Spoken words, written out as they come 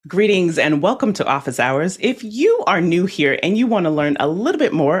Greetings and welcome to Office Hours. If you are new here and you want to learn a little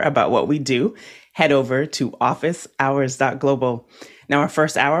bit more about what we do, head over to officehours.global. Now, our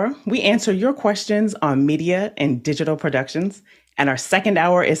first hour, we answer your questions on media and digital productions. And our second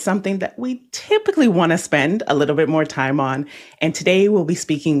hour is something that we typically want to spend a little bit more time on. And today we'll be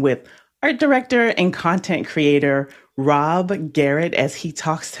speaking with art director and content creator Rob Garrett as he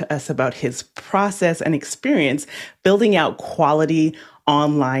talks to us about his process and experience building out quality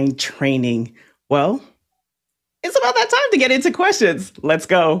online training. Well, it's about that time to get into questions. Let's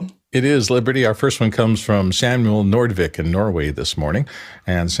go. It is, Liberty. Our first one comes from Samuel Nordvik in Norway this morning.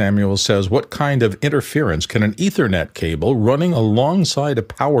 And Samuel says, what kind of interference can an Ethernet cable running alongside a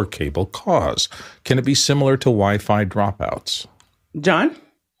power cable cause? Can it be similar to Wi-Fi dropouts? John?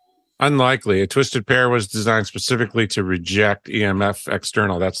 Unlikely. A twisted pair was designed specifically to reject EMF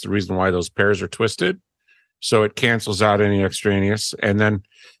external. That's the reason why those pairs are twisted. So it cancels out any extraneous. And then,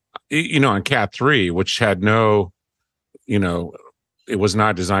 on Cat 3, which had no, it was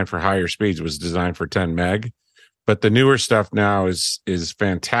not designed for higher speeds. It was designed for 10 meg. But the newer stuff now is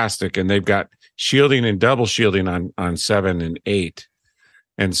fantastic. And they've got shielding and double shielding on 7 and 8.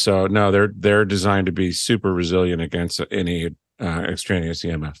 And so, no, they're designed to be super resilient against any extraneous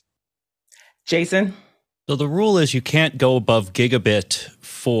EMF. Jason? So the rule is you can't go above gigabit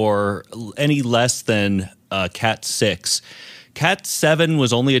for any less than Cat 6. Cat 7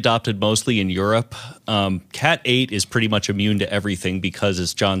 was only adopted mostly in Europe. Cat 8 is pretty much immune to everything because,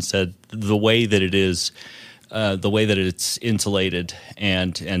 as John said, the way that it's insulated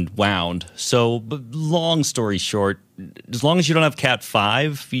and wound. So, but long story short, as long as you don't have Cat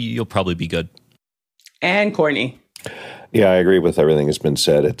 5, you'll probably be good. And Courtney? Yeah, I agree with everything that's been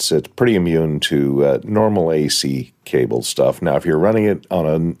said. It's pretty immune to normal AC cable stuff. Now, if you're running it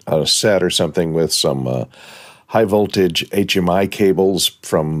on a set or something with some high voltage HMI cables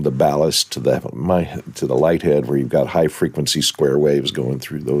from the ballast to the light head, where you've got high frequency square waves going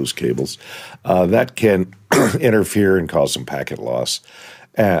through those cables, that can interfere and cause some packet loss,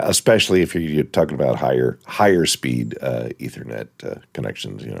 especially if you're talking about higher speed Ethernet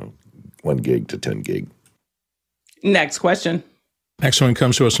connections. 1 gig to 10 gig. Next question. Next one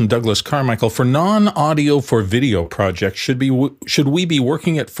comes to us from Douglas Carmichael. For non-audio for video projects, should we be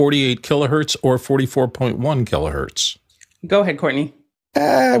working at 48 kilohertz or 44.1 kilohertz? Go ahead, Courtney.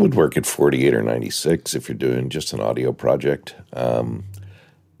 I would work at 48 or 96 if you're doing just an audio project. No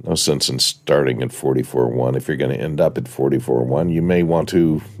sense in starting at 44.1. If you're going to end up at 44.1, you may want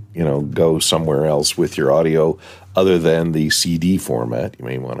to, go somewhere else with your audio other than the CD format. You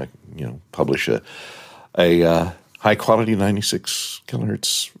may want to, publish a high-quality 96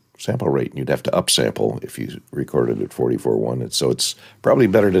 kilohertz sample rate, and you'd have to upsample if you recorded at 44.1. So it's probably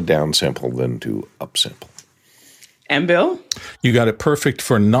better to downsample than to upsample. And Bill? You got it perfect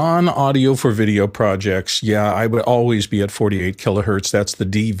for non-audio for video projects. Yeah, I would always be at 48 kilohertz. That's the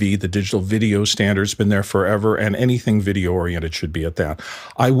DV, the digital video standard. It's been there forever, and anything video-oriented should be at that.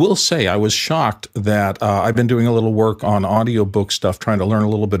 I will say I was shocked that I've been doing a little work on audiobook stuff, trying to learn a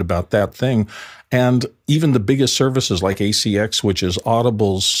little bit about that thing. And even the biggest services like ACX, which is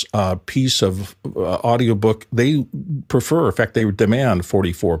Audible's piece of audiobook, they prefer, in fact, they demand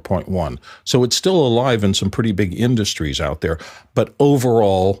 44.1. So it's still alive in some pretty big industries out there. But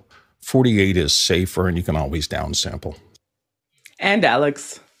overall, 48 is safer, and you can always downsample. And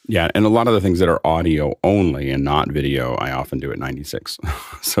Alex? Yeah, and a lot of the things that are audio only and not video, I often do at 96.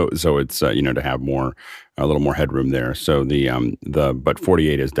 so it's to have a little more headroom there. So but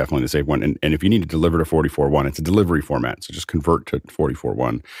 48 is definitely the safe one. And if you need to deliver to 44.1, it's a delivery format. So just convert to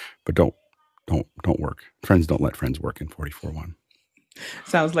 44.1, but don't work. Friends don't let friends work in 44.1.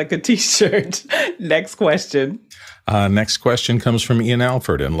 Sounds like a T-shirt. Next question. Next question comes from Ian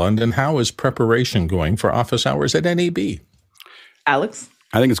Alford in London. How is preparation going for office hours at NAB? Alex?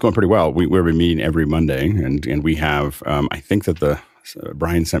 I think it's going pretty well. We've been meeting every Monday, and we have, I think that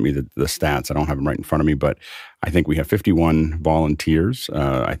Brian sent me the stats. I don't have them right in front of me, but I think we have 51 volunteers.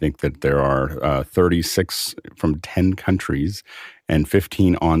 I think that there are 36 from 10 countries and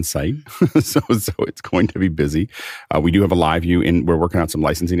 15 on site. so it's going to be busy. We do have a live view in. We're working out some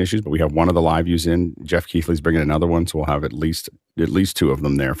licensing issues, but we have one of the live views in. Jeff Keithley's bringing another one, so we'll have at least 2 of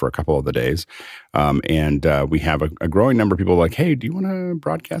them there for a couple of the days. And we have a growing number of people like, hey, do you want to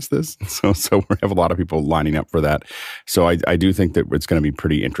broadcast this? So we have a lot of people lining up for that. So I do think that it's going to be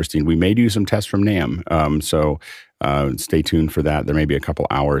pretty interesting. We may do some tests from NAMM. So stay tuned for that. There may be a couple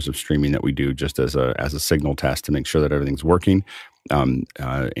hours of streaming that we do just as a signal test to make sure that everything's working. And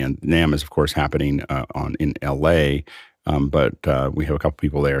NAMM is, of course, happening in LA But we have a couple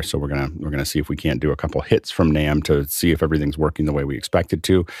people there, so we're gonna see if we can't do a couple hits from NAMM to see if everything's working the way we expect it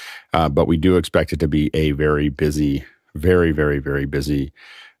to. But we do expect it to be a very busy, very, very, very busy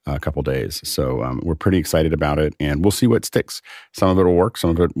couple days. So we're pretty excited about it, and we'll see what sticks. Some of it will work,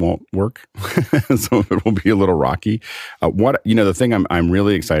 some of it won't work. Some of it will be a little rocky. The thing I'm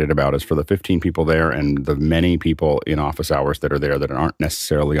really excited about is for the 15 people there and the many people in office hours that are there that aren't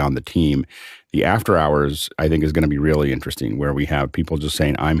necessarily on the team. The after hours, I think, is going to be really interesting, where we have people just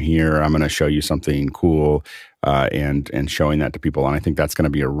saying, "I'm here. I'm going to show you something cool," and showing that to people. And I think that's going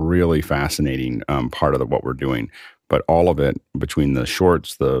to be a really fascinating part of what we're doing. But all of it, between the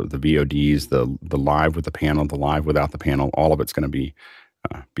shorts, the VODs, the live with the panel, the live without the panel, all of it's going to be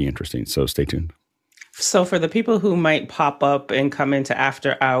interesting. So stay tuned. So for the people who might pop up and come into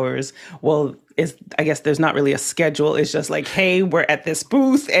after hours, I guess there's not really a schedule. It's just like, hey, we're at this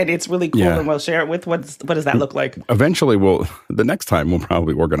booth and it's really cool, and we'll share it with. What does that look like? Eventually, the next time we'll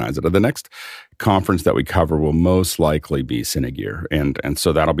probably organize it. The next conference that we cover will most likely be Cinegear, and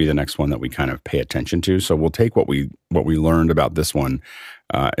so that'll be the next one that we kind of pay attention to. So we'll take what we learned about this one.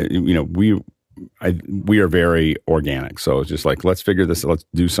 We are very organic, so it's just like, let's figure this. Let's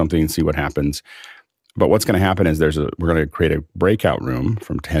do something and see what happens. But what's going to happen is we're going to create a breakout room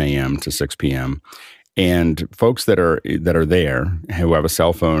from 10 a.m. to 6 p.m. And folks that are there who have a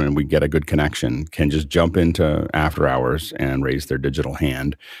cell phone and we get a good connection can just jump into after hours and raise their digital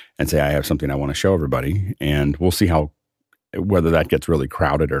hand and say, I have something I want to show everybody. And we'll see whether that gets really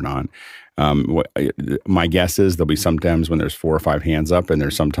crowded or not. My guess is there'll be sometimes when there's 4 or 5 hands up, and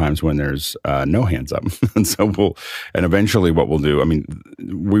there's sometimes when there's no hands up. And so eventually what we'll do,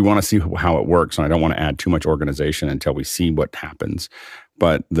 we want to see how it works, and I don't want to add too much organization until we see what happens.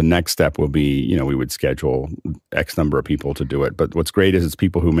 But the next step will be, we would schedule X number of people to do it. But what's great is it's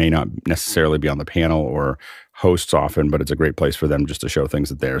people who may not necessarily be on the panel or hosts often, but it's a great place for them just to show things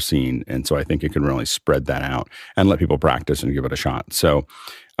that they're seeing. And so I think it can really spread that out and let people practice and give it a shot. So,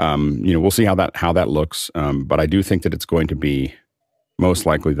 we'll see how that looks. But I do think that it's going to be most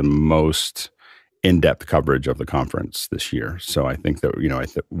likely the most in-depth coverage of the conference this year. So I think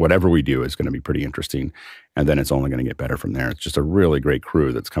that, whatever we do is going to be pretty interesting. And then it's only going to get better from there. It's just a really great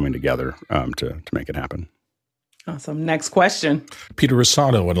crew that's coming together to make it happen. Awesome. Next question. Peter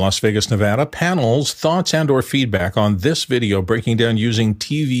Rosado in Las Vegas, Nevada. Panels, thoughts and or feedback on this video breaking down using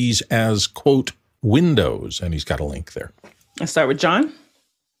TVs as, quote, windows. And he's got a link there. Let's start with John.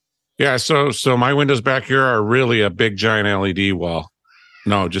 Yeah, so my windows back here are really a big giant LED wall.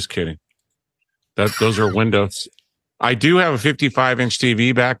 No, just kidding. Those are windows. I do have a 55-inch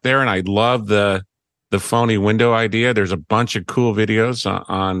TV back there, and I love the phony window idea. There's a bunch of cool videos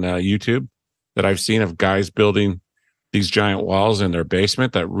on YouTube that I've seen of guys building these giant walls in their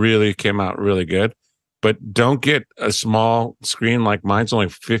basement that really came out really good. But don't get a small screen like mine's only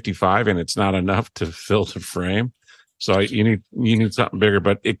 55, and it's not enough to fill the frame. So you need something bigger,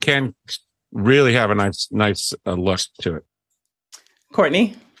 but it can really have a nice look to it.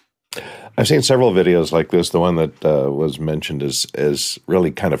 Courtney? I've seen several videos like this. The one that was mentioned is really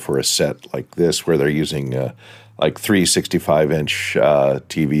kind of for a set like this, where they're using like 3 65-inch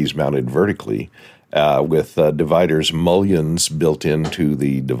TVs mounted vertically with dividers, mullions built into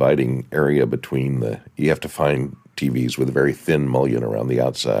the dividing area between you have to find TVs with a very thin mullion around the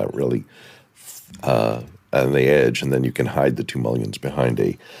outside, really on the edge, and then you can hide the 2 mullions behind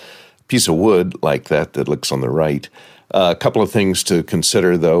a piece of wood like that looks on the right. A couple of things to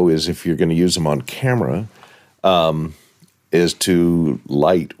consider, though, is if you're going to use them on camera, is to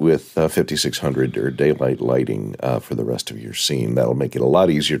light with 5600 or daylight lighting for the rest of your scene. That'll make it a lot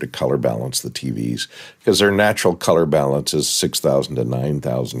easier to color balance the TVs, because their natural color balance is 6,000 to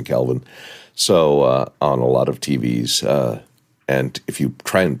 9,000 Kelvin. So on a lot of TVs, and if you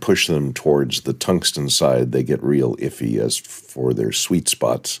try and push them towards the tungsten side, they get real iffy as for their sweet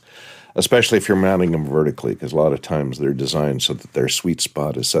spots, especially if you're mounting them vertically, because a lot of times they're designed so that their sweet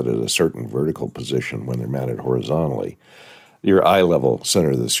spot is set at a certain vertical position when they're mounted horizontally. Your eye level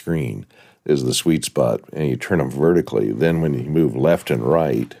center of the screen is the sweet spot, and you turn them vertically. Then when you move left and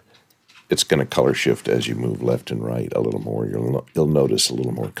right, it's going to color shift as you move left and right a little more. You'll notice a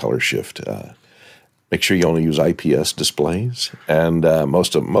little more color shift. Make sure you only use IPS displays, and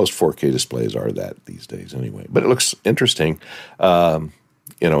most 4K displays are that these days anyway. But it looks interesting,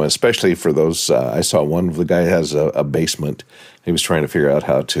 especially for those. I saw the guy has a basement. He was trying to figure out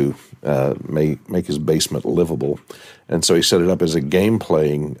how to make his basement livable, and so he set it up as a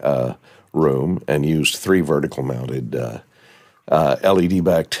game-playing room and used 3 vertical-mounted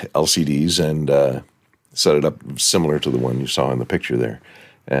LED-backed LCDs and set it up similar to the one you saw in the picture there.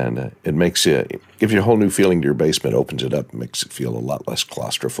 And it makes it, gives you a whole new feeling to your basement, opens it up, makes it feel a lot less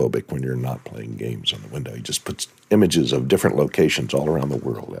claustrophobic when you're not playing games on the window. He just puts images of different locations all around the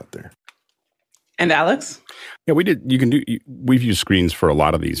world out there. And Alex? Yeah, we've used screens for a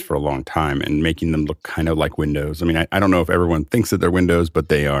lot of these for a long time and making them look kind of like windows. I mean, I don't know if everyone thinks that they're windows, but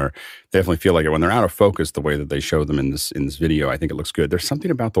they definitely feel like it. When they're out of focus, the way that they show them in this video, I think it looks good. There's something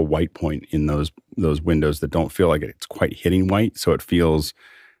about the white point in those windows that don't feel like it's quite hitting white, so it feels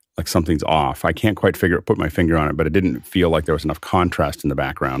like something's off. I can't quite put my finger on it, but it didn't feel like there was enough contrast in the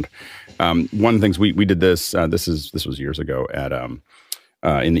background. One of the things we did this was years ago at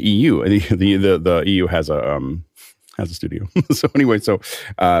in the EU. The EU has a studio. So anyway,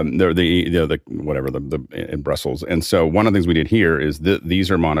 in Brussels. And so one of the things we did here is these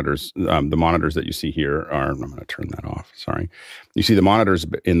are monitors. The monitors that you see here are, I'm going to turn that off. Sorry. You see the monitors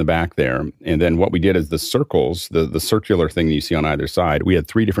in the back there. And then what we did is the circles, the circular thing that you see on either side, we had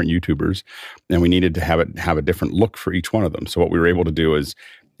 3 different YouTubers and we needed to have a different look for each one of them. So what we were able to do is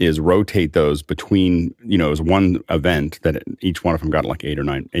rotate those between, it was one event that each one of them got like 8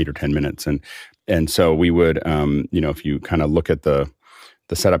 or 10 minutes. And so we would, if you kind of look at the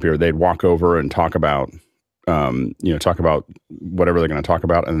setup here, they'd walk over and talk about whatever they're going to talk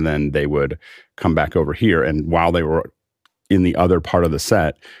about. And then they would come back over here. And while they were in the other part of the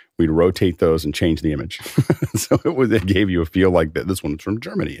set, we'd rotate those and change the image. So it gave you a feel like that this one's from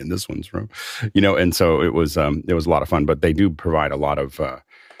Germany and this one's from, and so it was a lot of fun, but they do provide a lot of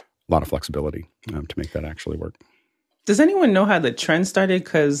flexibility to make that actually work. Does anyone know how the trend started?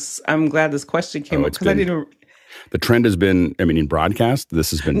 Because I'm glad this question came up because I didn't. The trend has been, in broadcast,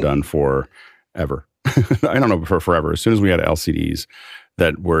 this has been done forever. I don't know, for forever. As soon as we had LCDs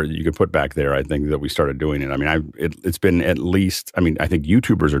that you could put back there, I think that we started doing it. It's been at least, I think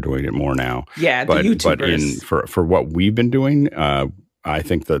YouTubers are doing it more now. Yeah, the YouTubers. But for what we've been doing, I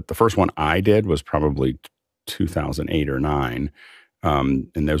think that the first one I did was probably 2008 or 9. And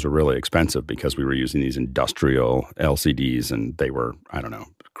those were really expensive because we were using these industrial LCDs, and they were,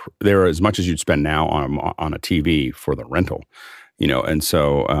 they were as much as you'd spend now on a TV for the rental, and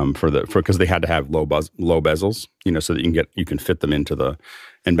so because they had to have low bezels, so that you can fit them into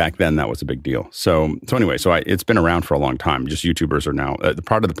and back then that was a big deal. So anyway, it's been around for a long time. Just YouTubers are now the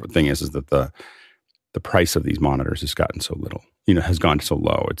part of the thing is that the price of these monitors has gotten so little. Has gone so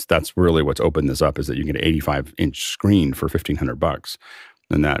low. That's really what's opened this up, is that you get an 85-inch screen for $1,500,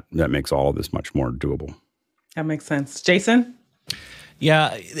 and that makes all of this much more doable. That makes sense. Jason?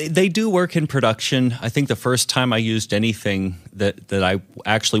 Yeah, they do work in production. I think the first time I used anything that I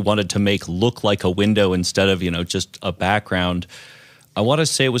actually wanted to make look like a window instead of just a background, I want to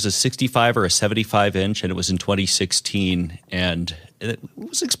say it was a 65 or a 75-inch, and it was in 2016, and it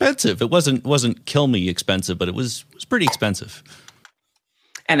was expensive. It wasn't kill me expensive, but it was pretty expensive.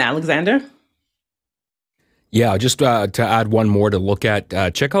 And Alexander? Yeah, just to add one more to look at,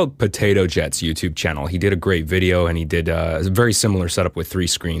 check out Potato Jet's YouTube channel. He did a great video, and he did a very similar setup with 3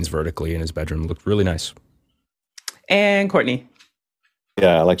 screens vertically in his bedroom. It looked really nice. And Courtney?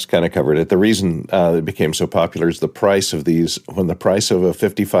 Yeah, Alex kind of covered it. The reason it became so popular is the price of these. When the price of a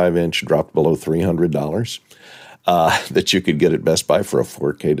 55-inch dropped below $300, that you could get at Best Buy for a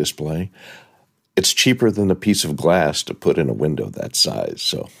 4K display, it's cheaper than a piece of glass to put in a window that size.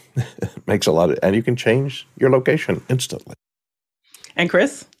 So it makes a lot of, and you can change your location instantly. And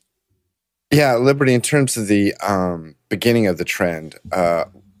Chris? Yeah, Liberty, in terms of the beginning of the trend,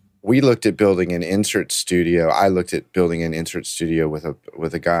 we looked at building an insert studio. I looked at building an insert studio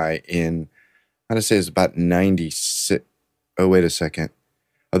with a guy in, I'd say it's about 96. Oh, wait a second.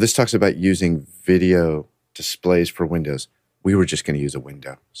 Oh, this talks about using video displays for windows. We were just going to use a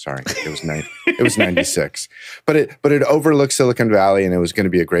window. Sorry, it was 96, but it overlooks Silicon Valley, and it was going to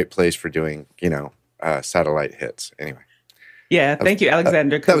be a great place for doing satellite hits. Anyway, yeah, thank you,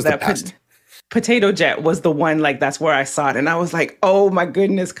 Alexander, because that Potato Jet was the one, that's where I saw it, and I was like, oh my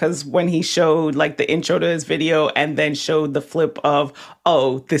goodness, because when he showed the intro to his video and then showed the flip of,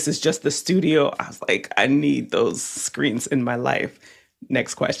 oh, this is just the studio, I was like, I need those screens in my life.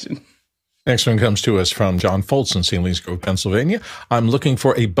 Next question. Next one comes to us from John Foltz in St. Louis Grove, Pennsylvania. I'm looking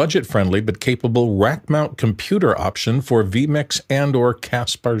for a budget-friendly but capable rack-mount computer option for vMix and or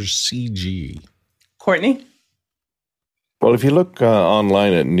Kaspersky CG. Courtney? Well, if you look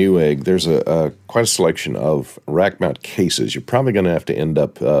online at Newegg, there's quite a selection of rack-mount cases. You're probably going to have to end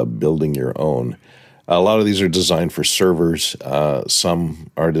up building your own. A lot of these are designed for servers.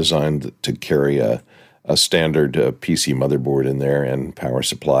 Some are designed to carry a standard PC motherboard in there and power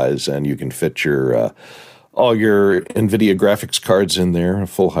supplies, and you can fit your all your NVIDIA graphics cards in there,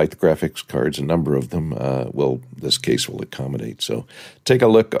 full height graphics cards, a number of them this case will accommodate. So take a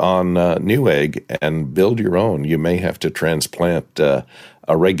look on Newegg and build your own. You may have to transplant a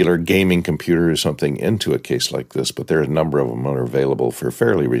regular gaming computer or something into a case like this, but there are a number of them that are available for a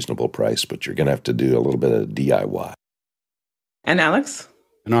fairly reasonable price, but you're going to have to do a little bit of DIY. And Alex?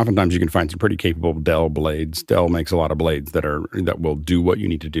 And oftentimes you can find some pretty capable Dell blades. Dell makes a lot of blades that will do what you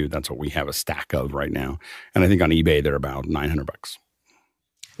need to do. That's what we have a stack of right now. And I think on eBay they're about $900.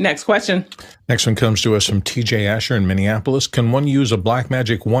 Next question. Next one comes to us from TJ Asher in Minneapolis. Can one use a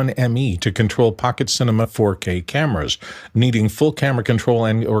Blackmagic 1ME to control Pocket Cinema 4K cameras, needing full camera control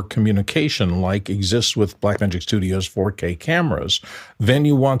and or communication like exists with Blackmagic Studio's 4K cameras?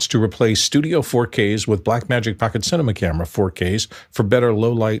 Venue wants to replace Studio 4Ks with Blackmagic Pocket Cinema camera 4Ks for better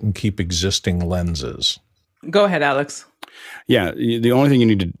low light and keep existing lenses. Go ahead, Alex. Yeah, the only thing you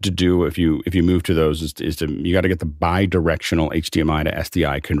need to do if you move to those is you got to get the bi-directional HDMI to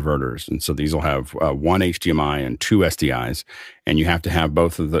SDI converters, and so these will have one HDMI and two SDIs, and you have to have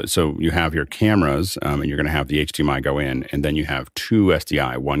both of the. So you have your cameras, and you're going to have the HDMI go in, and then you have two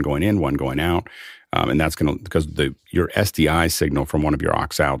SDI, one going in, one going out. And that's going to, because your SDI signal from one of your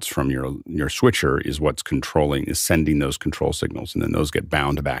aux outs from your switcher is what's sending those control signals. And then those get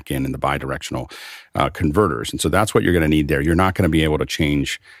bound back in the bidirectional converters. And so that's what you're going to need there. You're not going to be able to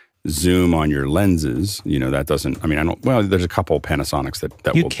change zoom on your lenses. That doesn't, there's a couple Panasonics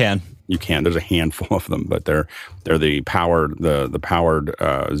that you can. You can. There's a handful of them, but they're the powered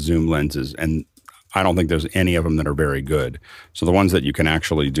zoom lenses. And I don't think there's any of them that are very good. So the ones that you can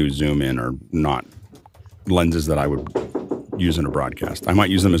actually do zoom in are not lenses that I would use in a broadcast. I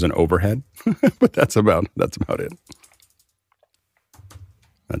might use them as an overhead, but that's about it.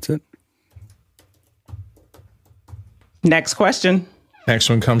 That's it. Next question. Next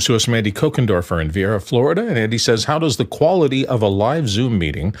one comes to us from Andy Kokendorfer in Vieira, Florida. And Andy says, how does the quality of a live Zoom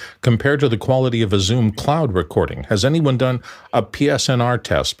meeting compare to the quality of a Zoom cloud recording? Has anyone done a PSNR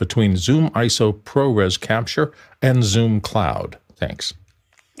test between Zoom ISO ProRes capture and Zoom cloud? Thanks.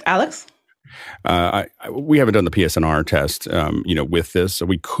 Alex? We haven't done the PSNR test, with this. So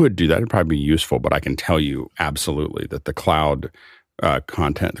we could do that. It'd probably be useful, but I can tell you absolutely that the cloud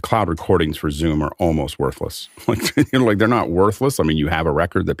content, the cloud recordings for Zoom are almost worthless. They're not worthless. I mean, you have a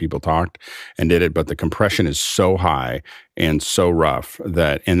record that people talked and did it, but the compression is so high and so rough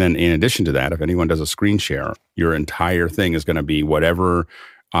that, and then in addition to that, if anyone does a screen share, your entire thing is going to be whatever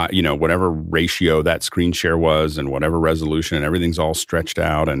ratio that screen share was and whatever resolution, and everything's all stretched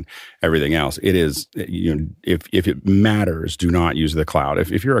out and everything else. It is, if it matters, do not use the cloud.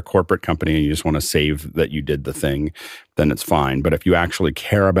 If you're a corporate company and you just want to save that you did the thing, then it's fine. But if you actually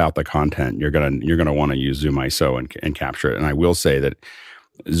care about the content, you're gonna want to use Zoom ISO and capture it. And I will say that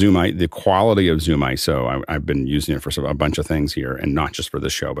the quality of Zoom ISO, I've been using it for a bunch of things here, and not just for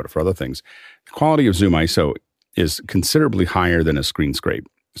this show, but for other things. The quality of Zoom ISO is considerably higher than a screen scrape.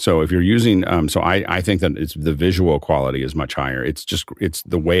 So if you're using, I think that the visual quality is much higher. It's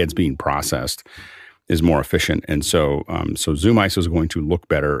the way it's being processed is more efficient. And so Zoom ISO is going to look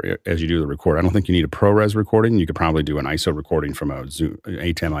better as you do the record. I don't think you need a ProRes recording. You could probably do an ISO recording from a Zoom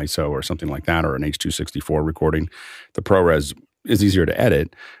ATEM ISO or something like that, or an H.264 recording. The ProRes is easier to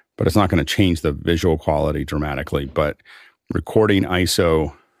edit, but it's not going to change the visual quality dramatically. But recording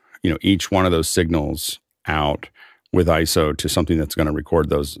ISO, each one of those signals out with ISO to something that's going to record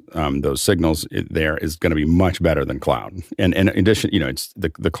those signals there is going to be much better than cloud. And in addition, it's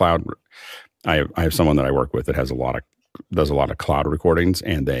the cloud. I have someone that I work with that does a lot of cloud recordings,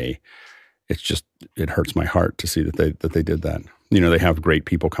 and it hurts my heart to see that they did that. They have great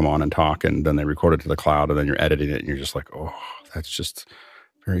people come on and talk, and then they record it to the cloud, and then you're editing it, and you're just like, oh, that's just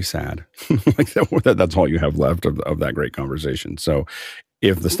very sad. That's all you have left of that great conversation. So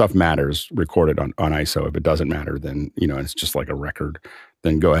if the stuff matters, record it on ISO. If it doesn't matter, then, it's just like a record,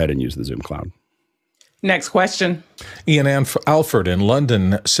 then go ahead and use the Zoom cloud. Next question. Ian Alford in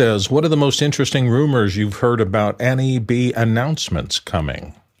London says, what are the most interesting rumors you've heard about NAB announcements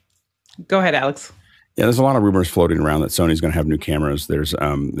coming? Go ahead, Alex. Yeah, there's a lot of rumors floating around that Sony's going to have new cameras. There's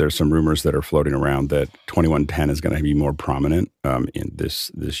some rumors that are floating around that 2110 is going to be more prominent in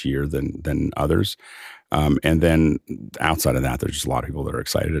this year than others. And then outside of that, there's just a lot of people that are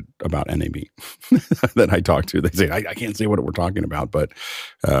excited about NAB that I talk to. They say, I can't say what we're talking about, but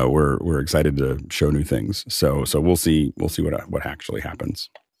we're excited to show new things. So we'll see what actually happens.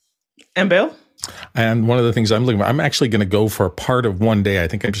 And Bill? And one of the things I'm looking for, I'm actually going to go for a part of one day. I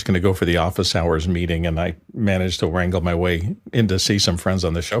think I'm just going to go for the office hours meeting, and I managed to wrangle my way in to see some friends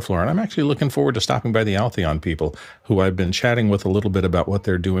on the show floor. And I'm actually looking forward to stopping by the Altheon people who I've been chatting with a little bit about what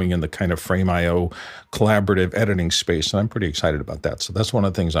they're doing in the kind of Frame.io collaborative editing space. And I'm pretty excited about that. So that's one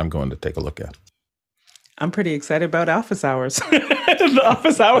of the things I'm going to take a look at. I'm pretty excited about office hours, the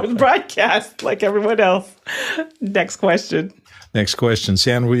office hours broadcast, like everyone else. Next question. Next question.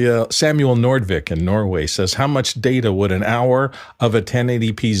 Samuel Nordvik in Norway says, how much data would an hour of a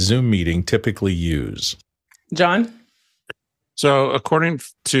 1080p Zoom meeting typically use? John? So according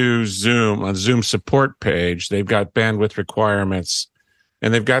to Zoom, on Zoom support page, they've got bandwidth requirements,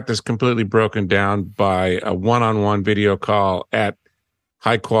 and they've got this completely broken down by a one-on-one video call at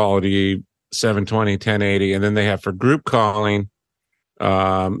high quality 720, 1080. And then they have for group calling,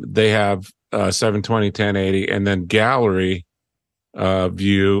 they have 720, 1080, and then gallery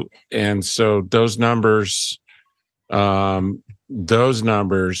view. And so those numbers, let's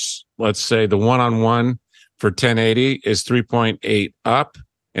say the one-on-one for 1080 is 3.8 up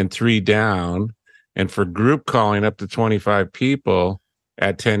and 3 down. And for group calling up to 25 people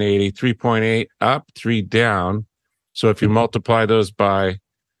at 1080, 3.8 up, 3 down. So if you multiply those by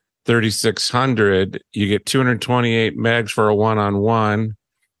 3,600, you get 228 megs for a one-on-one,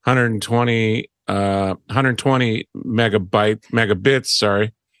 120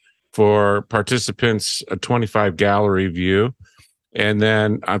 megabits, for participants, a 25 gallery view. And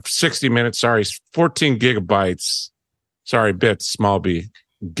then 60 minutes, 14 gigabytes, bits, small b,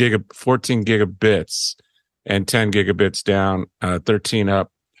 14 gigabits and 10 gigabits down, 13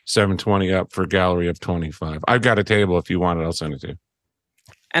 up, 720 up for gallery of 25. I've got a table if you want it, I'll send it to you.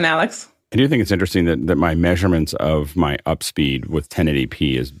 And Alex? I do think it's interesting that my measurements of my up speed with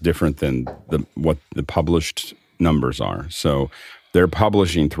 1080p is different than what the published numbers are. So they're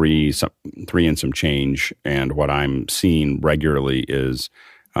publishing three and some change, and what I'm seeing regularly is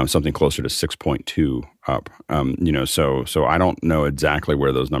something closer to 6.2 up. So I don't know exactly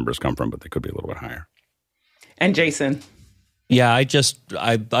where those numbers come from, but they could be a little bit higher. And Jason? Yeah,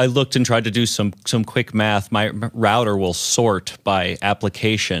 I looked and tried to do some quick math. My router will sort by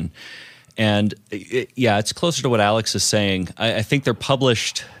application. And it's closer to what Alex is saying. I think their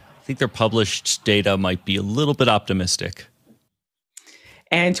published data might be a little bit optimistic.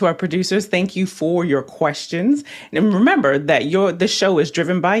 And to our producers, thank you for your questions. And remember that the show is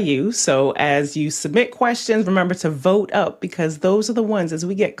driven by you. So as you submit questions, remember to vote up, because those are the ones, as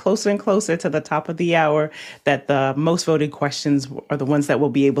we get closer and closer to the top of the hour, that the most voted questions are the ones that we'll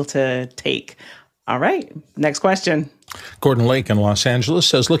be able to take. All right, next question. Gordon Lake in Los Angeles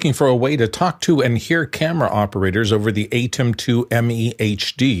says, looking for a way to talk to and hear camera operators over the ATEM 2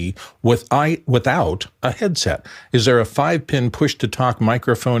 ME-HD without a headset. Is there a 5-pin push-to-talk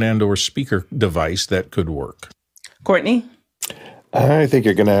microphone and or speaker device that could work? Courtney? I think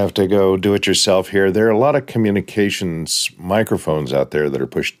you're going to have to go do it yourself here. There are a lot of communications microphones out there that are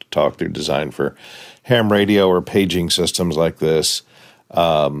push-to-talk. They're designed for ham radio or paging systems like this.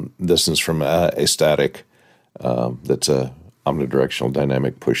 This is from a static. That's a omnidirectional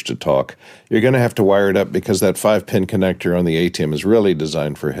dynamic push to talk. You're going to have to wire it up because that 5-pin connector on the ATEM is really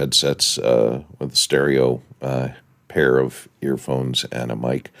designed for headsets with a stereo pair of earphones and a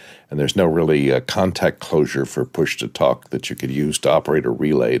mic. And there's no really contact closure for push to talk that you could use to operate a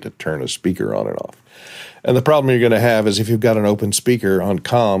relay to turn a speaker on and off. And the problem you're going to have is if you've got an open speaker on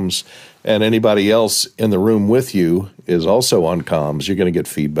comms and anybody else in the room with you is also on comms, you're going to get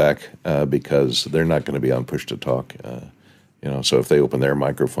feedback because they're not going to be on push to talk. So if they open their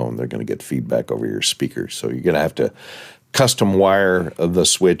microphone, they're going to get feedback over your speaker. So you're going to have to custom wire the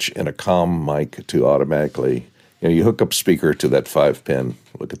switch in a comm mic to automatically, you hook up speaker to that 5-pin,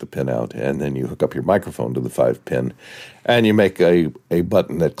 look at the pin out, and then you hook up your microphone to the 5-pin, and you make a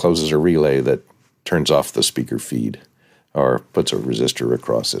button that closes a relay that turns off the speaker feed or puts a resistor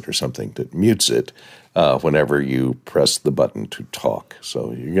across it or something that mutes it whenever you press the button to talk.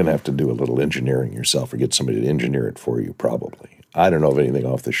 So you're going to have to do a little engineering yourself or get somebody to engineer it for you probably. I don't know of anything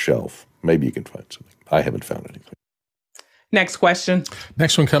off the shelf. Maybe you can find something. I haven't found anything. Next question.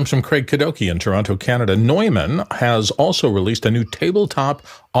 Next one comes from Craig Kadoki in Toronto, Canada. Neumann has also released a new tabletop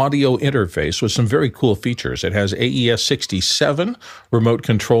audio interface with some very cool features. It has AES 67, remote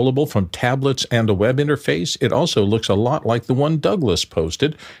controllable from tablets and a web interface. It also looks a lot like the one Douglas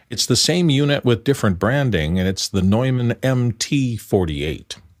posted. It's the same unit with different branding, and it's the Neumann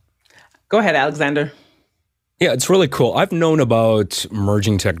MT48. Go ahead, Alexander. Yeah, it's really cool. I've known about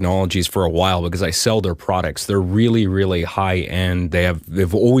merging technologies for a while because I sell their products. They're really, really high end.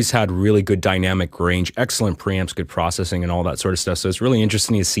 They've always had really good dynamic range, excellent preamps, good processing, and all that sort of stuff. So it's really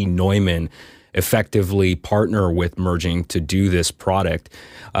interesting to see Neumann effectively partner with merging to do this product.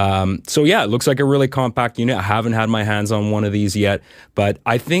 So yeah, it looks like a really compact unit. I haven't had my hands on one of these yet, but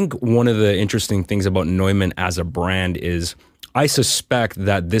I think one of the interesting things about Neumann as a brand is I suspect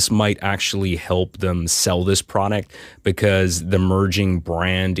that this might actually help them sell this product because the merging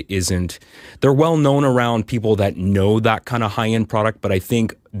brand they're well known around people that know that kind of high-end product, but I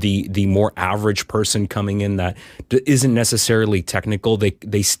think the more average person coming in that isn't necessarily technical,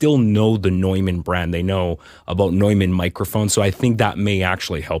 they still know the Neumann brand. They know about Neumann microphones, so I think that may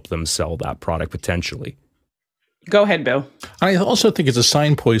actually help them sell that product potentially. Go ahead, Bill. I also think it's a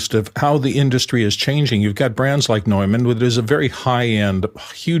signpost of how the industry is changing. You've got brands like Neumann, which is a very high-end,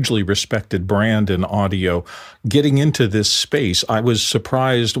 hugely respected brand in audio, getting into this space. I was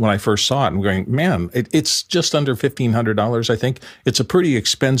surprised when I first saw it and going, man, it's just under $1,500, I think. It's a pretty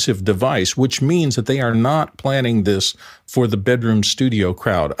expensive device, which means that they are not planning this for the bedroom studio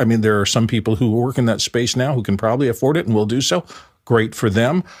crowd. I mean, there are some people who work in that space now who can probably afford it and will do so. Great for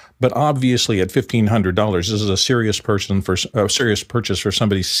them, but obviously at $1,500, this is a serious purchase for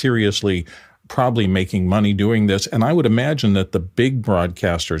somebody seriously probably making money doing this. And I would imagine that the big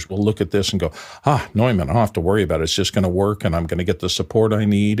broadcasters will look at this and go, Neumann, I don't have to worry about it. It's just going to work, and I'm going to get the support I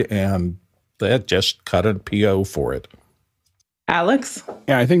need, and that just cut a PO for it. Alex?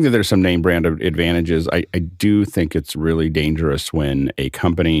 Yeah, I think that there's some name brand advantages. I do think it's really dangerous when a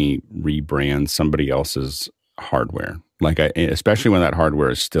company rebrands somebody else's hardware. Especially when that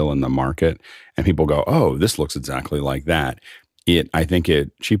hardware is still in the market and people go, oh, this looks exactly like that. I think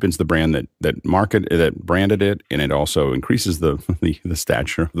it cheapens the brand that branded it, and it also increases the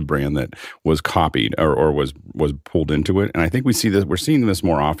stature of the brand that was copied or was pulled into it. And I think we're seeing this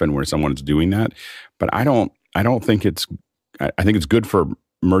more often where someone's doing that. But I don't think I think it's good for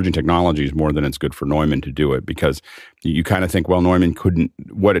merging technologies more than it's good for Neumann to do it, because you kind of think, well, Neumann couldn't,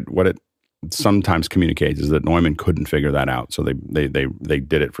 what it sometimes communicates is that Neumann couldn't figure that out, so they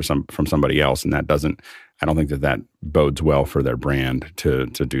did it from somebody else, and I don't think that bodes well for their brand to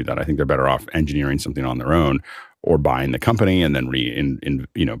do that. I think they're better off engineering something on their own or buying the company and then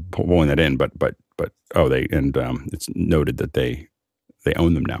pulling that in. But it's noted that they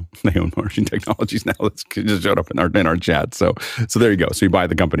own them now. They own Merging Technologies now. It's just showed up in our chat. So there you go. So you buy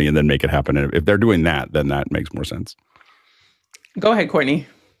the company and then make it happen. And if they're doing that, then that makes more sense. Go ahead, Courtney.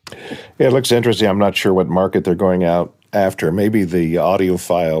 Yeah, it looks interesting. I'm not sure what market they're going out after. Maybe the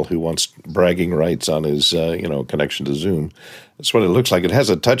audiophile who wants bragging rights on his connection to Zoom. That's what it looks like. It has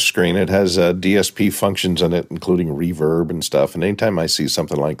a touch screen. It has DSP functions in it, including reverb and stuff. And anytime I see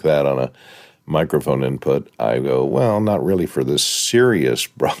something like that on a microphone input, I go, well, not really for this serious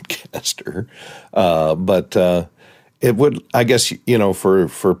broadcaster. But it would, I guess,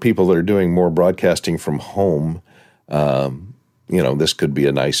 for people that are doing more broadcasting from home, this could be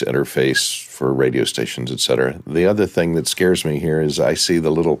a nice interface for radio stations, et cetera. The other thing that scares me here is I see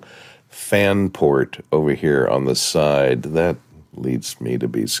the little fan port over here on the side. That leads me to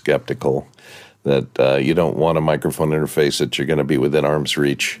be skeptical that you don't want a microphone interface that you're going to be within arm's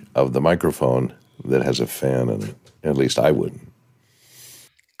reach of the microphone that has a fan in it. At least I wouldn't.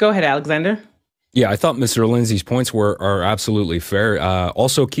 Go ahead, Alexander. Yeah, I thought Mr. Lindsay's points are absolutely fair.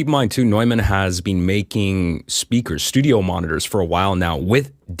 Also, keep in mind, too, Neumann has been making speakers, studio monitors for a while now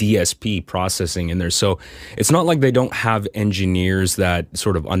with DSP processing in there. So it's not like they don't have engineers that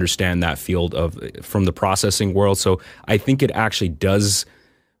sort of understand that field from the processing world. So I think it actually does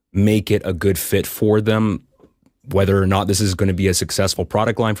make it a good fit for them. Whether or not this is going to be a successful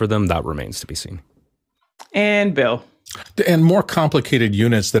product line for them, that remains to be seen. And Bill. And more complicated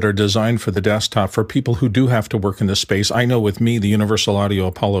units that are designed for the desktop for people who do have to work in this space. I know with me, the Universal Audio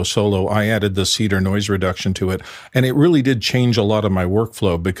Apollo Solo, I added the cedar noise reduction to it, and it really did change a lot of my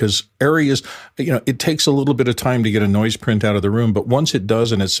workflow because areas, it takes a little bit of time to get a noise print out of the room, but once it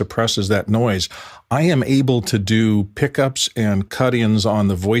does and it suppresses that noise, I am able to do pickups and cut-ins on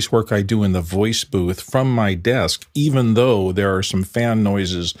the voice work I do in the voice booth from my desk, even though there are some fan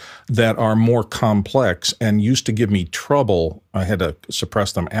noises that are more complex and used to give me trouble. I had to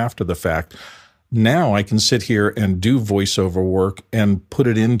suppress them after the fact. Now I can sit here and do voiceover work and put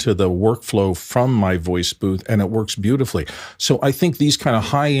it into the workflow from my voice booth, and it works beautifully. So I think these kind of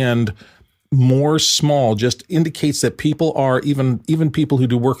high-end, more small, just indicates that people are, even people who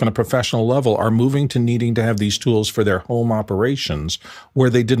do work on a professional level, are moving to needing to have these tools for their home operations where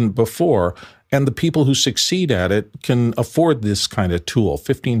they didn't before. And the people who succeed at it can afford this kind of tool.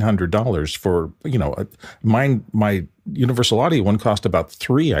 $1,500 for, my Universal Audio one cost about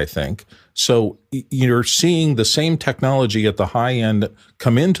 $3,000, I think. So you're seeing the same technology at the high end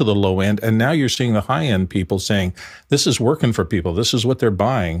come into the low end, and now you're seeing the high end people saying, this is working for people. This is what they're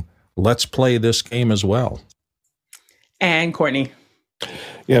buying. let's play this game as well. And Courtney.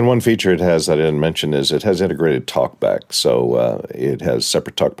 Yeah, and one feature it has that I didn't mention is it has integrated TalkBack. So it has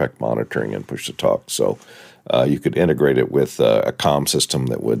separate TalkBack monitoring and push-to-talk. So you could integrate it with a comm system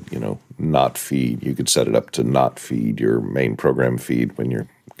that would, not feed. You could set it up to not feed your main program feed when you're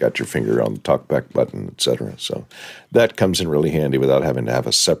got your finger on the TalkBack button, etc. So that comes in really handy without having to have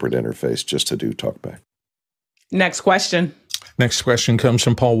a separate interface just to do TalkBack. Next question. Next question comes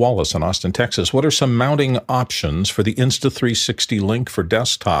from Paul Wallace in Austin, Texas. What are some mounting options for the Insta360 Link for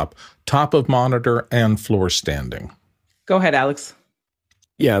desktop, top of monitor, and floor standing? Go ahead, Alex.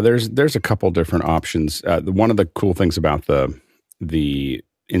 Yeah, there's a couple different options. One of the cool things about the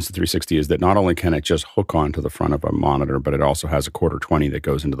Insta360 is that not only can it just hook onto the front of a monitor, but it also has a quarter 20 that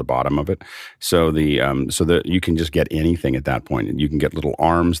goes into the bottom of it. So that you can just get anything at that point. And you can get little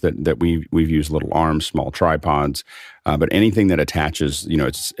arms that we've used little arms, small tripods, but anything that attaches,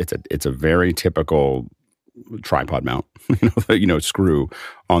 it's a very typical tripod mount, screw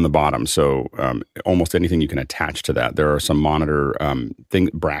on the bottom. So almost anything you can attach to that. There are some monitor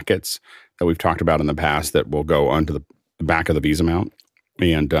brackets that we've talked about in the past that will go onto the back of the Visa mount.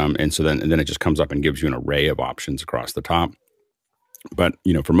 And so then it just comes up and gives you an array of options across the top. But,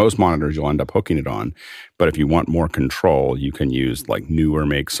 for most monitors, you'll end up hooking it on. But if you want more control, you can use like Newer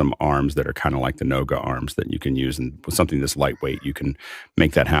makes some arms that are kind of like the Noga arms that you can use. And with something this lightweight, you can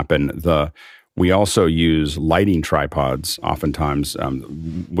make that happen. We also use lighting tripods. Oftentimes,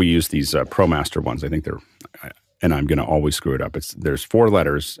 we use these ProMaster ones. I think and I'm going to always screw it up. There's 4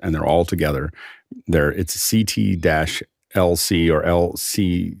 letters and they're all together. It's CT-LC or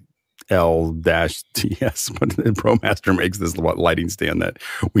LCL-TS, but ProMaster makes this lighting stand that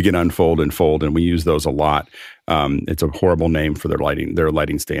we can unfold and fold, and we use those a lot. It's a horrible name for their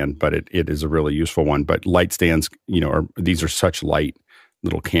lighting stand, but it is a really useful one. But light stands, these are such light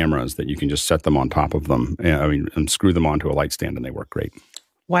little cameras that you can just set them on top of them. And screw them onto a light stand, and they work great.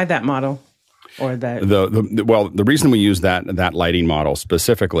 Why that model? Or that the reason we use that lighting model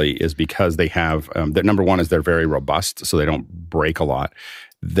specifically is because they have that number one is they're very robust, so they don't break a lot.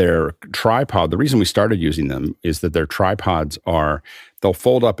 Their tripod, the reason we started using them is that their tripods they'll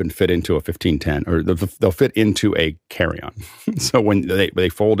fold up and fit into a 1510, or they'll fit into a carry-on. So when they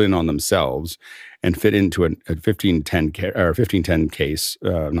fold in on themselves and fit into a 1510 or 1510 case,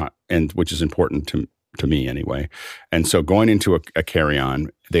 which is important to me anyway. And so going into a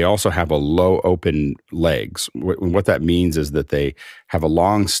carry-on, they also have a low open legs. What that means is that they have a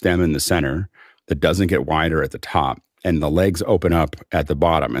long stem in the center that doesn't get wider at the top, and the legs open up at the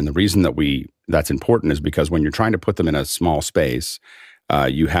bottom. And the reason that's important is because when you're trying to put them in a small space,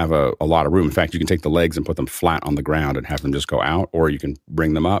 you have a lot of room. In fact, you can take the legs and put them flat on the ground and have them just go out, or you can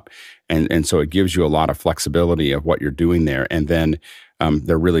bring them up. And so it gives you a lot of flexibility of what you're doing there. And then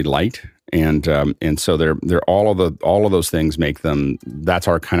they're really light. And so they're all of those things make them. That's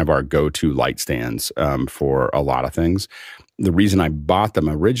our go-to light stands for a lot of things. The reason I bought them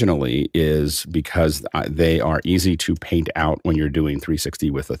originally is because they are easy to paint out when you're doing 360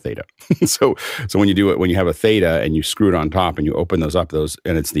 with a Theta. so when you have a Theta and you screw it on top and you open those up, and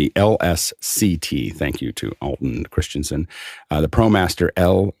it's the LSCT. Thank you to Alton Christensen, the ProMaster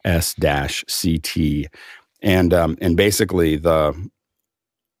LS-CT, and basically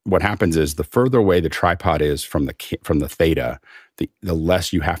what happens is the further away the tripod is from the Theta, the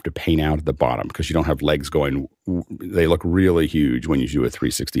less you have to paint out at the bottom, because you don't have legs going. They look really huge when you do a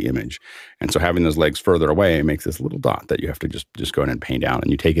 360 image. And so having those legs further away makes this little dot that you have to just go in and paint out.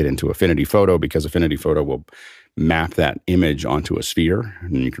 And you take it into Affinity Photo, because Affinity Photo will map that image onto a sphere,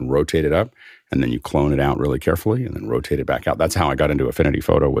 and you can rotate it up, and then you clone it out really carefully and then rotate it back out. That's how I got into Affinity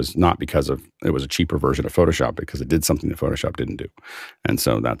Photo, was not because it was a cheaper version of Photoshop, because it did something that Photoshop didn't do. And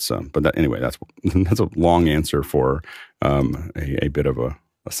so that's a long answer for a bit of a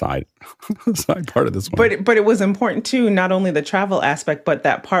side part of this one. But it was important too, not only the travel aspect, but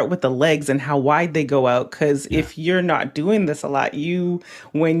that part with the legs and how wide they go out. Because if you're not doing this a lot,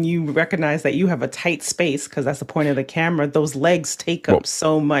 when you recognize that you have a tight space, because that's the point of the camera, those legs take up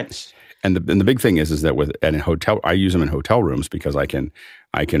so much. And the big thing is that in hotel, I use them in hotel rooms because I can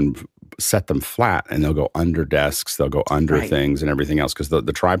set them flat, and they'll go under desks, they'll go under things and everything else, because the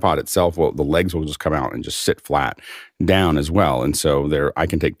tripod itself, the legs will just come out and just sit flat down as well. And so I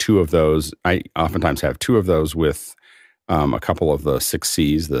can take 2 of those. I oftentimes have 2 of those with a couple of the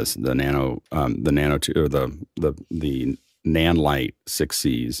 6Cs, the Nano, the Nano 2, or the Nanlite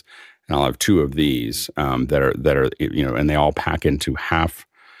 6Cs, and I'll have 2 of these that are and they all pack into half.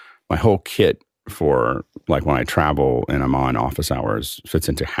 My whole kit for like when I travel and I'm on office hours fits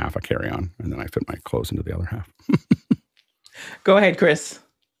into half a carry-on, and then I fit my clothes into the other half. Go ahead, Chris.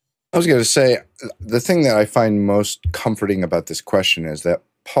 I was going to say, the thing that I find most comforting about this question is that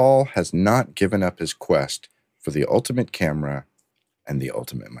Paul has not given up his quest for the ultimate camera and the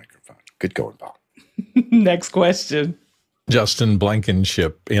ultimate microphone. Good going, Paul. Next question. Justin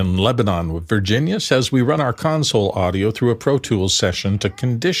Blankenship in Lebanon, Virginia, says we run our console audio through a Pro Tools session to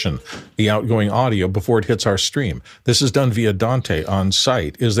condition the outgoing audio before it hits our stream. This is done via Dante on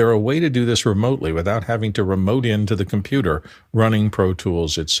site. Is there a way to do this remotely without having to remote into the computer running Pro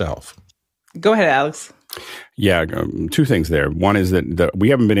Tools itself? Go ahead, Alex. Yeah, two things there. One is that we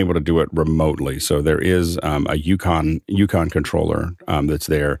haven't been able to do it remotely. So there is a Yukon controller that's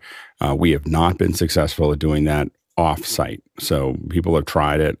there. We have not been successful at doing that off-site. So people have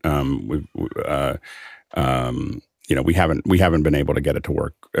tried it. We haven't been able to get it to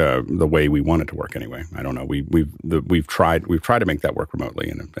work the way we want it to work. Anyway, I don't know. We've tried to make that work remotely,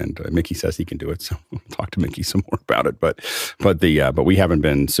 and Mickey says he can do it. So we'll talk to Mickey some more about it. But we haven't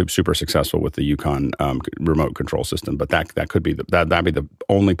been super successful with the Yukon remote control system. But that could be that'd be the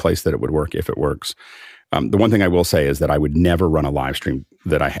only place that it would work if it works. The one thing I will say is that I would never run a live stream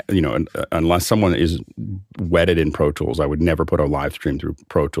unless someone is wedded in Pro Tools. I would never put a live stream through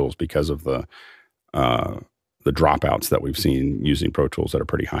Pro Tools because of the dropouts that we've seen using Pro Tools that are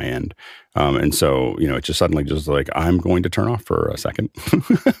pretty high end. And so, it's just suddenly just like, I'm going to turn off for a second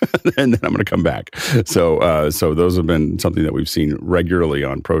and then I'm going to come back. So those have been something that we've seen regularly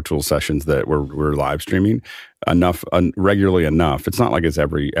on Pro Tools sessions that we're live streaming regularly enough. It's not like it's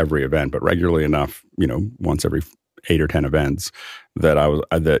every event, but regularly enough, once every 8 or 10 events that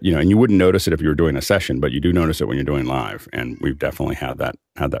and you wouldn't notice it if you were doing a session, but you do notice it when you're doing live. And we've definitely had that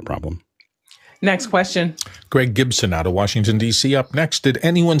problem. Next question. Greg Gibson out of Washington, D.C. up next. Did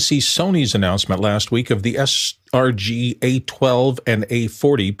anyone see Sony's announcement last week of the SRG A12 and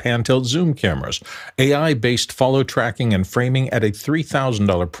A40 pan-tilt zoom cameras? AI-based follow tracking and framing at a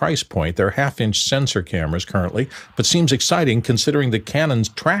 $3,000 price point. They're half-inch sensor cameras currently, but seems exciting considering the Canon's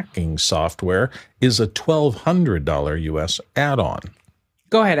tracking software is a $1,200 U.S. add-on.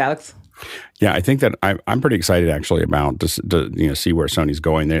 Go ahead, Alex. Yeah, I think that I'm pretty excited actually about to see where Sony's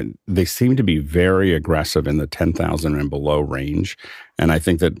going. They seem to be very aggressive in the 10,000 and below range, and I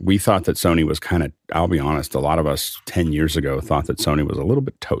think that we thought that Sony was kind of. I'll be honest, a lot of us 10 years ago thought that Sony was a little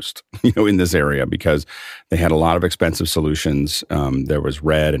bit toast, in this area because they had a lot of expensive solutions. There was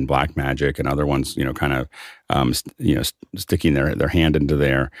Red and Blackmagic and other ones, kind of, sticking their hand into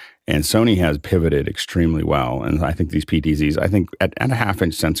there. And Sony has pivoted extremely well. And I think these PTZs, I think at a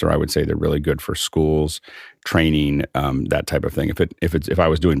half-inch sensor, I would say they're really good for schools, training, that type of thing. If I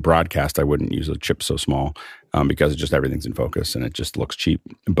was doing broadcast, I wouldn't use a chip so small because it's just everything's in focus and it just looks cheap.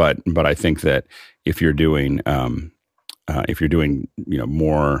 But I think that if you're doing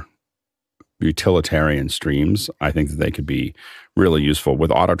more utilitarian streams, I think that they could be really useful.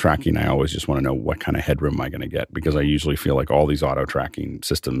 With auto tracking, I always just want to know what kind of headroom am I going to get, because I usually feel like all these auto tracking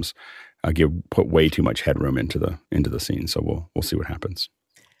systems put way too much headroom into the scene. So we'll see what happens.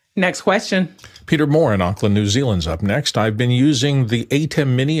 Next question. Peter Moore in Auckland, New Zealand's up next. I've been using the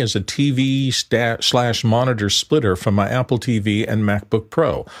ATEM Mini as a TV/monitor splitter from my Apple TV and MacBook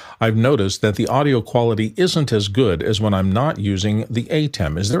Pro. I've noticed that the audio quality isn't as good as when I'm not using the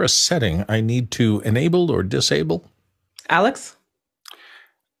ATEM. Is there a setting I need to enable or disable? Alex?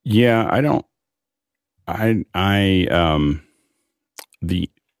 Yeah, the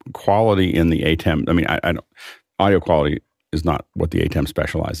quality in the ATEM, I don't, audio quality is not what the ATEM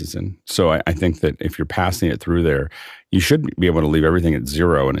specializes in. So I think that if you're passing it through there, you should be able to leave everything at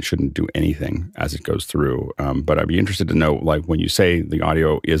 0 and it shouldn't do anything as it goes through. But I'd be interested to know, like, when you say the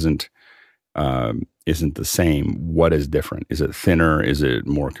audio isn't the same, what is different? Is it thinner? Is it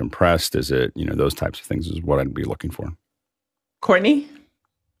more compressed? Is it, those types of things is what I'd be looking for. Courtney?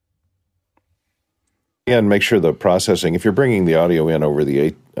 And make sure the processing, if you're bringing the audio in over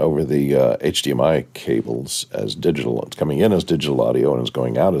the HDMI cables as digital, it's coming in as digital audio and it's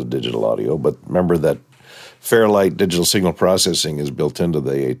going out as digital audio. But remember that Fairlight digital signal processing is built into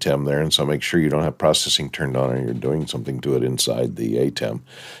the ATEM there, and so make sure you don't have processing turned on and you're doing something to it inside the ATEM.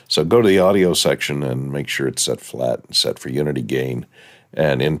 So go to the audio section and make sure it's set flat and set for unity gain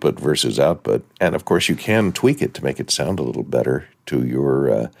and input versus output. And of course, you can tweak it to make it sound a little better to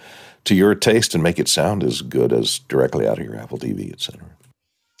your taste and make it sound as good as directly out of your Apple TV, etc.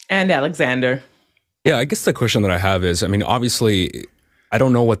 And Alexander. Yeah, I guess the question that I have is, obviously, I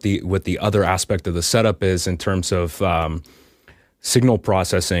don't know what the other aspect of the setup is in terms of signal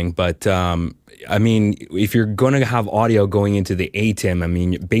processing, but if you're going to have audio going into the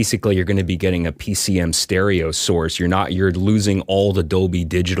ATEM, basically you're going to be getting a PCM stereo source. You're losing all the Dolby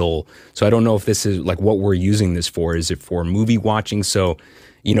Digital. So I don't know if this is like what we're using this for. Is it for movie watching? So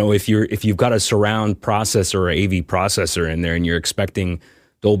if you've got a surround processor or AV processor in there and you're expecting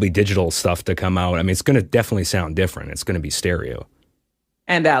Dolby Digital stuff to come out, I mean, it's going to definitely sound different. It's going to be stereo.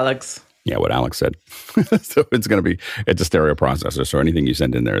 And Alex. Yeah, what Alex said. So it's a stereo processor. So anything you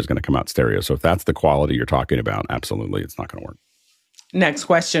send in there is going to come out stereo. So if that's the quality you're talking about, absolutely, it's not going to work. Next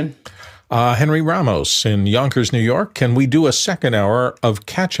question. Henry Ramos in Yonkers, New York. Can we do a second hour of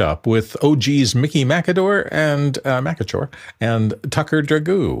catch up with OG's Mickey Macador and Macachor and Tucker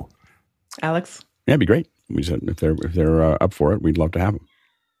Dragoo? Alex. Yeah, it'd be great. We said if they're up for it, we'd love to have them.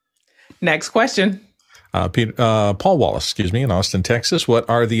 Next question. Paul Wallace, in Austin, Texas. What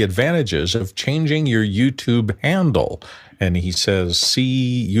are the advantages of changing your YouTube handle? And he says,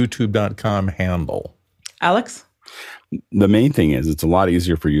 see youtube.com handle. Alex? The main thing is it's a lot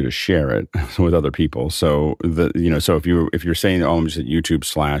easier for you to share it with other people. So so if you're saying, oh, I'm just at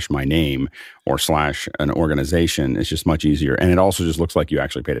YouTube / my name or / an organization, it's just much easier. And it also just looks like you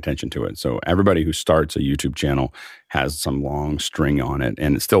actually paid attention to it. So everybody who starts a YouTube channel has some long string on it,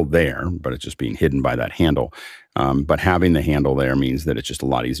 and it's still there, but it's just being hidden by that handle. But having the handle there means that it's just a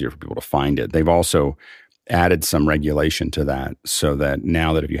lot easier for people to find it. They've also added some regulation to that so that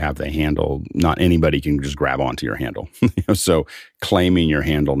now that if you have the handle, not anybody can just grab onto your handle. So claiming your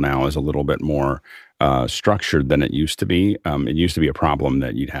handle now is a little bit more structured than it used to be. It used to be a problem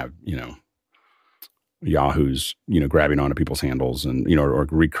that you'd have, Yahoo's, grabbing onto people's handles and, or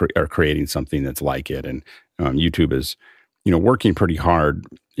creating something that's like it. And YouTube is, working pretty hard.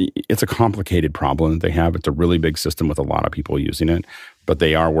 It's a complicated problem that they have. It's a really big system with a lot of people using it, but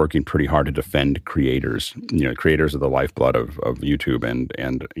they are working pretty hard to defend creators. Creators are the lifeblood of YouTube,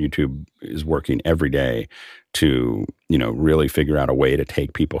 and YouTube is working every day to, really figure out a way to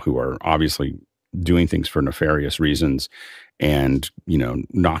take people who are obviously doing things for nefarious reasons and,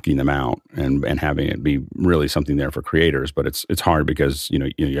 knocking them out and having it be really something there for creators. But it's hard because,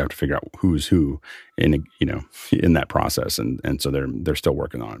 you have to figure out who's who in that process. And so they're still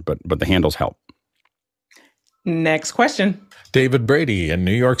working on it, but the handles help. Next question. David Brady in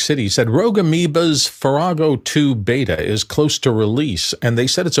New York City said, Rogue Amoeba's Farrago 2 beta is close to release, and they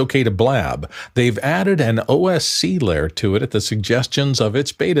said it's okay to blab. They've added an OSC layer to it at the suggestions of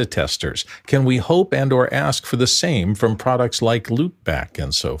its beta testers. Can we hope and or ask for the same from products like Loopback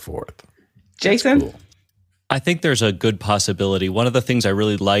and so forth? Jason? Cool. I think there's a good possibility. One of the things I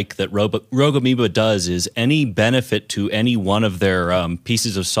really like that Rogue Amoeba does is any benefit to any one of their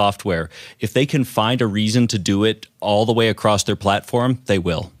pieces of software, if they can find a reason to do it all the way across their platform, they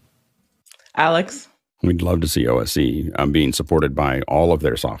will. Alex? We'd love to see OSC being supported by all of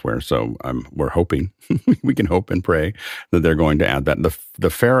their software. So we're hoping, we can hope and pray that they're going to add that. The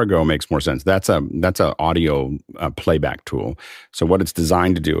Farrago makes more sense. That's a audio playback tool. So what it's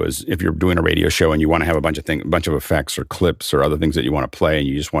designed to do is if you're doing a radio show and you want to have a bunch of effects or clips or other things that you want to play, and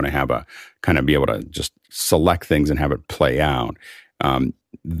you just want to have a kind of be able to just select things and have it play out.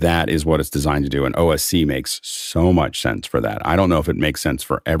 That is what it's designed to do. And OSC makes so much sense for that. I don't know if it makes sense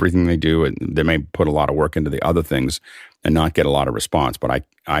for everything they do. And they may put a lot of work into the other things and not get a lot of response. But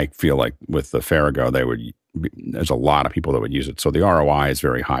I feel like with the Farrago, there's a lot of people that would use it. So the ROI is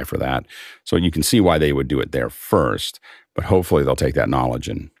very high for that. So you can see why they would do it there first. But hopefully they'll take that knowledge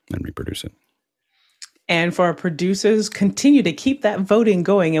and reproduce it. And for our producers, continue to keep that voting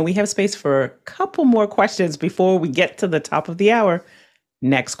going. And we have space for a couple more questions before we get to the top of the hour.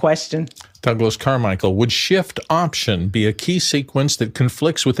 Next question. Douglas Carmichael, would Shift Option be a key sequence that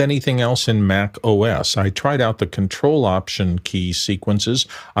conflicts with anything else in Mac OS? I tried out the Control Option key sequences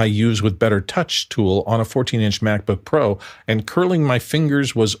I use with Better Touch tool on a 14-inch MacBook Pro, and curling my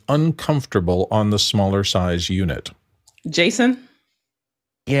fingers was uncomfortable on the smaller size unit. Jason?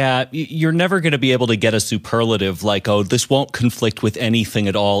 Yeah, you're never going to be able to get a superlative like, oh, this won't conflict with anything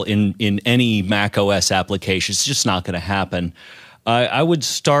at all in any Mac OS application. It's just not going to happen. I would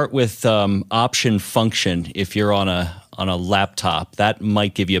start with option function if you're on a laptop. That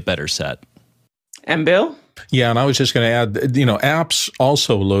might give you a better set. And Bill? Yeah, and I was just going to add, apps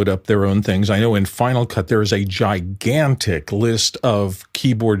also load up their own things. I know in Final Cut there is a gigantic list of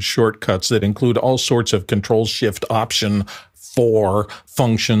keyboard shortcuts that include all sorts of Control-Shift-Option 4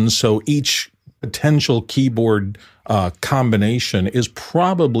 functions. So each potential keyboard combination is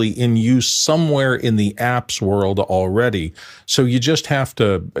probably in use somewhere in the apps world already. So you just have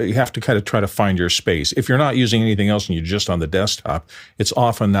to kind of try to find your space. If you're not using anything else and you're just on the desktop, it's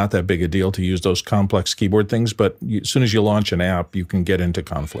often not that big a deal to use those complex keyboard things. But as soon as you launch an app, you can get into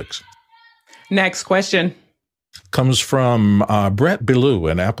conflicts. Next question. Comes from Brett Billou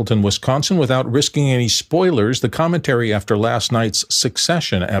in Appleton, Wisconsin. Without risking any spoilers, the commentary after last night's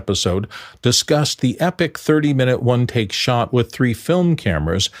Succession episode discussed the epic 30-minute one-take shot with 3 film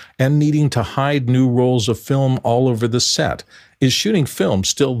cameras and needing to hide new rolls of film all over the set. Is shooting film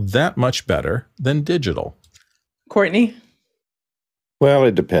still that much better than digital? Courtney? Well,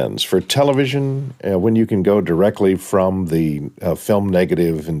 it depends. For television, when you can go directly from the film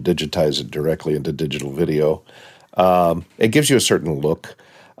negative and digitize it directly into digital video, it gives you a certain look.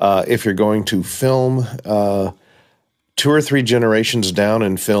 If you're going to film 2 or 3 generations down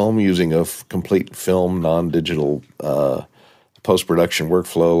in film using a complete film, non-digital post-production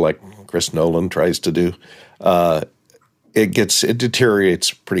workflow like Chris Nolan tries to do, it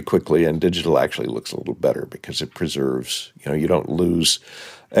deteriorates pretty quickly, and digital actually looks a little better because it preserves, you don't lose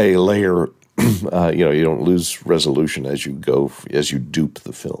a layer, you don't lose resolution as you dupe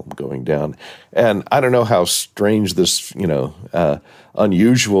the film going down. And I don't know how strange this,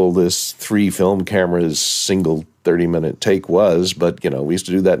 unusual this 3 film cameras single 30-minute take was, but, we used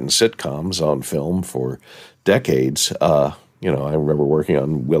to do that in sitcoms on film for decades. I remember working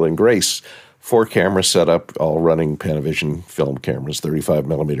on Will and Grace, 4 camera setup, all running Panavision film cameras, 35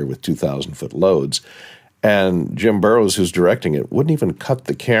 millimeter with 2,000-foot loads. And Jim Burrows, who's directing it, wouldn't even cut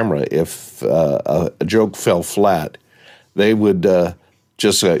the camera if a joke fell flat. They would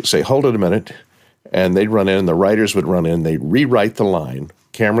just say, hold it a minute, and they'd run in, the writers would run in, they'd rewrite the line.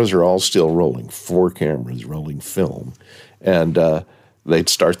 Cameras are all still rolling, 4 cameras rolling film. And they'd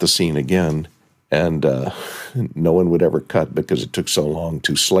start the scene again, and no one would ever cut because it took so long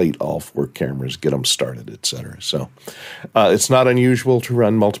to slate all 4 cameras, get them started, et cetera. So it's not unusual to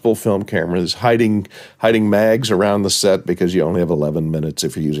run multiple film cameras, hiding mags around the set because you only have 11 minutes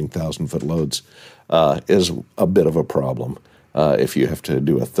if you're using 1,000-foot loads is a bit of a problem if you have to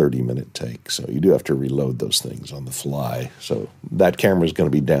do a 30-minute take. So you do have to reload those things on the fly. So that camera is going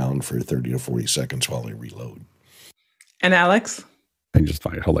to be down for 30 to 40 seconds while they reload. And Alex? I just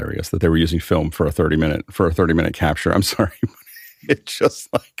find it hilarious that they were using film for a 30-minute capture. I'm sorry. It's just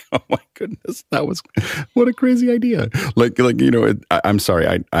like, oh my goodness, what a crazy idea. I'm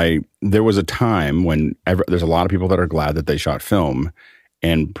sorry. There was a time when there's a lot of people that are glad that they shot film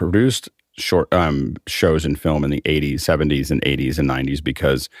and produced short shows in film in the 80s, 70s and 80s and 90s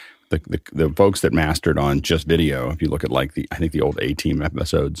because the folks that mastered on just video, if you look at I think the old A-Team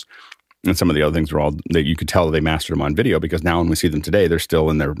episodes, and some of the other things were all that you could tell that they mastered them on video because now when we see them today, they're still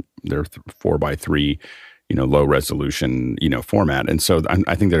in their 4:3, low resolution, format. And so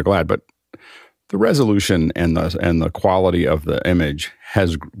I think they're glad, but the resolution and the quality of the image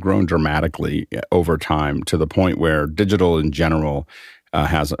has grown dramatically over time to the point where digital in general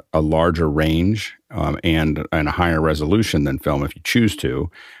has a larger range and a higher resolution than film if you choose to.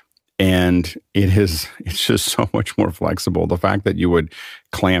 And it's just so much more flexible. The fact that you would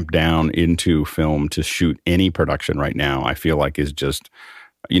clamp down into film to shoot any production right now, I feel like is just,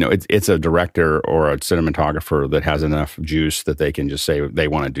 it's a director or a cinematographer that has enough juice that they can just say they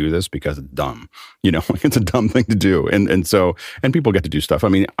want to do this because it's dumb. It's a dumb thing to do. And people get to do stuff. I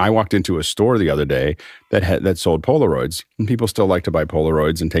mean, I walked into a store the other day that sold Polaroids, and people still like to buy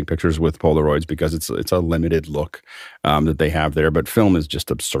Polaroids and take pictures with Polaroids because it's a limited look that they have there. But film is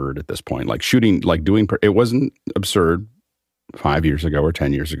just absurd at this point. Like shooting, it wasn't absurd 5 years ago or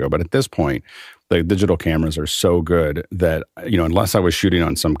 10 years ago, but at this point, the digital cameras are so good that, unless I was shooting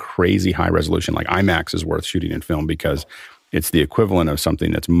on some crazy high resolution, like IMAX is worth shooting in film because it's the equivalent of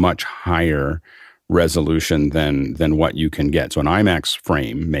something that's much higher resolution than what you can get. So an IMAX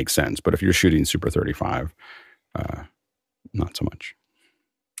frame makes sense, but if you're shooting Super 35, not so much.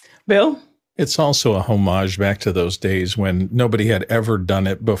 Bill? It's also a homage back to those days when nobody had ever done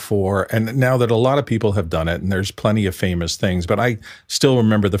it before. And now that a lot of people have done it, and there's plenty of famous things, but I still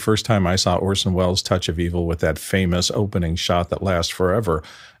remember the first time I saw Orson Welles' Touch of Evil with that famous opening shot that lasts forever.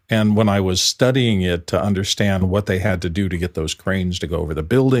 And when I was studying it to understand what they had to do to get those cranes to go over the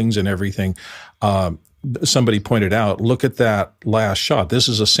buildings and everything, somebody pointed out, look at that last shot. This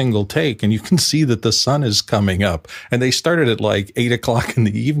is a single take, and you can see that the sun is coming up. And they started at like 8 o'clock in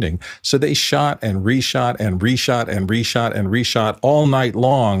the evening. So they shot and reshot and reshot and reshot and reshot all night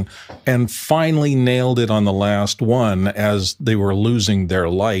long and finally nailed it on the last one as they were losing their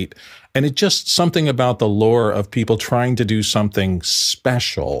light. And it just something about the lore of people trying to do something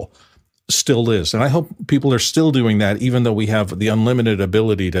special still is. And I hope people are still doing that, even though we have the unlimited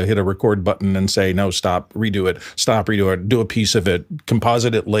ability to hit a record button and say, no, stop, redo it, do a piece of it,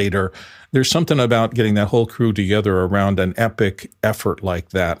 composite it later. There's something about getting that whole crew together around an epic effort like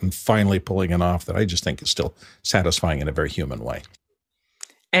that and finally pulling it off that I just think is still satisfying in a very human way.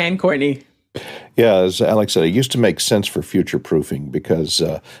 And Courtney? Yeah, as Alex said, it used to make sense for future proofing because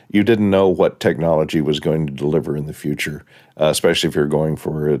you didn't know what technology was going to deliver in the future, especially if you're going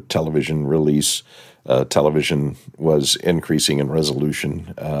for a television release. Television was increasing in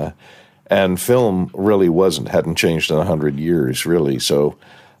resolution, and film really hadn't changed in 100 years, really. So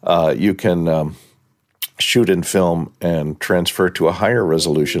you can shoot in film and transfer to a higher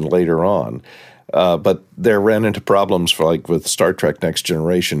resolution later on. But they ran into problems with Star Trek Next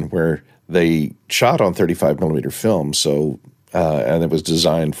Generation, where they shot on 35 millimeter film, and it was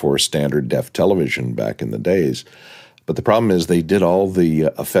designed for standard def television back in the days. But the problem is they did all the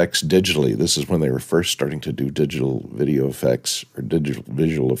effects digitally. This is when they were first starting to do digital video effects or digital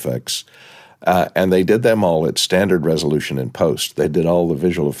visual effects. And they did them all at standard resolution in post. They did all the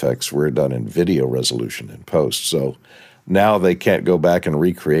visual effects were done in video resolution in post. So now they can't go back and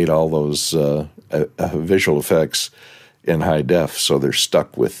recreate all those visual effects in high def, so they're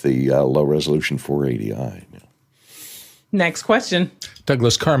stuck with the low resolution 480i. Next question.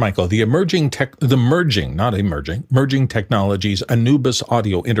 Douglas Carmichael, merging technologies Anubis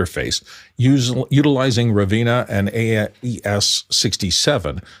audio interface utilizing Ravenna and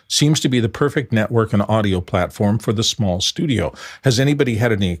AES-67 seems to be the perfect network and audio platform for the small studio. Has anybody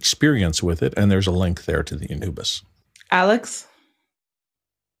had any experience with it? And there's a link there to the Anubis. Alex?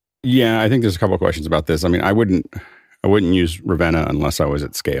 Yeah, I think there's a couple of questions about this. I mean, I wouldn't use Ravenna unless I was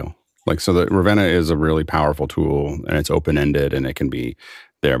at scale. So the Ravenna is a really powerful tool, and it's open-ended, and it can be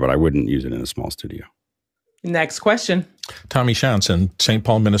there, but I wouldn't use it in a small studio. Next question. Tommy Shantz in St.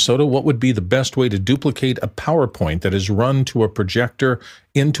 Paul, Minnesota. What would be the best way to duplicate a PowerPoint that is run to a projector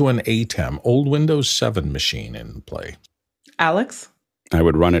into an ATEM, old Windows 7 machine in play? Alex? I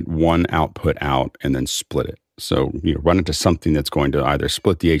would run it one output out and then split it. So, run it to something that's going to either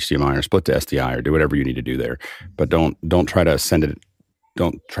split the HDMI or split to SDI or do whatever you need to do there. But don't try to send it.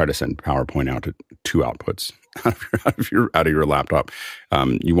 Don't try to send PowerPoint out to two outputs out of your laptop.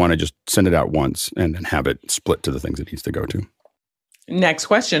 You want to just send it out once and then have it split to the things it needs to go to. Next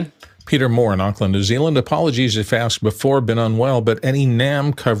question. Peter Moore in Auckland, New Zealand. Apologies if asked before, been unwell, but any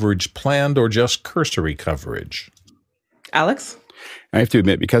NAM coverage planned or just cursory coverage? Alex? I have to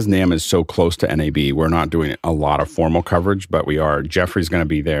admit, because NAM is so close to NAB, we're not doing a lot of formal coverage, but we are. Jeffrey's going to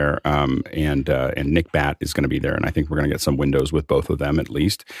be there, and Nick Batt is going to be there, and I think we're going to get some windows with both of them at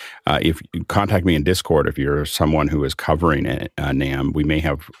least. If you contact me in Discord, if you're someone who is covering NAM, we may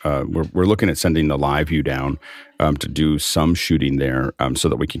have. We're looking at sending the live view down to do some shooting there, so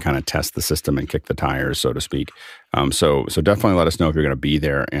that we can kind of test the system and kick the tires, so to speak. So definitely let us know if you're going to be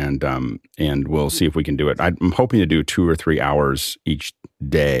there, and we'll see if we can do it. I'm hoping to do 2 or 3 hours each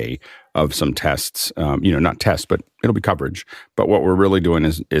day of some tests. Not tests, but it'll be coverage. But what we're really doing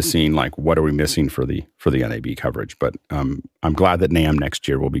is seeing what are we missing for the NAB coverage. But I'm glad that NAM next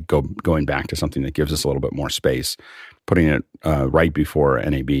year will be going back to something that gives us a little bit more space. Putting it right before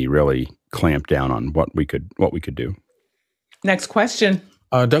NAB really clamped down on what we could do. Next question.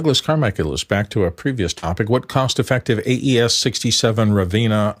 Douglas Carmichael is back to a previous topic. What cost-effective AES-67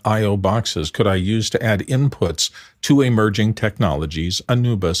 Ravenna I/O boxes could I use to add inputs to emerging technologies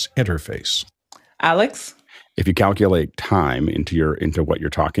Anubis interface? Alex? If you calculate time into what you're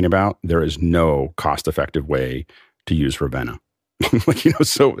talking about, there is no cost-effective way to use Ravenna.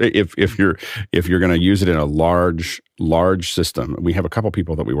 So if you're going to use it in a large system, we have a couple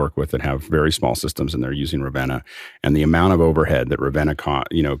people that we work with that have very small systems and they're using Ravenna, and the amount of overhead that Ravenna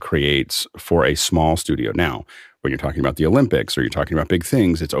creates for a small studio. Now, when you're talking about the Olympics or you're talking about big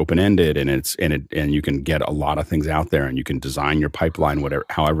things, it's open-ended and you can get a lot of things out there and you can design your pipeline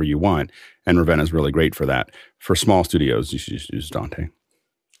however you want. And Ravenna is really great for that. For small studios, you should use Dante.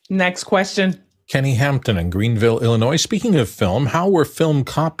 Next question. Kenny Hampton in Greenville, Illinois. Speaking of film, how were film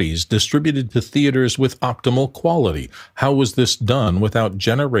copies distributed to theaters with optimal quality? How was this done without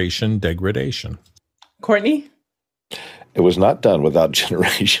generation degradation? Courtney? It was not done without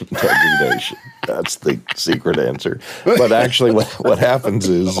generation degradation. That's the secret answer. But actually what happens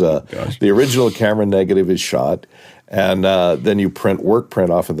is the original camera negative is shot, and then you work print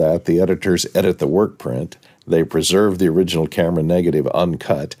off of that. The editors edit the work print. They preserve the original camera negative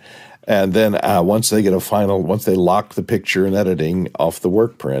uncut. And then once they lock the picture and editing off the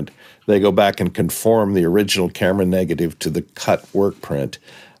work print, they go back and conform the original camera negative to the cut work print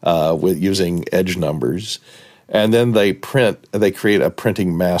with using edge numbers. And then they create a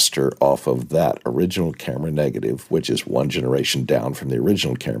printing master off of that original camera negative, which is one generation down from the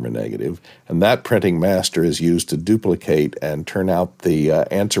original camera negative. And that printing master is used to duplicate and turn out the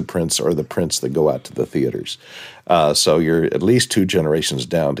answer prints or the prints that go out to the theaters. So you're at least 2 generations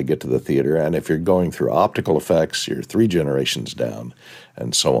down to get to the theater. And if you're going through optical effects, you're 3 generations down,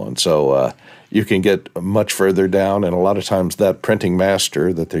 and so on. So you can get much further down, and a lot of times that printing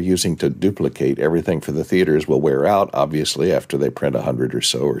master that they're using to duplicate everything for the theaters will wear out, obviously, after they print 100 or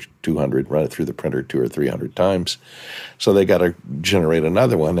so, or 200, run it through the printer 200 or 300 times. So they got to generate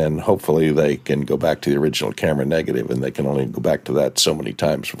another one, and hopefully they can go back to the original camera negative, and they can only go back to that so many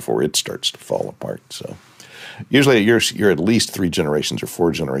times before it starts to fall apart. So usually you're at least 3 generations or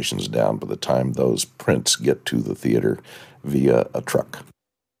 4 generations down by the time those prints get to the theater via a truck.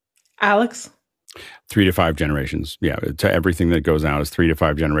 Alex? 3 to 5 generations. Yeah, to everything that goes out is 3 to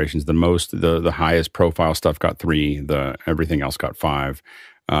 5 generations. The highest profile stuff got 3. Everything else got 5.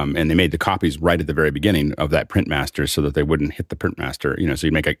 And they made the copies right at the very beginning of that print master so that they wouldn't hit the print master. So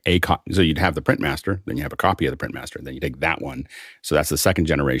you'd make so you'd have the print master, then you have a copy of the print master, then you take that one. So that's the second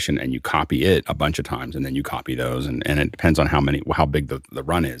generation, and you copy it a bunch of times, and then you copy those, and it depends on how big the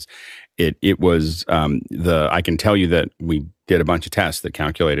run is. It was I can tell you that we did a bunch of tests that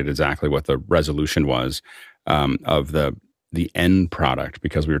calculated exactly what the resolution was of the end product,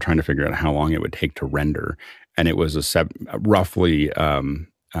 because we were trying to figure out how long it would take to render, and it was roughly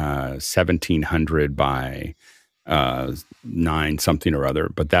 1700 by 9 something or other,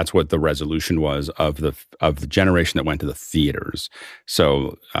 but that's what the resolution was of the generation that went to the theaters.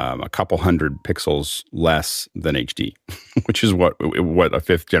 So a couple hundred pixels less than HD, which is what a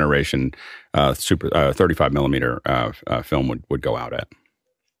 5th generation 35 millimeter film would go out at.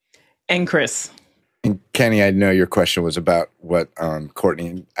 And Chris? And Kenny, I know your question was about what Courtney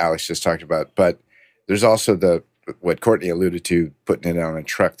and Alex just talked about, but there's also what Courtney alluded to, putting it on a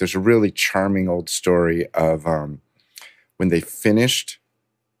truck. There's a really charming old story of when they finished,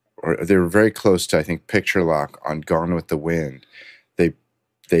 or they were very close to, I think, picture lock on Gone with the Wind.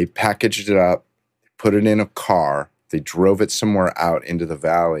 They packaged it up, put it in a car, they drove it somewhere out into the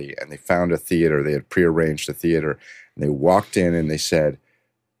valley, and they found a theater. They had prearranged a theater, and they walked in and they said,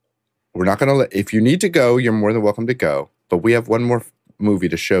 "We're not going to if you need to go, you're more than welcome to go, but we have one more movie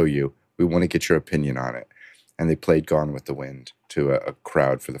to show you. We want to get your opinion on it." And they played Gone with the Wind to a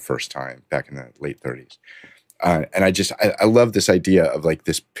crowd for the first time back in the late 30s. And I love this idea of like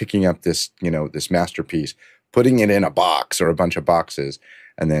this, picking up this, this masterpiece, putting it in a box or a bunch of boxes,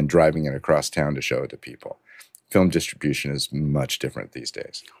 and then driving it across town to show it to people. Film distribution is much different these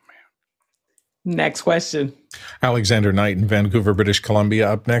days. Next question. Alexander Knight in Vancouver, British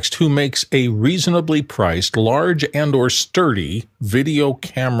Columbia, up next. Who makes a reasonably priced, large and or sturdy video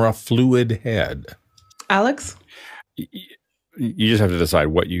camera fluid head? Alex? You just have to decide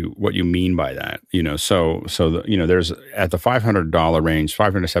what you mean by that. So there's at the $500 range,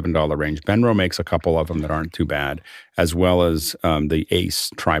 $500 to $7 range. Benro makes a couple of them that aren't too bad, as well as the Ace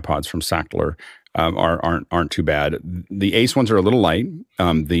tripods from Sachtler aren't too bad. The Ace ones are a little light.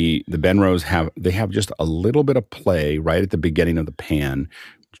 The Benros have just a little bit of play right at the beginning of the pan,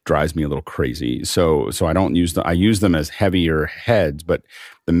 which drives me a little crazy. So I don't use them. I use them as heavier heads, but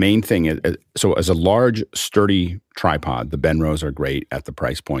the main thing is, so as a large, sturdy tripod, the Benros are great at the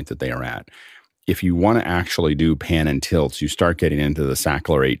price point that they are at. If you want to actually do pan and tilts, you start getting into the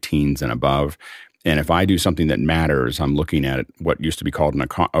Sachtler 18s and above. And if I do something that matters, I'm looking at what used to be called an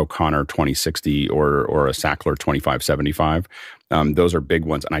O'Connor 2060 or a Sachtler 2575. Those are big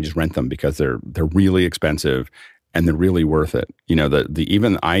ones, and I just rent them because they're really expensive and they're really worth it.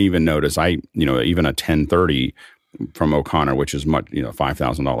 I even notice even a 1030 from O'Connor, which is much,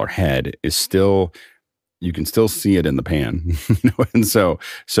 $5,000 head, is still, you can still see it in the pan. And so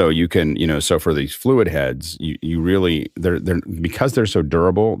you can, so for these fluid heads, you really, they're because they're so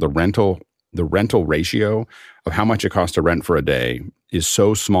durable, the rental ratio of how much it costs to rent for a day is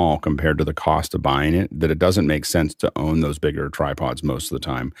so small compared to the cost of buying it that it doesn't make sense to own those bigger tripods most of the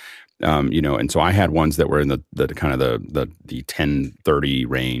time. And so I had ones that were in the kind of the 1030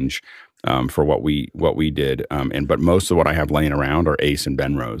 range for what we did. But most of what I have laying around are Ace and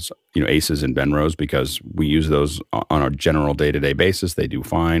Benros, Aces and Benros, because we use those on a general day-to-day basis. They do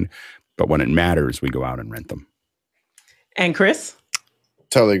fine. But when it matters, we go out and rent them. And Chris?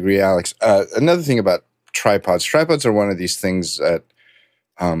 Totally agree, Alex. Another thing about tripods. Tripods are one of these things that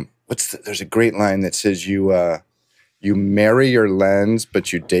there's a great line that says you marry your lens,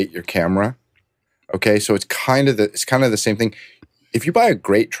 but you date your camera. Okay, so it's kind of the same thing. If you buy a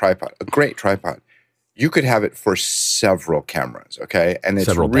great tripod, you could have it for several cameras. Okay, and it's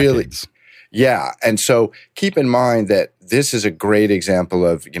several really decades. Yeah. And so keep in mind that this is a great example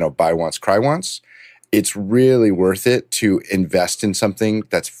of, buy once, cry once. It's really worth it to invest in something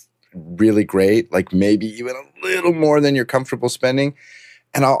that's really great, like maybe even a little more than you're comfortable spending.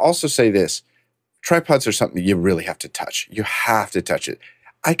 And I'll also say this, tripods are something you really have to touch. You have to touch it.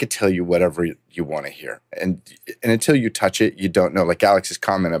 I could tell you whatever you want to hear. And until you touch it, you don't know. Like Alex's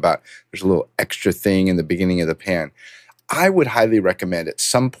comment about there's a little extra thing in the beginning of the pan. I would highly recommend at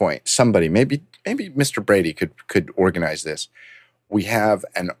some point, somebody, maybe Mr. Brady could organize this. We have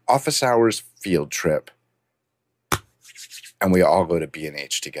an office hours field trip and we all go to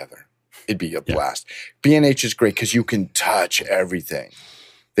B&H together. It'd be a blast. B&H is great because you can touch everything.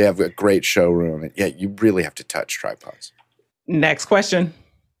 They have a great showroom. And you really have to touch tripods. Next question.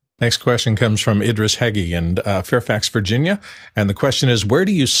 Next question comes from Idris Heggie in Fairfax, Virginia. And the question is, where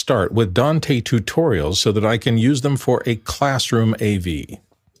do you start with Dante tutorials so that I can use them for a classroom AV?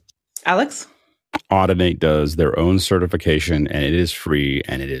 Alex? Audinate does their own certification, and it is free,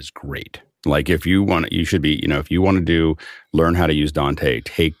 and it is great. Like if you want, you should be, if you want to learn how to use Dante,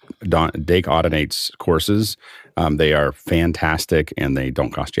 take Audinate's courses. They are fantastic, and they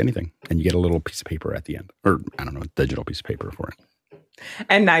don't cost you anything. And you get a little piece of paper at the end, or I don't know, a digital piece of paper for it.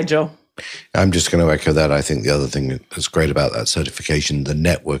 And Nigel. I'm just going to echo that. I think the other thing that's great about that certification, the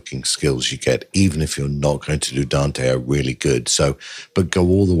networking skills you get, even if you're not going to do Dante, are really good. So, but go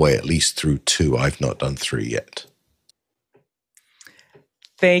all the way at least through 2. I've not done 3 yet.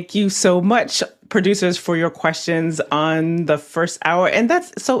 Thank you so much, producers, for your questions on the first hour. And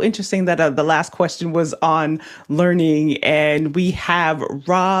that's so interesting that the last question was on learning. And we have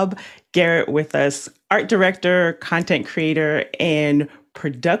Rob Garrett with us, art director, content creator, and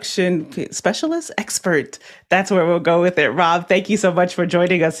production specialist expert. That's where we'll go with it. Rob, thank you so much for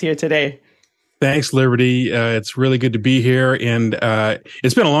joining us here today. Thanks, Liberty. It's really good to be here. And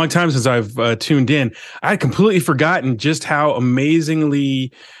it's been a long time since I've tuned in. I had completely forgotten just how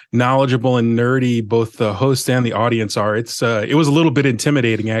amazingly knowledgeable and nerdy both the host and the audience are. It was a little bit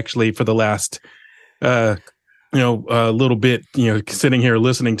intimidating, actually, for the last little bit, sitting here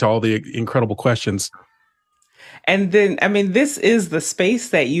listening to all the incredible questions. And then, this is the space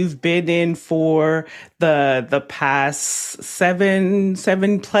that you've been in for the past seven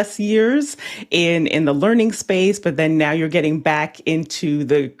plus years in the learning space, but then now you're getting back into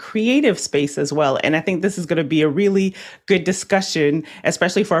the creative space as well. And I think this is going to be a really good discussion,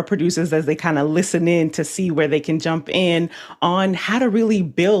 especially for our producers as they kind of listen in to see where they can jump in on how to really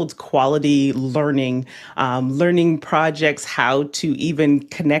build quality learning projects, how to even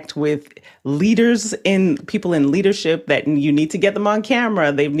connect with leaders people in leadership that you need to get them on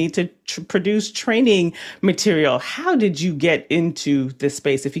camera. They need to produce training material. How did you get into this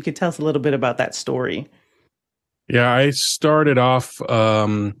space? If you could tell us a little bit about that story. Yeah, I started off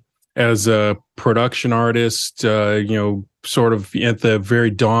as a production artist, sort of at the very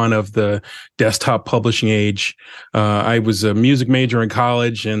dawn of the desktop publishing age. I was a music major in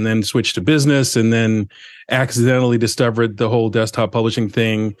college and then switched to business and then accidentally discovered the whole desktop publishing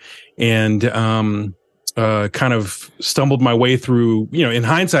thing and kind of stumbled my way through, in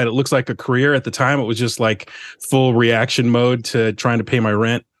hindsight, it looks like a career. At the time, it was just like full reaction mode to trying to pay my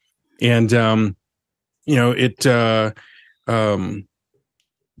rent. And,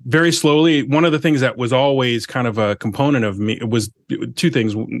 very slowly, one of the things that was always kind of a component of me was 2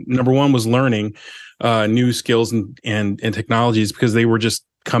 things. Number one was learning new skills and technologies because they were just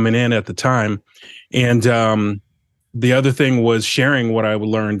coming in at the time. And the other thing was sharing what I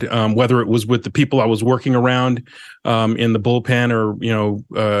learned, whether it was with the people I was working around in the bullpen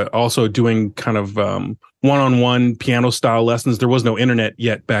or, also doing kind of one-on-one piano style lessons. There was no internet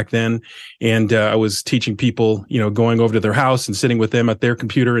yet back then. And I was teaching people, going over to their house and sitting with them at their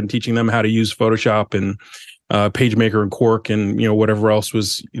computer and teaching them how to use Photoshop and PageMaker and Quark and, whatever else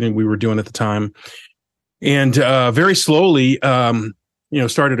was, we were doing at the time. And very slowly,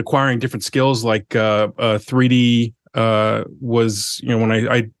 started acquiring different skills like 3D was, when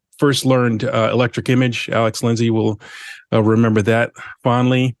I first learned electric image. Alex Lindsay will remember that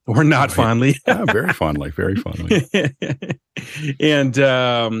fondly or not fondly. Yeah, very fondly, very fondly. And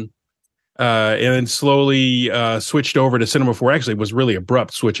then slowly switched over to Cinema 4. Actually, it was really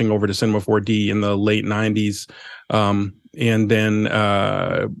abrupt switching over to Cinema 4D in the late 90s. And then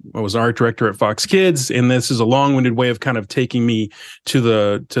I was art director at Fox Kids. And this is a long-winded way of kind of taking me to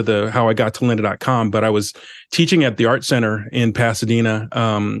the how I got to lynda.com. But I was teaching at the Art Center in Pasadena.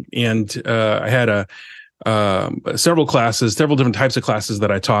 And I had several different types of classes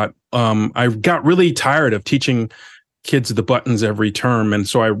that I taught. I got really tired of teaching kids the buttons every term. And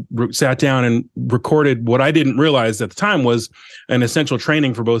so I sat down and recorded what I didn't realize at the time was an essential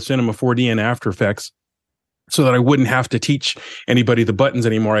training for both Cinema 4D and After Effects, so that I wouldn't have to teach anybody the buttons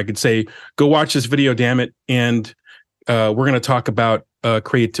anymore. I could say, go watch this video, damn it. And we're going to talk about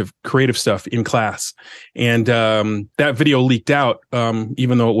creative stuff in class. And that video leaked out,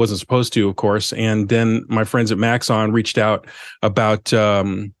 even though it wasn't supposed to, of course. And then my friends at Maxon reached out about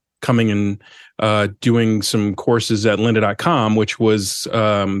coming and doing some courses at lynda.com, which was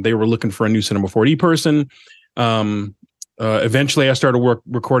they were looking for a new Cinema 4D person. Eventually, I started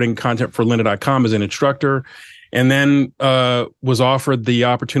recording content for lynda.com as an instructor, and then was offered the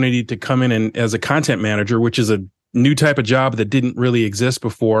opportunity to come in and as a content manager, which is a new type of job that didn't really exist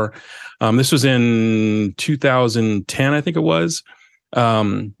before. This was in 2010, I think it was.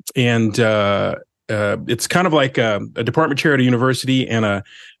 It's kind of like a department chair at a university and a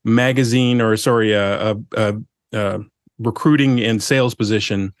magazine, or sorry, a recruiting and sales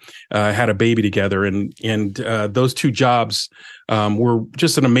position had a baby together, and those two jobs were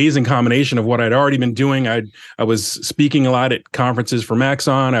just an amazing combination of what I'd already been doing. I was speaking a lot at conferences for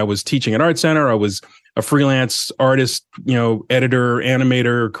Maxon. I was teaching at Art Center. I was a freelance artist, editor,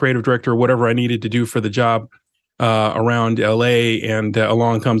 animator, creative director, whatever I needed to do for the job around LA. And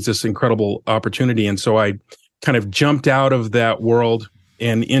along comes this incredible opportunity. And so I kind of jumped out of that world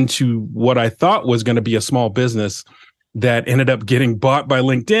and into what I thought was going to be a small business that ended up getting bought by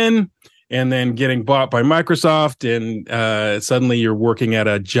LinkedIn and then getting bought by Microsoft. And suddenly you're working at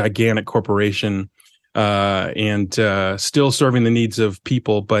a gigantic corporation and still serving the needs of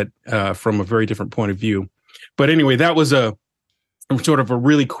people, but from a very different point of view. But anyway, that was a sort of a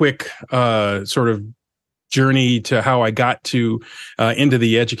really quick sort of journey to how I got to into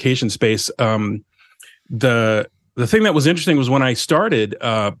the education space. The thing that was interesting was when I started,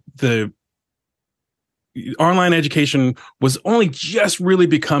 the online education was only just really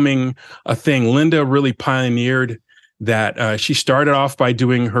becoming a thing. Lynda really pioneered that. She started off by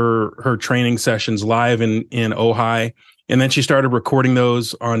doing her training sessions live in Ojai, and then she started recording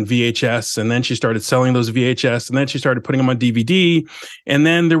those on VHS, and then she started selling those VHS, and then she started putting them on DVD, and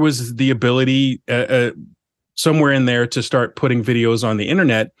then there was the ability somewhere in there to start putting videos on the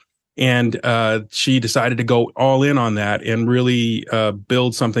internet. And she decided to go all in on that and really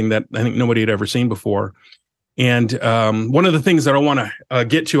build something that I think nobody had ever seen before. And one of the things that I want to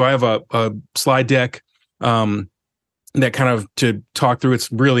get to, I have a slide deck that kind of to talk through.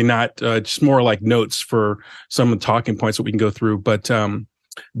 It's really not just more like notes for some of the talking points that we can go through. But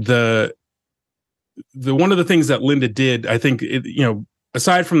the one of the things that Lynda did, I think,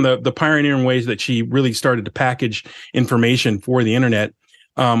 aside from the pioneering ways that she really started to package information for the internet,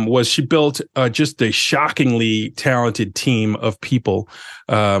 was she built just a shockingly talented team of people,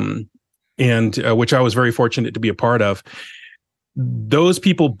 and which I was very fortunate to be a part of. Those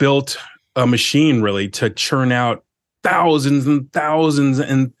people built a machine really to churn out thousands and thousands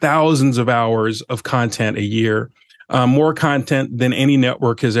and thousands of hours of content a year, more content than any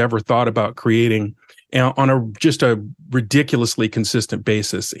network has ever thought about creating, on just a ridiculously consistent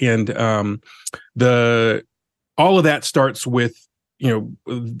basis. And all of that starts with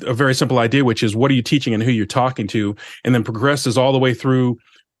a very simple idea, which is what are you teaching and who you're talking to, and then progresses all the way through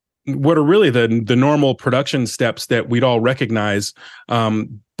what are really the normal production steps that we'd all recognize.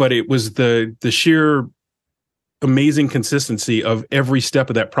 But it was the sheer amazing consistency of every step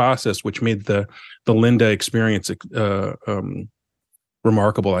of that process, which made the Lynda experience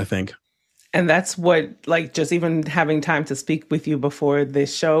remarkable, I think. And that's what, like, just even having time to speak with you before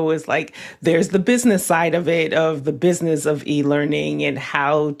this show is like, there's the business side of it, of the business of e-learning and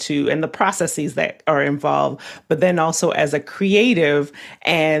and the processes that are involved, but then also as a creative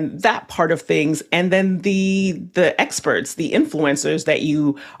and that part of things. And then the experts, the influencers that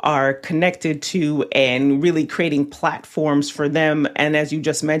you are connected to and really creating platforms for them. And as you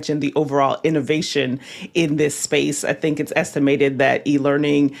just mentioned, the overall innovation in this space. I think it's estimated that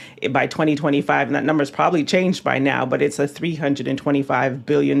e-learning by 2025, and that number's probably changed by now, but it's a $325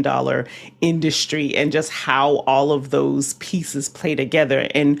 billion industry, and just how all of those pieces play together.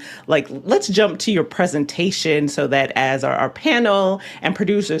 And like, let's jump to your presentation so that as our panel and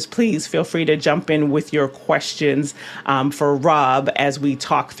producers, please feel free to jump in with your questions for Rob as we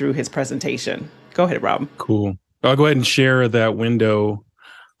talk through his presentation. Go ahead, Rob. Cool. I'll go ahead and share that window.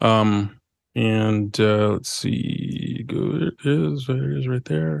 And let's see, good, it is right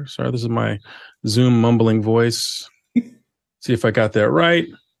there. Sorry, this is my Zoom mumbling voice. See if I got that right.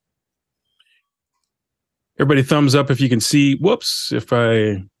 Everybody thumbs up if you can see. Whoops,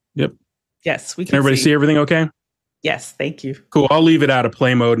 yep. Yes, we can everybody see everything okay? Yes, thank you. Cool. I'll leave it out of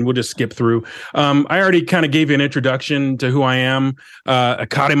play mode and we'll just skip through. I already kind of gave you an introduction to who I am, a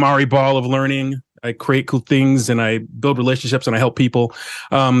Katamari ball of learning. I create cool things and I build relationships and I help people.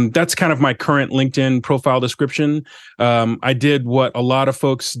 That's kind of my current LinkedIn profile description. I did what a lot of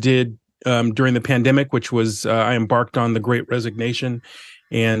folks did during the pandemic, which was I embarked on the Great Resignation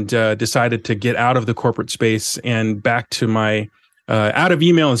and decided to get out of the corporate space and back to my out of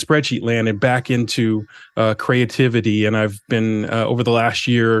email and spreadsheet land and back into creativity. And I've been over the last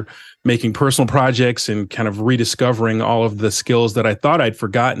year making personal projects and kind of rediscovering all of the skills that I thought I'd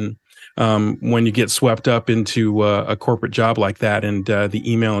forgotten when you get swept up into a corporate job like that and the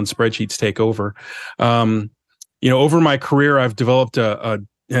email and spreadsheets take over. Over my career, I've developed a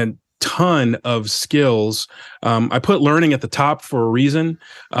ton of skills. I put learning at the top for a reason,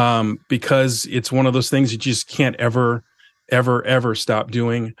 because it's one of those things you just can't ever stop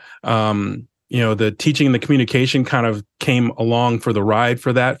doing. The teaching and the communication kind of came along for the ride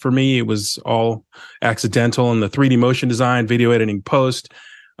for that. For me, it was all accidental, and the 3D motion design, video editing, post,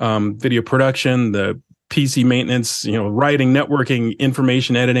 video production, the PC maintenance, writing, networking,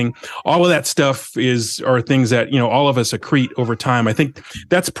 information editing, all of that stuff are things that, all of us accrete over time. I think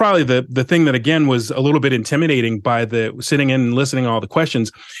that's probably the thing that, again, was a little bit intimidating by the sitting in and listening to all the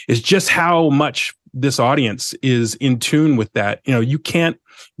questions, is just how much this audience is in tune with that. You can't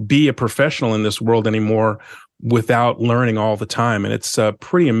be a professional in this world anymore without learning all the time. And it's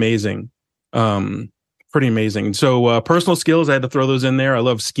pretty amazing. So personal skills, I had to throw those in there. I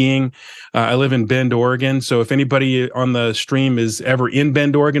love skiing. I live in Bend, Oregon. So if anybody on the stream is ever in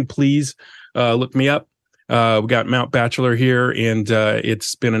Bend, Oregon, please look me up. We got Mount Bachelor here, and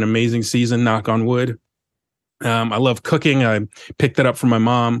it's been an amazing season, knock on wood. I love cooking. I picked that up from my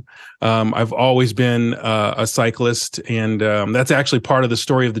mom. I've always been a cyclist, and that's actually part of the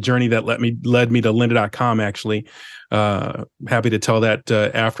story of the journey that led me to lynda.com, actually. Happy to tell that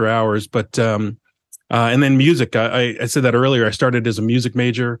after hours. But and then music. I said that earlier. I started as a music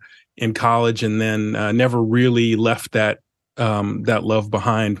major in college, and then never really left that love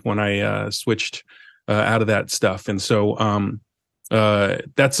behind when I switched out of that stuff. And so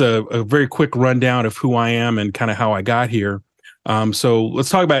that's a very quick rundown of who I am and kind of how I got here. So let's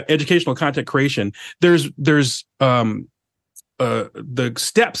talk about educational content creation. There's the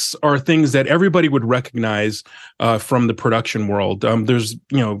steps are things that everybody would recognize from the production world. There's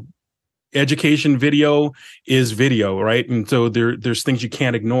education video is video, right? And so there's things you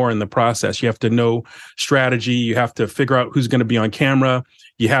can't ignore in the process. You have to know strategy. You have to figure out who's going to be on camera.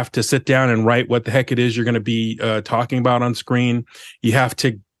 You have to sit down and write what the heck it is you're going to be talking about on screen. You have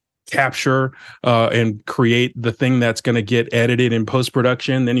to capture and create the thing that's going to get edited in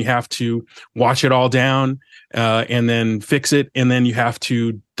post-production. Then you have to watch it all down and then fix it. And then you have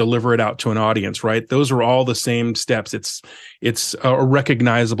to deliver it out to an audience, right? Those are all the same steps. It's a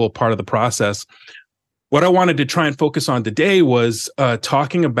recognizable part of the process. What I wanted to try and focus on today was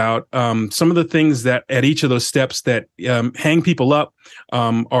talking about some of the things that at each of those steps that hang people up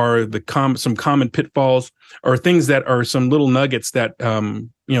are some common pitfalls, or things that are some little nuggets that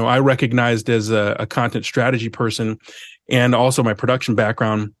I recognized as a content strategy person, and also my production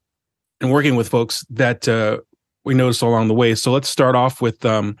background and working with folks that we noticed along the way. So let's start off with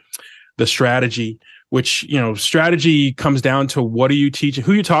the strategy, which, strategy comes down to what are you teaching,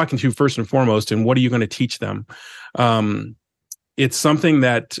 who you're talking to first and foremost, and what are you going to teach them? It's something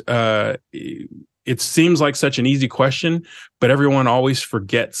that it seems like such an easy question, but everyone always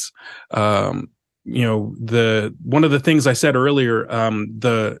forgets. One of the things I said earlier,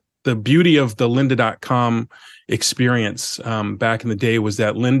 the beauty of the lynda.com experience back in the day was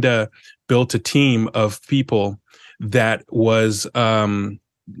that Lynda built a team of people that was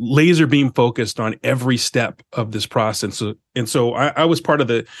laser beam focused on every step of this process. And so I was part of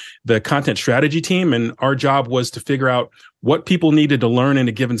the content strategy team, and our job was to figure out what people needed to learn in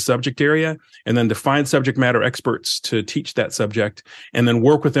a given subject area, and then to find subject matter experts to teach that subject, and then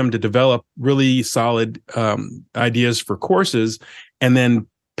work with them to develop really solid ideas for courses, and then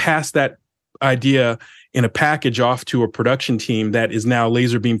pass that idea in a package off to a production team that is now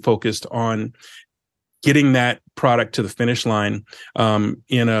laser beam focused on getting that product to the finish line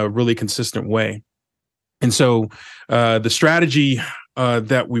in a really consistent way. And so the strategy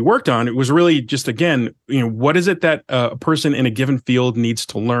that we worked on, it was really just, again, what is it that a person in a given field needs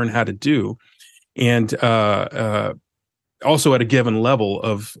to learn how to do? And also at a given level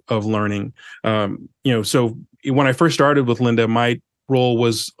of learning. So when I first started with Lynda, my role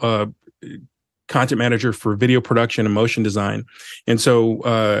was content manager for video production and motion design. And so,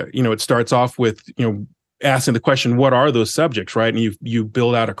 it starts off with, asking the question, what are those subjects, right? And you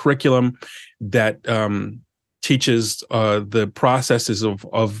build out a curriculum that teaches the processes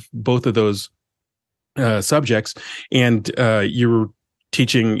of both of those subjects, and you're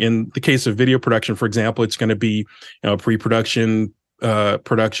teaching, in the case of video production, for example, it's going to be pre-production,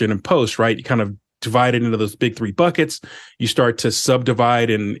 production, and post, right? You kind of divide it into those big three buckets. You start to subdivide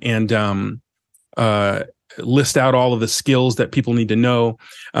and list out all of the skills that people need to know,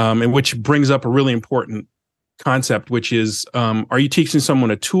 and which brings up a really important concept, which is, are you teaching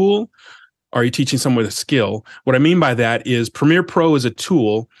someone a tool? Are you teaching someone a skill? What I mean by that is Premiere Pro is a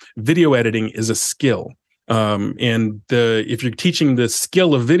tool, video editing is a skill. If you're teaching the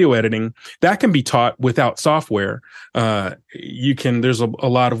skill of video editing, that can be taught without software. There's a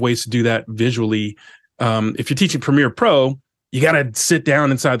lot of ways to do that visually. If you're teaching Premiere Pro, you got to sit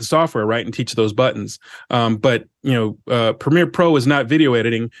down inside the software, right, and teach those buttons. But Premiere Pro is not video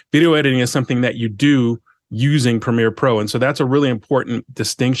editing. Video editing is something that you do using Premiere Pro. And so that's a really important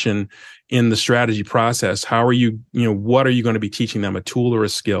distinction in the strategy process. How are you, what are you going to be teaching them, a tool or a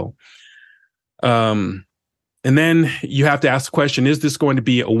skill? And then you have to ask the question, is this going to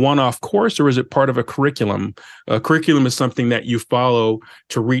be a one-off course, or is it part of a curriculum? A curriculum is something that you follow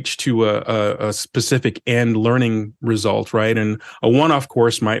to reach to a specific end learning result, right? And a one-off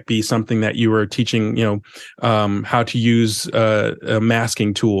course might be something that you are teaching, how to use a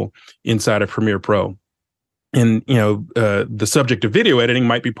masking tool inside of Premiere Pro. And, the subject of video editing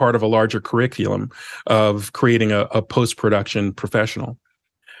might be part of a larger curriculum of creating a post-production professional.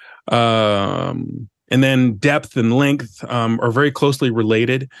 And then depth and length are very closely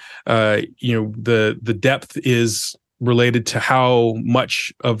related. The depth is related to how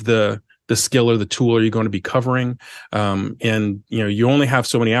much of the skill or the tool are you going to be covering. And you only have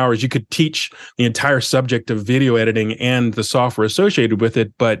so many hours. You could teach the entire subject of video editing and the software associated with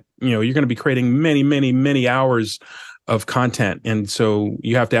it, but you're going to be creating many, many, many hours of content. And so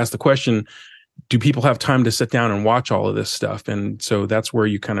you have to ask the question, do people have time to sit down and watch all of this stuff? And so that's where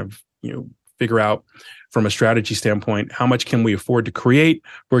you kind of, figure out from a strategy standpoint, how much can we afford to create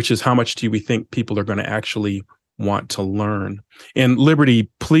versus how much do we think people are going to actually want to learn. And Liberty,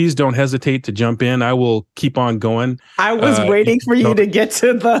 please don't hesitate to jump in. I will keep on going. I was waiting for you to get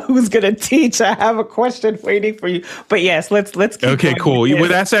to the who's going to teach. I have a question waiting for you. But yes, let's keep okay, going. Cool. Well,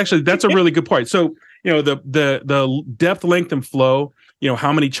 that's a really good point. So, the depth, length, and flow,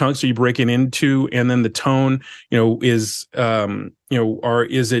 how many chunks are you breaking into? And then the tone, is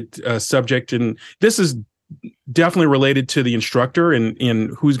it a subject? And this is definitely related to the instructor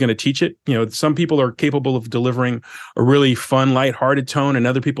and who's going to teach it. Some people are capable of delivering a really fun, lighthearted tone, and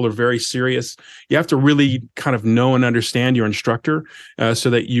other people are very serious. You have to really kind of know and understand your instructor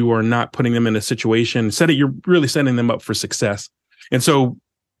so that you are not putting them in a situation, you're really setting them up for success. And so,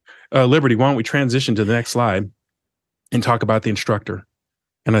 Liberty, why don't we transition to the next slide and talk about the instructor?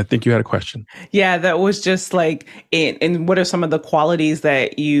 And I think you had a question. Yeah, that was just like, and what are some of the qualities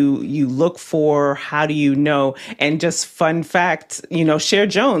that you look for? How do you know? And just fun fact, Cher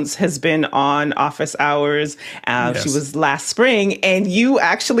Jones has been on Office Hours. Yes. She was last spring, and you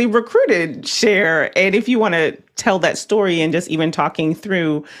actually recruited Cher. And if you want to tell that story and just even talking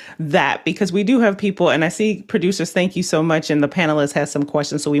through that, because we do have people, and I see producers, thank you so much, and the panelists has some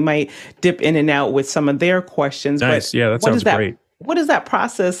questions, so we might dip in and out with some of their questions. Nice. Yeah, that sounds great. What does that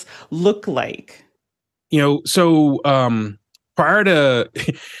process look like? Prior to,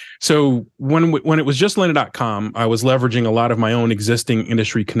 so when it was just lynda.com, I was leveraging a lot of my own existing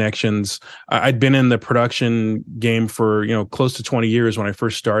industry connections. I'd been in the production game for, close to 20 years when I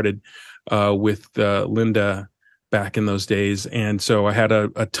first started with Lynda back in those days. And so I had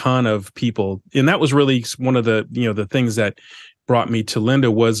a ton of people, and that was really one of the, the things that brought me to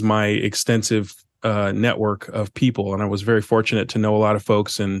Lynda was my extensive network of people. And I was very fortunate to know a lot of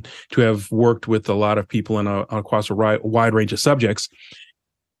folks and to have worked with a lot of people across a wide range of subjects.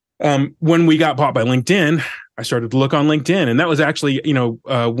 When we got bought by LinkedIn, I started to look on LinkedIn. And that was actually,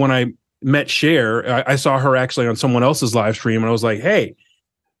 when I met Cher, I saw her actually on someone else's live stream. And I was like, hey,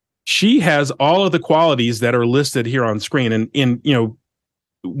 she has all of the qualities that are listed here on screen. And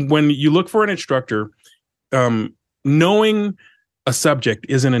when you look for an instructor, knowing a subject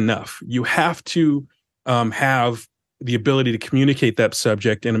isn't enough. You have to have the ability to communicate that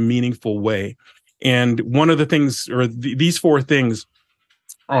subject in a meaningful way. And one of the things, or these four things,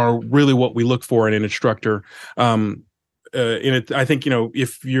 are really what we look for in an instructor. I think,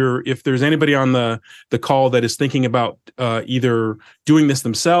 if there's anybody on the call that is thinking about either doing this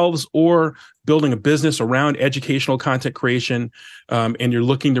themselves or building a business around educational content creation, and you're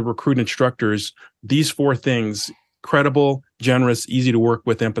looking to recruit instructors, these four things: credible, generous, easy to work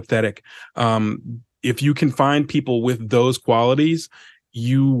with, empathetic. If you can find people with those qualities,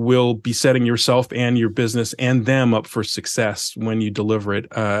 you will be setting yourself and your business and them up for success when you deliver it.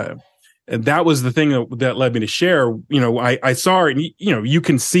 And that was the thing that led me to share. I saw her, and you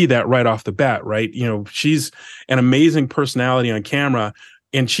can see that right off the bat, right? She's an amazing personality on camera,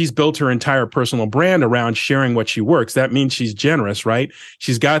 and she's built her entire personal brand around sharing what she works. That means she's generous, right?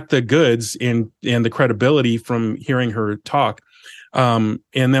 She's got the goods and the credibility from hearing her talk. And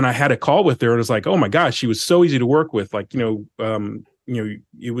then I had a call with her, and it was like, oh my gosh, she was so easy to work with. Like,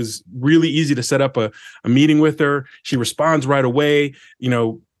 it was really easy to set up a meeting with her. She responds right away.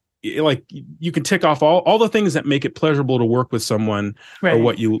 Like you can tick off all the things that make it pleasurable to work with someone, right, or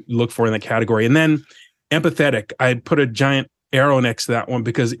what you look for in that category. And then empathetic, I put a giant arrow next to that one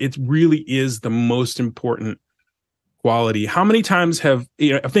because it really is the most important quality. How many times I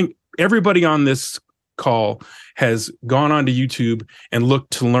think everybody on this call has gone onto YouTube and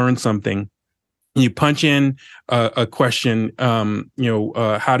looked to learn something. You punch in a question, how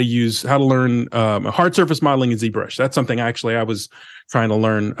to learn hard surface modeling in ZBrush. That's something I was trying to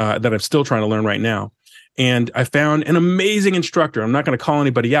learn, that I'm still trying to learn right now. And I found an amazing instructor. I'm not going to call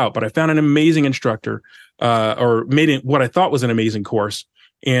anybody out, but I found an amazing instructor, or made it what I thought was an amazing course.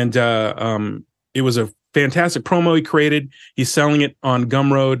 And it was a fantastic promo he created. He's selling it on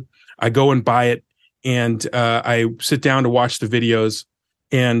Gumroad. I go and buy it, and I sit down to watch the videos,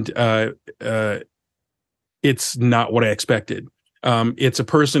 and it's not what I expected. It's a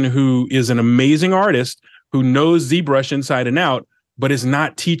person who is an amazing artist who knows ZBrush inside and out, but is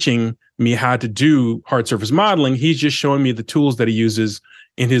not teaching me how to do hard surface modeling. He's just showing me the tools that he uses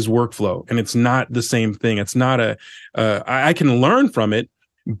in his workflow. And it's not the same thing. It's not I can learn from it,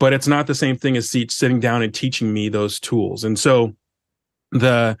 but it's not the same thing as sitting down and teaching me those tools. And so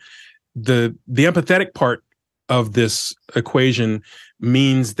the empathetic part of this equation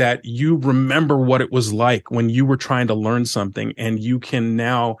means that you remember what it was like when you were trying to learn something, and you can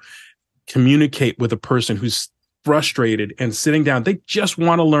now communicate with a person who's frustrated and sitting down. They just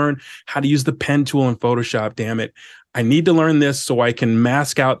want to learn how to use the pen tool in Photoshop. Damn it. I need to learn this so I can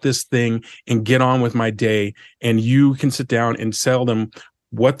mask out this thing and get on with my day. And you can sit down and tell them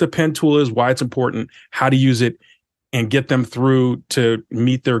what the pen tool is, why it's important, how to use it, and get them through to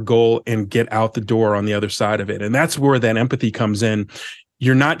meet their goal and get out the door on the other side of it. And that's where that empathy comes in.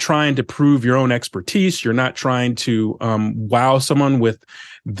 You're not trying to prove your own expertise. You're not trying to wow someone with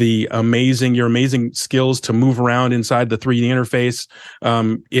your amazing skills to move around inside the 3D interface.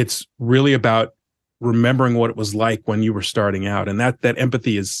 It's really about remembering what it was like when you were starting out. And that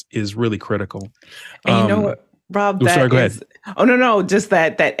empathy is really critical. And you know what, Rob? Sorry, go ahead. Oh, no, just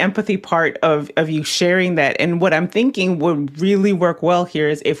that empathy part of you sharing that. And what I'm thinking would really work well here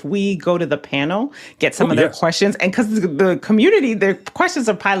is if we go to the panel, get some of their questions, and because the community, their questions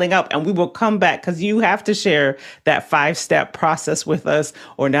are piling up, and we will come back because you have to share that 5-step process with us,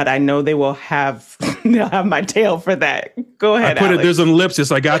 or not. I know they will have they'll have my tail for that. Go ahead. I put Alex. it, there's an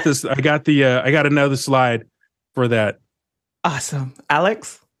ellipsis. I got this. I got another slide for that. Awesome.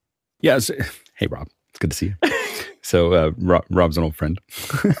 Alex? Yes. Hey, Rob. It's good to see you. So Rob's an old friend.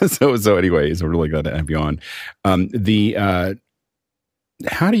 so anyways, we're really glad to have you on. How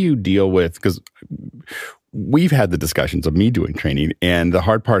do you deal with, because we've had the discussions of me doing training, and the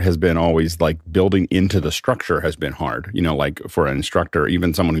hard part has been always like building into the structure has been hard. Like for an instructor,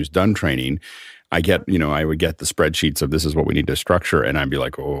 even someone who's done training, I would get the spreadsheets of this is what we need to structure, and I'd be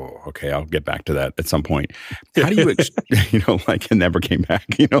like, oh, okay, I'll get back to that at some point. How do you, it never came back,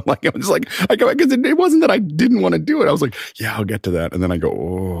 I was like, I go, because it wasn't that I didn't want to do it. I was like, yeah, I'll get to that. And then I go,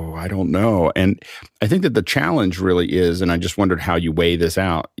 oh, I don't know. And I think that the challenge really is, and I just wondered how you weigh this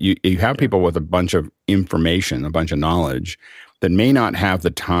out. You have people with a bunch of information, a bunch of knowledge that may not have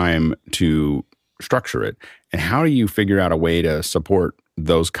the time to structure it. And how do you figure out a way to support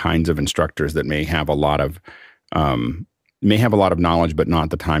those kinds of instructors that may have a lot of knowledge, but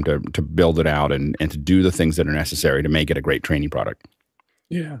not the time to build it out and to do the things that are necessary to make it a great training product?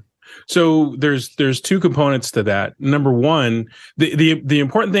 Yeah. So there's two components to that. Number one, the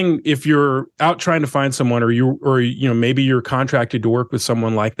important thing, if you're out trying to find someone, or maybe you're contracted to work with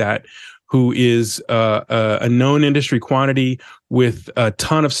someone like that, who is a known industry quantity with a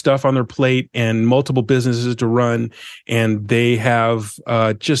ton of stuff on their plate and multiple businesses to run, and they have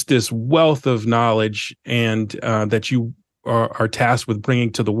just this wealth of knowledge and that you are tasked with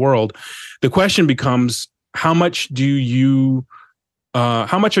bringing to the world. The question becomes, how much are you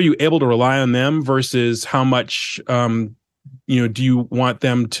able to rely on them versus how much do you want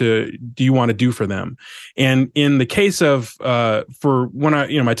to do for them? And in the case of for when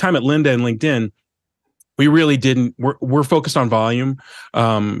my time at Lynda and LinkedIn, we really didn't. We're focused on volume,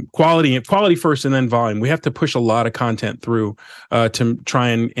 quality first, and then volume. We have to push a lot of content through to try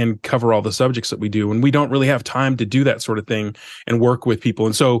and cover all the subjects that we do, and we don't really have time to do that sort of thing and work with people.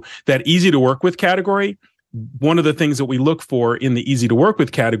 And so that easy to work with category, one of the things that we look for in the easy to work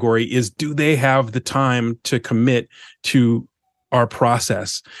with category is, do they have the time to commit to our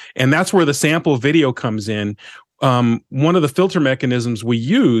process? And that's where the sample video comes in. One of the filter mechanisms we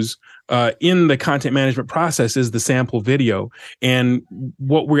use in the content management process is the sample video. And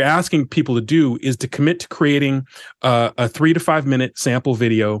what we're asking people to do is to commit to creating a 3 to 5 minute sample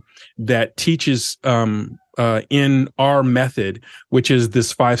video that teaches in our method, which is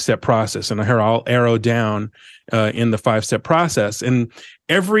this 5-step process. And here I'll arrow down in the 5-step process. And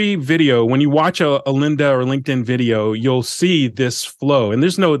every video, when you watch a Lynda or LinkedIn video, you'll see this flow. And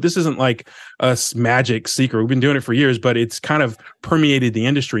this isn't like a magic secret. We've been doing it for years, but it's kind of permeated the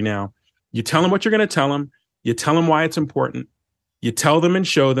industry now. You tell them what you're going to tell them. You tell them why it's important. You tell them and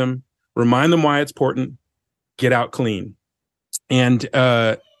show them, remind them why it's important, get out clean. And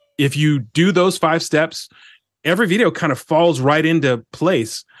if you do those 5 steps, every video kind of falls right into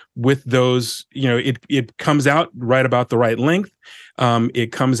place with those. It comes out right about the right length.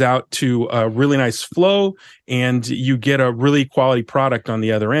 It comes out to a really nice flow, and you get a really quality product on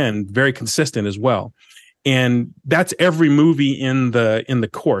the other end, very consistent as well. And that's every movie in the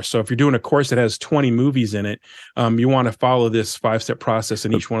course. So if you're doing a course that has 20 movies in it, you want to follow this 5-step process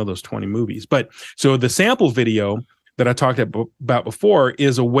in each one of those 20 movies. But so the sample video that I talked about before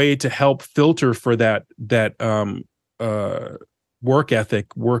is a way to help filter for that work ethic,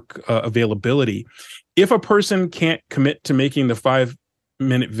 availability. If a person can't commit to making the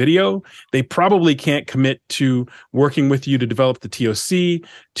 5-minute video, they probably can't commit to working with you to develop the TOC,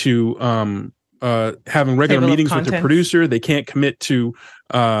 to having regular meetings with their producer. They can't commit to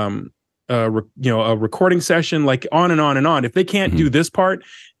a recording session, like on and on and on. If they can't do this part,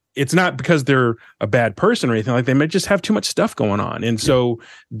 it's not because they're a bad person or anything. Like, they might just have too much stuff going on. And so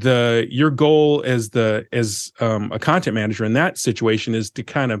your goal as a content manager in that situation is to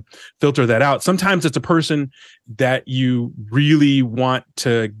kind of filter that out. Sometimes it's a person that you really want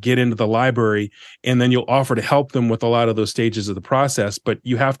to get into the library, and then you'll offer to help them with a lot of those stages of the process, but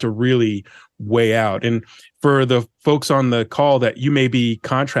you have to really weigh out. And for the folks on the call that you may be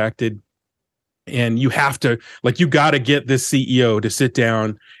contracted, and you have to, you got to get this CEO to sit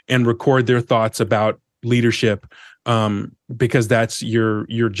down and record their thoughts about leadership, because that's your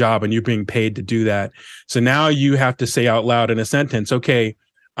job and you're being paid to do that. So now you have to say out loud in a sentence, okay,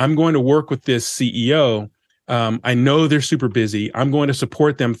 I'm going to work with this CEO. I know they're super busy. I'm going to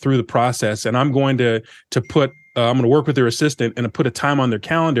support them through the process, and I'm going to work with their assistant and put a time on their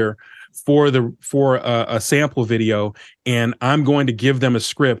calendar for a sample video, and I'm going to give them a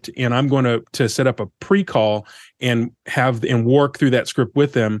script, and I'm going to set up a pre-call and work through that script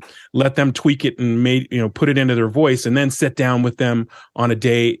with them, let them tweak it and put it into their voice, and then sit down with them on a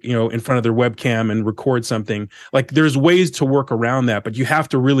day, in front of their webcam and record something. Like, there's ways to work around that, but you have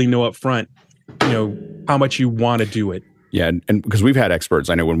to really know up front, how much you want to do it. Yeah, and because we've had experts,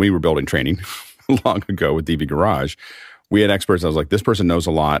 I know when we were building training long ago with DV Garage, we had experts. I was like, this person knows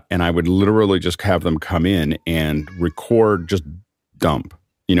a lot. And I would literally just have them come in and record, just dump,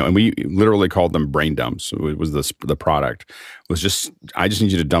 and we literally called them brain dumps. It was the product was just, I just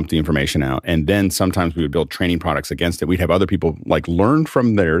need you to dump the information out. And then sometimes we would build training products against it. We'd have other people learn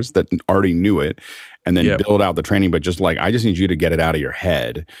from theirs that already knew it, and then build out the training. But just I just need you to get it out of your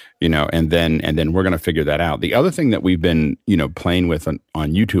head, and then we're going to figure that out. The other thing that we've been, playing with on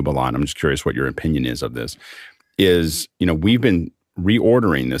YouTube a lot, I'm just curious what your opinion is of this, is, we've been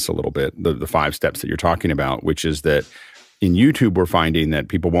reordering this a little bit, the 5 steps that you're talking about, which is that in YouTube, we're finding that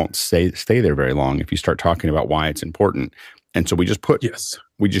people won't stay there very long if you start talking about why it's important. And so we just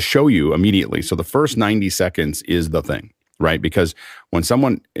we just show you immediately. So the first 90 seconds is the thing, right? Because when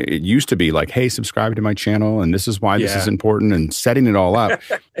it used to be like, hey, subscribe to my channel, and this is why this is important, and setting it all up.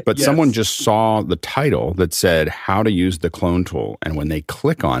 But someone just saw the title that said how to use the clone tool. And when they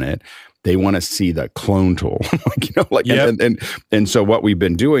click on it, they want to see the clone tool, and so what we've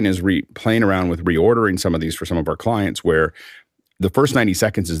been doing is playing around with reordering some of these for some of our clients, where the first 90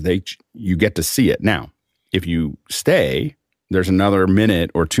 seconds is you get to see it. Now, if you stay, there's another minute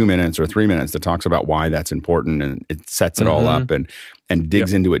or 2 minutes or 3 minutes that talks about why that's important, and it sets it all up and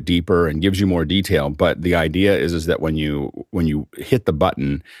digs into it deeper and gives you more detail. But the idea is that when you hit the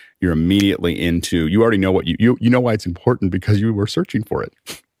button, you're immediately you already know what you know why it's important, because you were searching for it.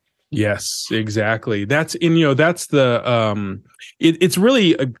 Yes, exactly. That's that's the it's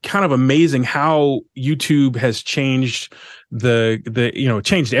really kind of amazing how YouTube has changed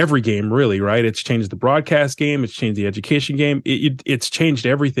changed every game, really, right? It's changed the broadcast game, it's changed the education game, it's changed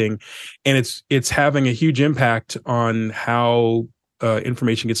everything, and it's having a huge impact on how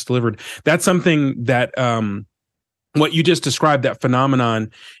information gets delivered. That's something that what you just described, that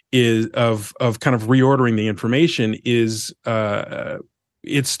phenomenon is of kind of reordering the information, is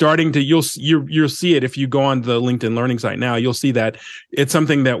it's starting to you'll see it if you go on the LinkedIn Learning site now. You'll see that it's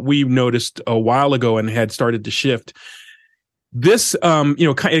something that we've noticed a while ago and had started to shift. This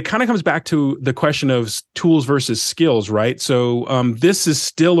it kind of comes back to the question of tools versus skills, right? So this is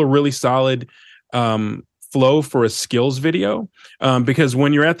still a really solid flow for a skills video, because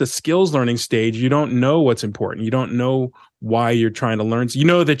when you're at the skills learning stage, you don't know what's important. You don't know why you're trying to learn. So you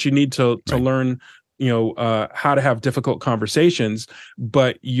know that you need to learn how to have difficult conversations,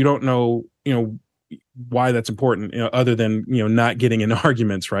 but you don't know, why that's important, other than, not getting in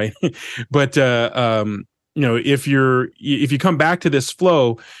arguments. Right. But, if you come back to this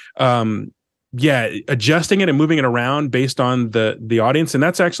flow, adjusting it and moving it around based on the audience. And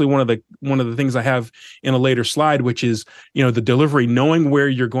that's actually one of the things I have in a later slide, which is, the delivery, knowing where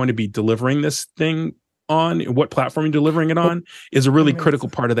you're going to be delivering this thing on, what platform you're delivering it on, is a really critical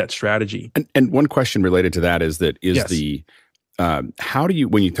part of that strategy. And one question related to that is how do you,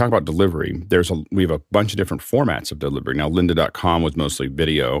 when you talk about delivery, we have a bunch of different formats of delivery. Now, lynda.com was mostly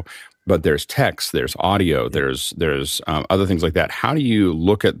video, but there's text, there's audio, there's other things like that. How do you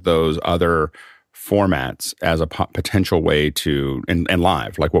look at those other formats as a potential way to, and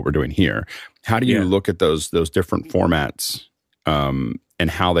live, like what we're doing here? How do you look at those different formats and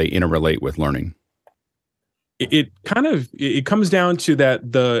how they interrelate with learning? It comes down to that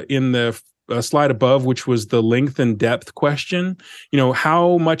in the slide above, which was the length and depth question.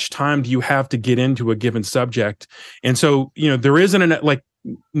 How much time do you have to get into a given subject? And so, there isn't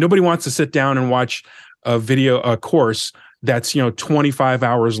nobody wants to sit down and watch a course that's 25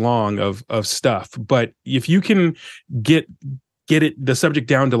 hours long of stuff. But if you can get the subject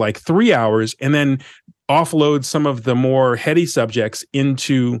down to like 3 hours, and then offload some of the more heady subjects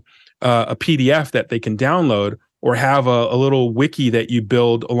into a PDF that they can download, or have a little wiki that you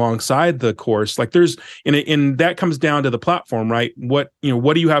build alongside the course. Like and that comes down to the platform, right? What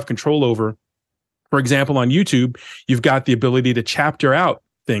do you have control over? For example, on YouTube, you've got the ability to chapter out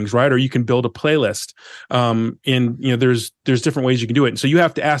things, right? Or you can build a playlist. There's different ways you can do it. And so you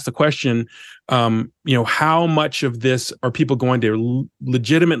have to ask the question, how much of this are people going to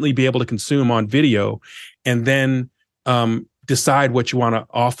legitimately be able to consume on video, and then decide what you want to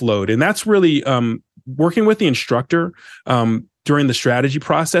offload. And that's really working with the instructor during the strategy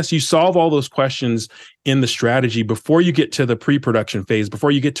process. You solve all those questions in the strategy before you get to the pre-production phase,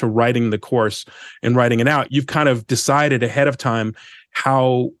 before you get to writing the course and writing it out. You've kind of decided ahead of time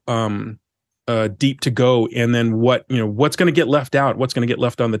how deep to go, and then what's going to get left out, what's going to get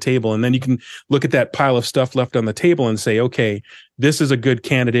left on the table. And then you can look at that pile of stuff left on the table and say, okay, this is a good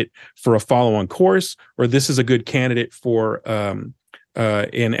candidate for a follow-on course, or this is a good candidate for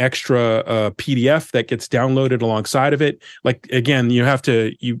an extra PDF that gets downloaded alongside of it. Like, again, you have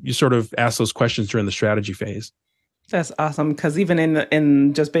to you sort of ask those questions during the strategy phase. That's awesome, because even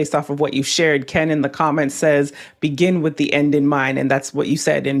in just based off of what you shared, Ken in the comments says, begin with the end in mind. And that's what you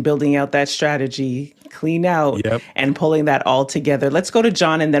said in building out that strategy, clean out and pulling that all together. Let's go to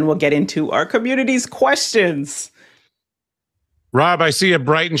John, and then we'll get into our community's questions. Rob, I see a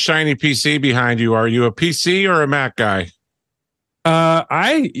bright and shiny PC behind you. Are you a PC or a Mac guy?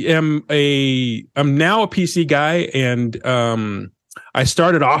 I'm now a PC guy, and I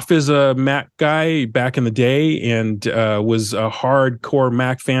started off as a Mac guy back in the day, and was a hardcore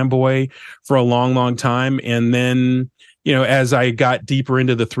Mac fanboy for a long, long time. And then, as I got deeper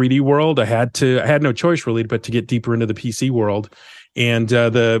into the 3D world, I had no choice really but to get deeper into the PC world. And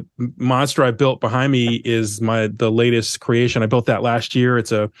the monster I built behind me is the latest creation. I built that last year.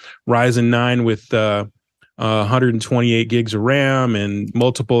 It's a Ryzen 9 with 128 gigs of RAM and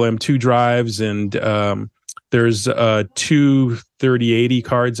multiple M2 drives, and there's two 3080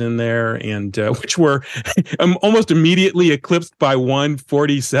 cards in there, and which were almost immediately eclipsed by one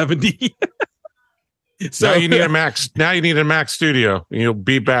 4070. So now you need a Mac. Now you need a Mac Studio. You'll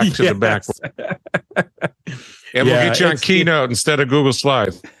be back to the back. And we'll get you on Keynote instead of Google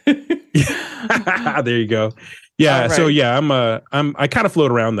Slides. There you go. Yeah. Right. So yeah, I kind of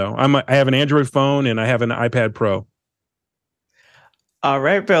float around though. I have an Android phone and I have an iPad Pro. All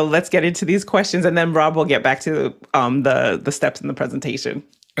right, Bill, let's get into these questions, and then Rob will get back to the steps in the presentation.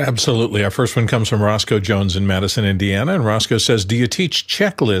 Absolutely. Our first one comes from Roscoe Jones in Madison, Indiana. And Roscoe says, do you teach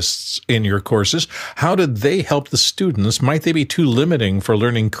checklists in your courses? How did they help the students? Might they be too limiting for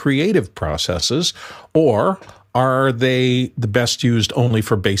learning creative processes? Or are they the best used only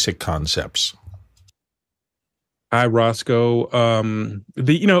for basic concepts? Hi, Roscoe. I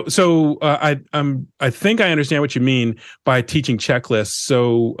think I understand what you mean by teaching checklists.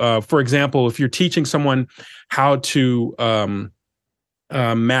 So, for example, if you're teaching someone how to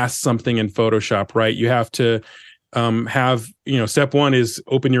mask something in Photoshop, right? You have to have, step one is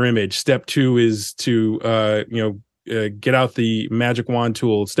open your image. Step two is to get out the magic wand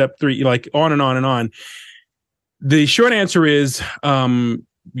tool. Step three, like on and on and on. The short answer is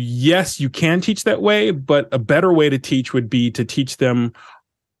yes, you can teach that way, but a better way to teach would be to teach them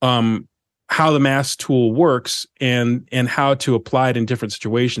how the mask tool works and how to apply it in different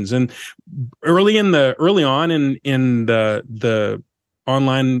situations. And early on in the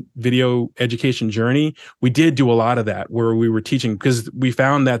online video education journey, we did do a lot of that where we were teaching, because we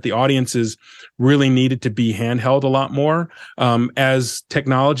found that the audiences really needed to be handheld a lot more. As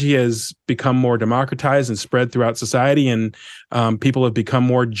technology has become more democratized and spread throughout society, and people have become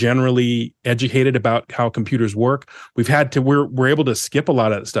more generally educated about how computers work, we're able to skip a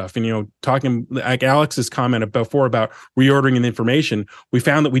lot of that stuff. And, talking like Alex's comment before about reordering the information, we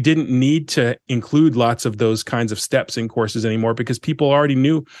found that we didn't need to include lots of those kinds of steps in courses anymore, because people already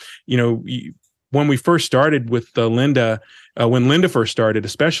knew, when we first started with Linda, when Linda first started,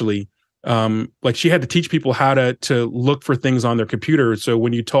 especially, like she had to teach people how to look for things on their computer. So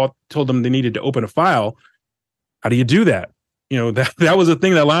when you told them they needed to open a file, how do you do that? That was a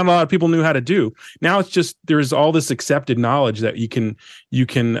thing that a lot of people knew how to do. Now it's just, there's all this accepted knowledge that you can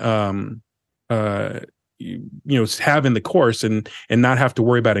have in the course and not have to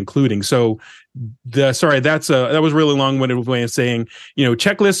worry about including. So that was a really long-winded way of saying,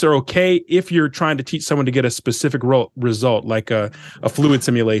 checklists are okay if you're trying to teach someone to get a specific result, like a fluid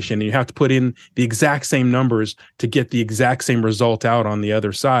simulation, and you have to put in the exact same numbers to get the exact same result out on the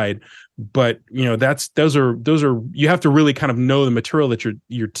other side. But those are you have to really kind of know the material that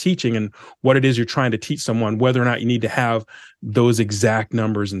you're teaching and what it is you're trying to teach someone, whether or not you need to have those exact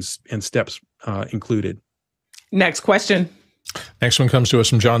numbers and steps included. Next question. Next one comes to us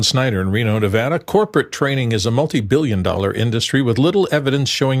from John Snyder in Reno, Nevada. Corporate training is a multi-billion-dollar industry with little evidence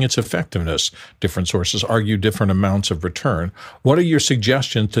showing its effectiveness. Different sources argue different amounts of return. What are your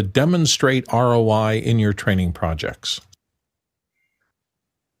suggestions to demonstrate ROI in your training projects?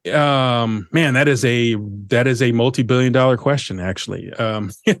 Man, that is a multi-billion-dollar question, actually.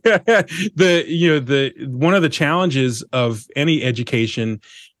 One of the challenges of any education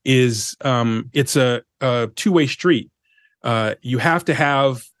is it's a two-way street. You have to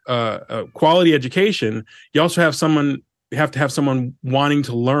have a quality education. You also have someone wanting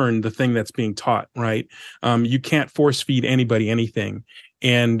to learn the thing that's being taught, right? You can't force feed anybody anything.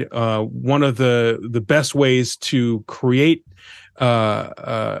 And one of the best ways to create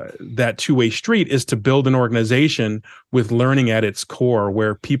that two-way street is to build an organization with learning at its core,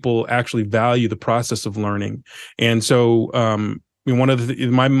 where people actually value the process of learning. And so one of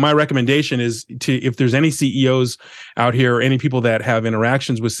my recommendation is if there's any CEOs out here, or any people that have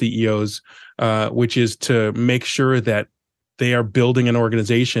interactions with CEOs, which is to make sure that they are building an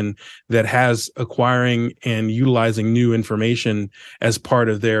organization that has acquiring and utilizing new information as part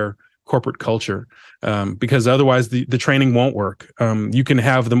of their corporate culture, because otherwise the training won't work. You can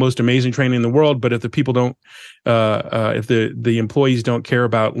have the most amazing training in the world, but if the people don't, if the employees don't care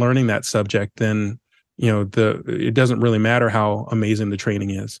about learning that subject, then it doesn't really matter how amazing the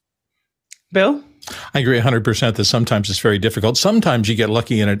training is. Bill? I agree 100% that sometimes it's very difficult. Sometimes you get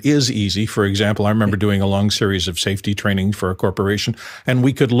lucky and it is easy. For example, I remember doing a long series of safety training for a corporation, and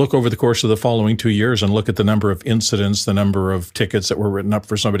we could look over the course of the following 2 years and look at the number of incidents, the number of tickets that were written up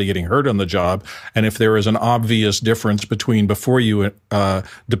for somebody getting hurt on the job. And if there is an obvious difference between before you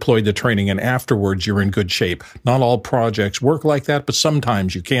deployed the training and afterwards, you're in good shape. Not all projects work like that, but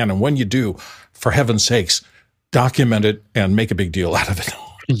sometimes you can. And when you do, for heaven's sakes, document it and make a big deal out of it.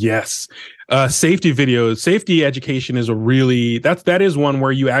 Yes. Safety videos, safety education is that is one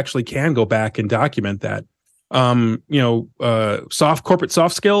where you actually can go back and document that. Corporate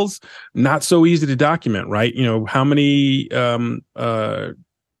soft skills, not so easy to document, right? How many,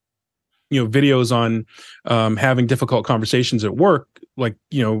 videos on, having difficult conversations at work, like,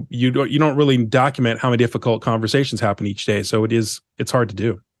 you don't really document how many difficult conversations happen each day. So it's hard to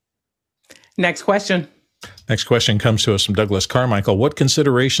do. Next question. Next question comes to us from Douglas Carmichael. What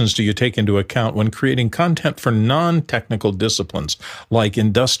considerations do you take into account when creating content for non-technical disciplines, like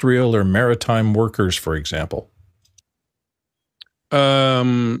industrial or maritime workers, for example?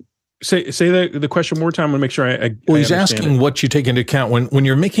 Say the question one more time. I want to make sure I Well, he's understand asking it. what you take into account when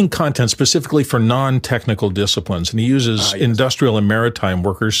you're making content specifically for non-technical disciplines, and he uses Yes. industrial and maritime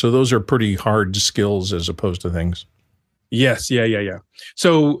workers. So those are pretty hard skills as opposed to things. Yes, yeah.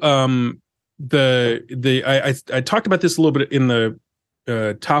 So I talked about this a little bit in the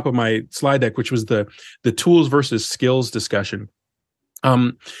top of my slide deck, which was the tools versus skills discussion.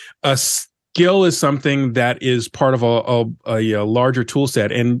 A skill is something that is part of a larger tool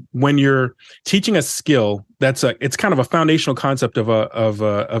set, and when you're teaching a skill, it's kind of a foundational concept of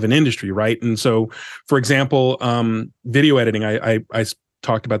an industry, right? And so, for example, video editing, I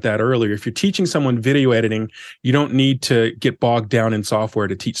talked about that earlier. If you're teaching someone video editing, you don't need to get bogged down in software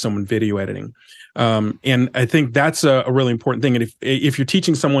to teach someone video editing. And I think that's a really important thing. And if you're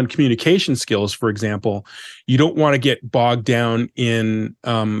teaching someone communication skills, for example, you don't want to get bogged down in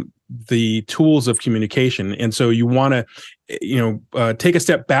the tools of communication. And so you want to, take a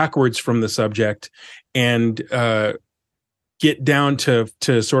step backwards from the subject and get down to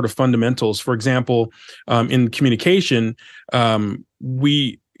sort of fundamentals. For example, in communication,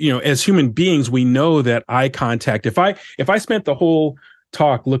 we, as human beings, we know that eye contact. If I spent the whole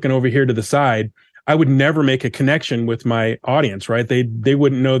talk looking over here to the side, I would never make a connection with my audience, right? They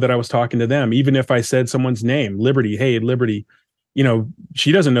wouldn't know that I was talking to them. Even if I said someone's name, Liberty, hey, Liberty,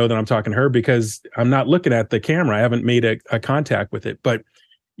 she doesn't know that I'm talking to her because I'm not looking at the camera. I haven't made a contact with it. But,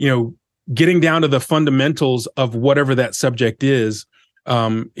 getting down to the fundamentals of whatever that subject is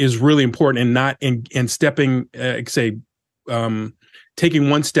really important, and not in stepping, taking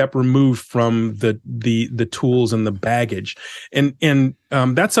one step removed from the tools and the baggage. And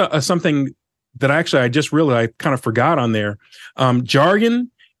that's something that I just realized I kind of forgot on there. Jargon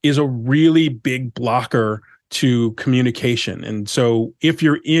is a really big blocker to communication. And so if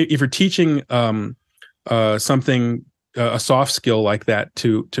you're teaching something, a soft skill like that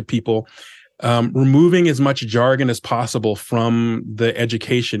to people, removing as much jargon as possible from the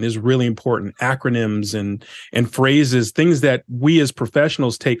education is really important. Acronyms and phrases, things that we as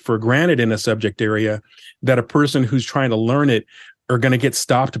professionals take for granted in a subject area, that a person who's trying to learn it are going to get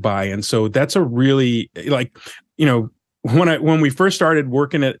stopped by. And so that's a really, when we first started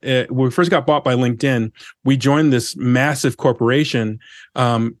working when we first got bought by LinkedIn, we joined this massive corporation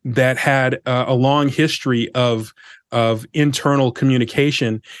that had a long history of internal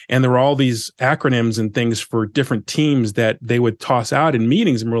communication, and there were all these acronyms and things for different teams that they would toss out in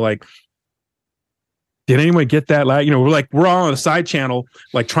meetings, and we're like, did anyone get that? We're all on a side channel,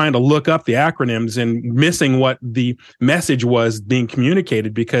 like trying to look up the acronyms and missing what the message was being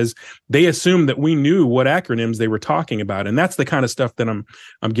communicated, because they assumed that we knew what acronyms they were talking about. And that's the kind of stuff that I'm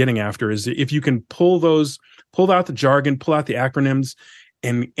getting after, is if you can pull out the jargon, pull out the acronyms,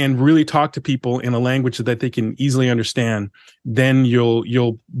 and really talk to people in a language that they can easily understand, then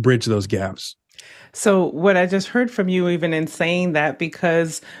you'll bridge those gaps. So what I just heard from you, even in saying that,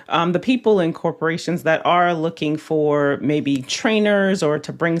 because the people in corporations that are looking for maybe trainers or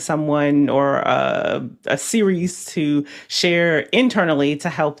to bring someone or a series to share internally to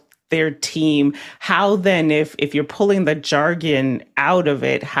help their team, how then, if you're pulling the jargon out of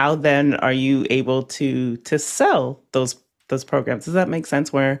it, how then are you able to sell those programs? Does that make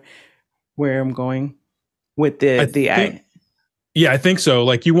sense where I'm going with Yeah, I think so.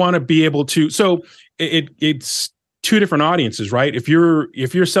 Like, you want to be able to, so it's two different audiences, right? If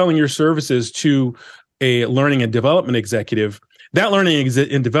you're selling your services to a learning and development executive, that learning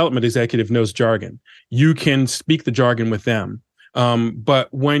and development executive knows jargon. You can speak the jargon with them.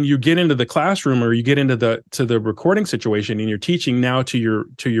 But when you get into the classroom, or you get into the recording situation, and you're teaching now to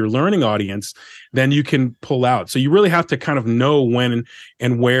your learning audience, then you can pull out. So you really have to kind of know when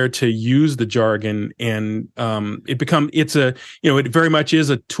and where to use the jargon, and it very much is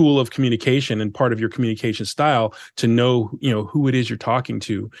a tool of communication and part of your communication style to know who it is you're talking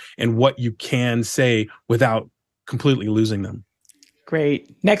to and what you can say without completely losing them.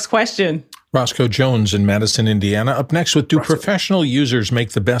 Great. Next question. Roscoe Jones in Madison, Indiana. Up next with, do professional users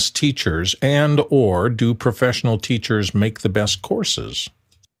make the best teachers, or do professional teachers make the best courses?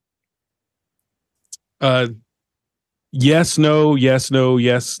 Yes, no,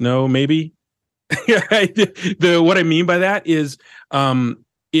 maybe. What I mean by that is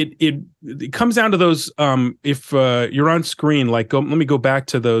it comes down to those, if you're on screen, let me go back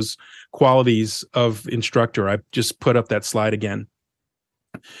to those qualities of instructor. I just put up that slide again.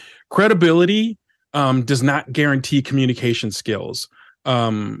 Credibility does not guarantee communication skills.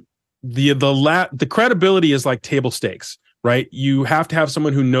 The credibility is like table stakes, right? You have to have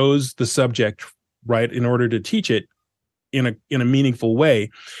someone who knows the subject, right, in order to teach it in a meaningful way.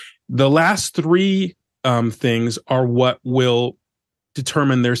 The last three things are what will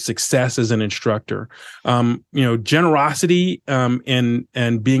determine their success as an instructor. Generosity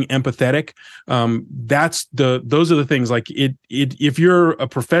and being empathetic. Those are the things. Like if you're a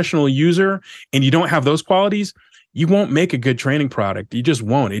professional user and you don't have those qualities, you won't make a good training product. You just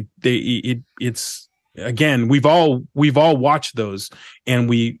won't. It's again, we've all watched those, and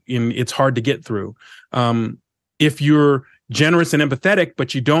it's hard to get through. If you're generous and empathetic,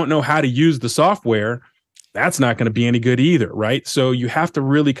 but you don't know how to use the software, that's not going to be any good either, right? So you have to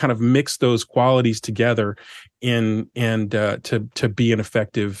really kind of mix those qualities together to be an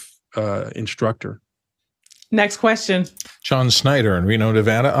effective instructor. Next question. John Snyder in Reno,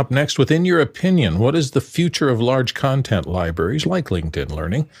 Nevada. Up next, within your opinion, what does the future of large content libraries like LinkedIn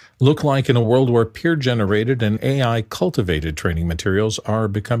Learning look like in a world where peer-generated and AI-cultivated training materials are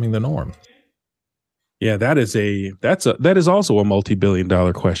becoming the norm? Yeah, that is also a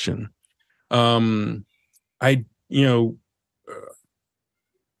multi-billion-dollar question. I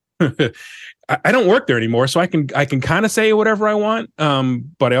don't work there anymore, so I can kind of say whatever I want.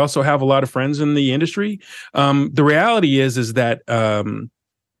 But I also have a lot of friends in the industry. The reality is that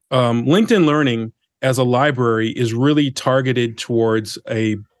LinkedIn Learning as a library is really targeted towards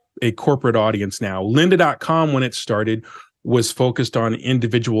a corporate audience now. Lynda.com, when it started, was focused on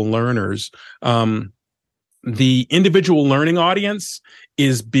individual learners. The individual learning audience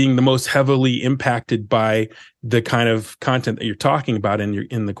is being the most heavily impacted by the kind of content that you're talking about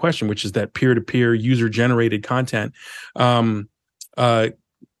in the question, which is that peer-to-peer user-generated content.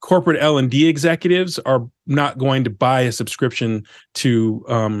 Corporate L&D executives are not going to buy a subscription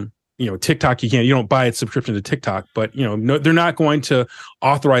to TikTok. You don't buy a subscription to TikTok, but they're not going to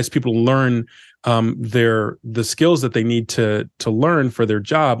authorize people to learn the skills that they need to learn for their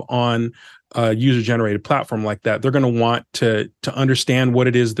job on a user-generated platform like that. They're going to want to understand what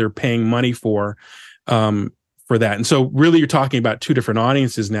it is they're paying money for that. And so really you're talking about two different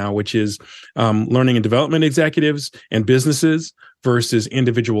audiences now, which is learning and development executives and businesses versus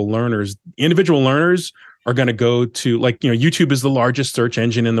individual learners. Individual learners are going to go to, YouTube is the largest search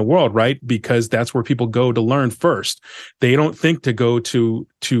engine in the world, right? Because that's where people go to learn first. They don't think to go to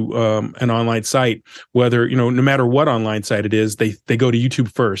an online site, whether, no matter what online site it is, they go to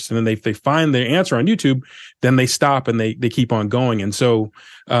YouTube first. And then they find their answer on YouTube, then they stop and they keep on going. And so,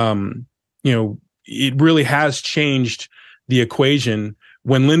 it really has changed the equation.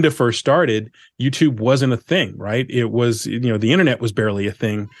 When Lynda first started, YouTube wasn't a thing, right? It was, the internet was barely a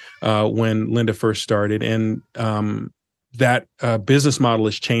thing when Lynda first started. And that business model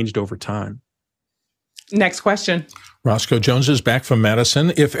has changed over time. Next question. Roscoe Jones is back from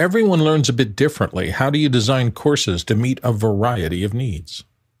Madison. If everyone learns a bit differently, how do you design courses to meet a variety of needs?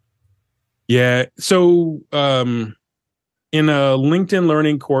 Yeah. So in a LinkedIn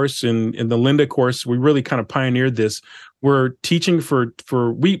Learning course, in the Lynda course, we really kind of pioneered this. We're teaching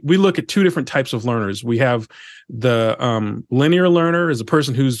we look at two different types of learners. We have the linear learner is a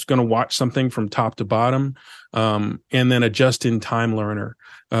person who's going to watch something from top to bottom, and then a just-in-time learner.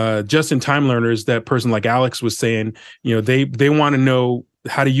 Just-in-time learners, that person like Alex was saying, they want to know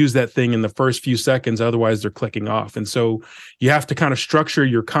how to use that thing in the first few seconds, otherwise they're clicking off. And so you have to kind of structure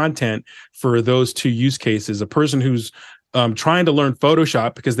your content for those two use cases. A person who's trying to learn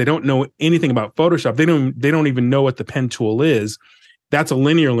Photoshop because they don't know anything about Photoshop. They don't even know what the pen tool is. That's a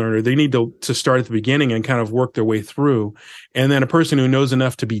linear learner. They need to start at the beginning and kind of work their way through. And then a person who knows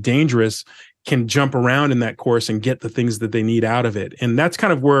enough to be dangerous can jump around in that course and get the things that they need out of it. And that's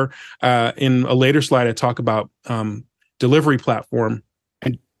kind of where, in a later slide, I talk about delivery platform.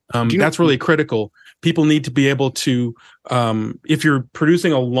 And that's really critical. People need to be able to, if you're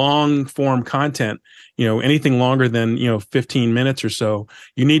producing a long form content, anything longer than, 15 minutes or so,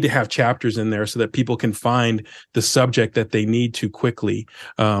 you need to have chapters in there so that people can find the subject that they need to quickly.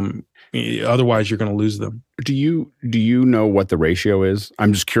 Otherwise you're going to lose them. Do you know what the ratio is?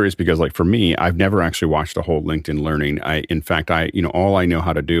 I'm just curious because, like, for me, I've never actually watched a whole LinkedIn Learning. In fact, all I know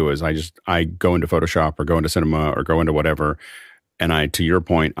how to do is I go into Photoshop or go into Cinema or go into whatever. And to your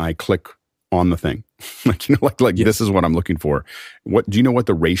point, I click on the thing, like yes. This is what I'm looking for. What do you know what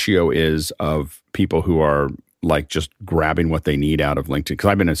the ratio is of people who are like just grabbing what they need out of LinkedIn? Because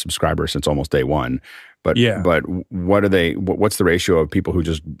I've been a subscriber since almost day one. But yeah. But what are they? What's the ratio of people who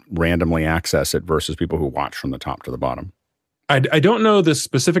just randomly access it versus people who watch from the top to the bottom? I don't know the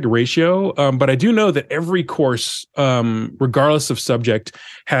specific ratio, but I do know that every course, regardless of subject,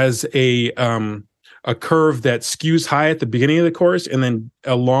 has a curve that skews high at the beginning of the course and then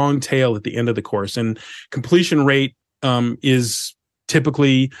a long tail at the end of the course. And completion rate is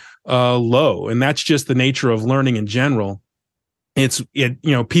typically low. And that's just the nature of learning in general.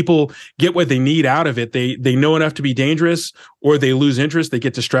 people get what they need out of it. They know enough to be dangerous, or they lose interest. They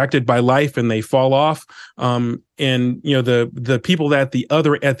get distracted by life and they fall off. And the people that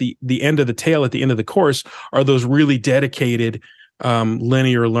at the end of the tail, at the end of the course, are those really dedicated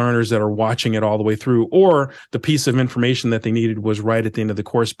linear learners that are watching it all the way through, or the piece of information that they needed was right at the end of the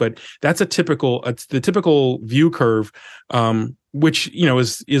course. But that's the typical view curve, which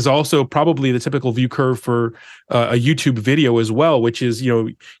is also probably the typical view curve for a YouTube video as well, which is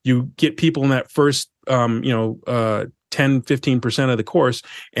you get people in that first 10-15% of the course,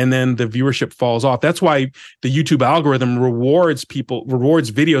 and then the viewership falls off. That's why the YouTube algorithm rewards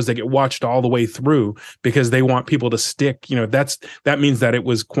videos that get watched all the way through, because they want people to stick. That means that it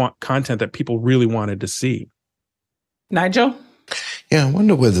was content that people really wanted to see. Nigel? Yeah, I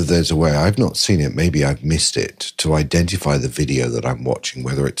wonder whether there's a way, I've not seen it, maybe I've missed it, to identify the video that I'm watching,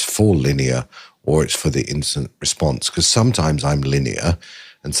 whether it's for linear or it's for the instant response. Because sometimes I'm linear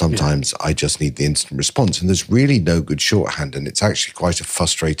and sometimes I just need the instant response. And there's really no good shorthand. And it's actually quite a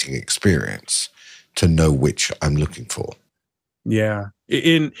frustrating experience to know which I'm looking for. Yeah.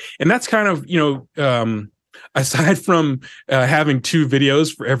 And that's kind of, aside from having 2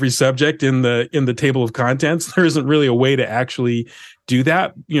 videos for every subject in the table of contents, there isn't really a way to actually do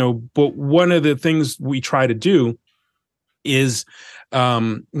that. But one of the things we try to do is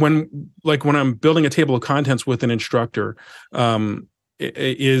when I'm building a table of contents with an instructor,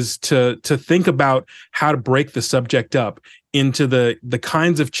 is to think about how to break the subject up into the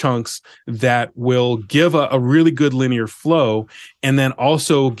kinds of chunks that will give a really good linear flow, and then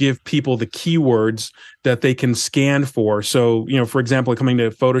also give people the keywords that they can scan for. So, for example, coming to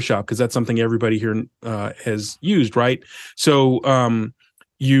Photoshop, because that's something everybody here has used, right? So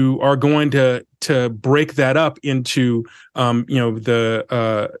you are going to break that up into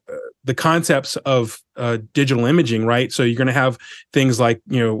the concepts of digital imaging, right? So you're going to have things like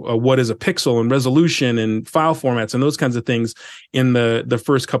what is a pixel and resolution and file formats and those kinds of things in the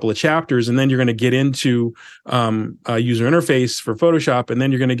first couple of chapters, and then you're going to get into a user interface for Photoshop, and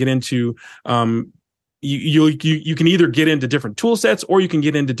then you're going to get into you can either get into different tool sets, or you can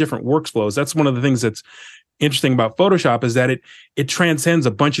get into different workflows. That's one of the things that's interesting about Photoshop, is that it transcends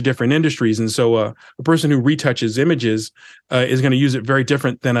a bunch of different industries. And so a person who retouches images is going to use it very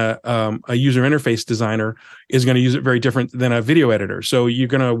different than a user interface designer is going to use it very different than a video editor. So you're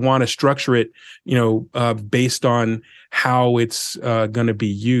going to want to structure it, based on how it's going to be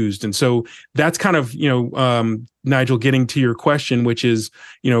used. And so that's kind of, Nigel, getting to your question, which is,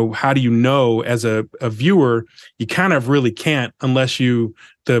 how do you know as a viewer? You kind of really can't unless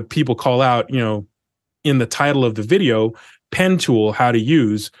the people call out, in the title of the video, pen tool, how to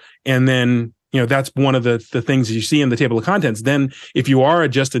use. And then, that's one of the things you see in the table of contents. Then if you are a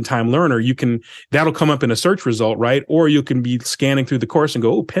just-in-time learner, that'll come up in a search result, right? Or you can be scanning through the course and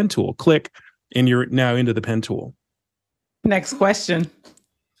go, oh, pen tool, click, and you're now into the pen tool. Next question.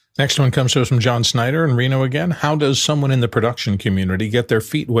 Next one comes to us from John Snyder in Reno again. How does someone in the production community get their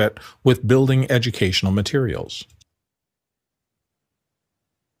feet wet with building educational materials?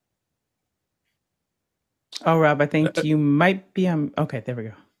 Oh, Rob, I think you might be on. Okay, there we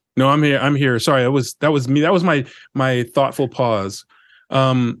go. No, I'm here. Sorry, that was me. That was my thoughtful pause.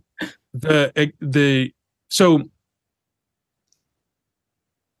 So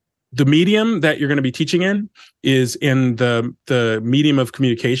the medium that you're going to be teaching in is in the medium of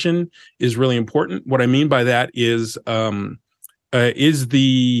communication is really important. What I mean by that is the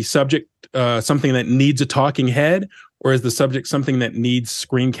subject something that needs a talking head, or is the subject something that needs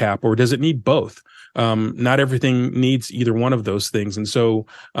screen cap, or does it need both? Not everything needs either one of those things. And so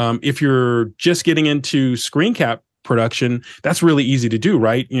if you're just getting into screen cap production, that's really easy to do,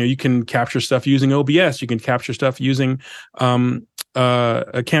 right? You can capture stuff using OBS, you can capture stuff using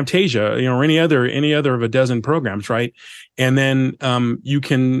Camtasia, or any other of a dozen programs, right? And then you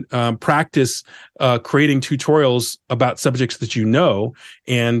can practice creating tutorials about subjects that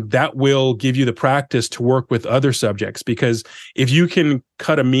and that will give you the practice to work with other subjects. Because if you can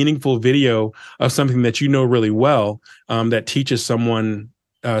cut a meaningful video of something that really well, that teaches someone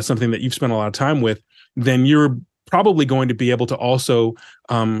something that you've spent a lot of time with, then you're probably going to be able to also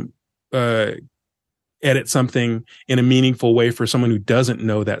edit something in a meaningful way for someone who doesn't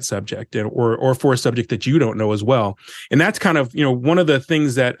know that subject, or for a subject that you don't know as well. And that's kind of one of the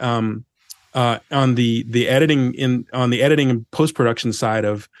things that on the editing and post-production side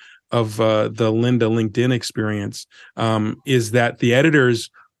of the Linda LinkedIn experience is that the editors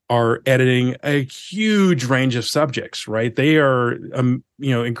are editing a huge range of subjects, right? They are,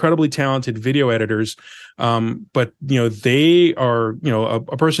 incredibly talented video editors. But, they are,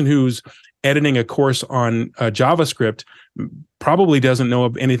 a person who's editing a course on JavaScript probably doesn't know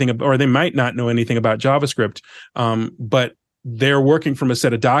anything, or they might not know anything about JavaScript, but they're working from a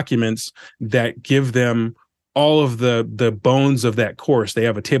set of documents that give them all of the bones of that course. They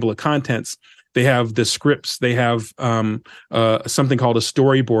have a table of contents. They have the scripts. They have something called a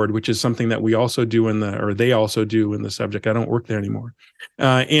storyboard, which is something that we also do they also do in the subject. I don't work there anymore.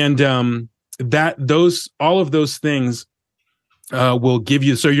 All of those things will give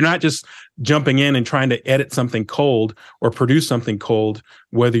you, so you're not just jumping in and trying to edit something cold or produce something cold,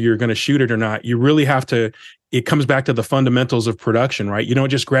 whether you're going to shoot it or not. You really have to, it comes back to the fundamentals of production, right? You don't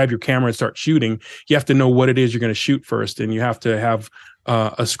just grab your camera and start shooting. You have to know what it is you're going to shoot first. And you have to have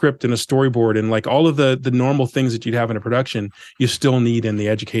a script and a storyboard and like all of the normal things that you'd have in a production, you still need in the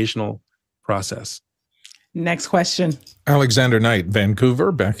educational process. Next question. Alexander Knight,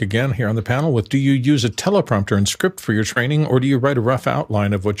 Vancouver, back again here on the panel with, do you use a teleprompter and script for your training, or do you write a rough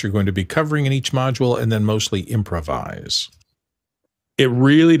outline of what you're going to be covering in each module and then mostly improvise? It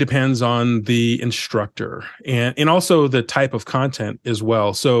really depends on the instructor and also the type of content as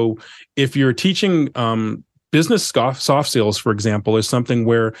well. So if you're teaching business soft skills, for example, is something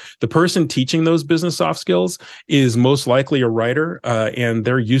where the person teaching those business soft skills is most likely a writer, and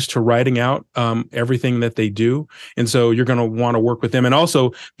they're used to writing out everything that they do. And so you're going to want to work with them. And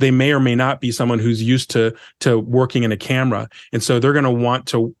also, they may or may not be someone who's used to working in a camera. And so they're going to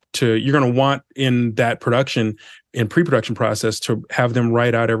want you're going to want in that production and pre-production process to have them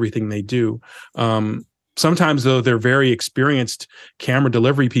write out everything they do. Sometimes, though, they're very experienced camera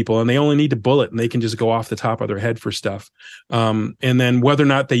delivery people, and they only need to bullet, and they can just go off the top of their head for stuff. And then whether or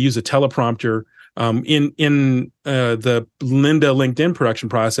not they use a teleprompter in the Lynda LinkedIn production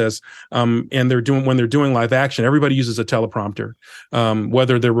process, and when they're doing live action, everybody uses a teleprompter,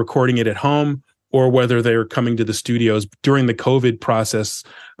 whether they're recording it at home or whether they're coming to the studios. During the COVID process,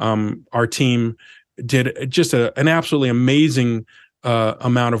 our team did just an absolutely amazing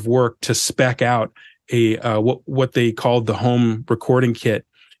amount of work to spec out what they called the home recording kit.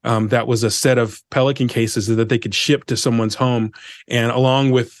 That was a set of Pelican cases that they could ship to someone's home, and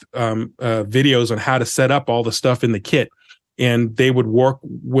along with videos on how to set up all the stuff in the kit. And they would work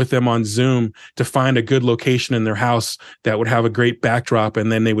with them on Zoom to find a good location in their house that would have a great backdrop.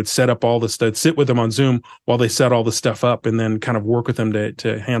 And then they would set up all the stuff, sit with them on Zoom while they set all the stuff up, and then kind of work with them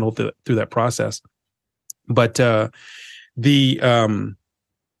to handle through that process. But all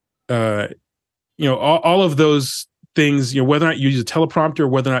of those things, whether or not you use a teleprompter or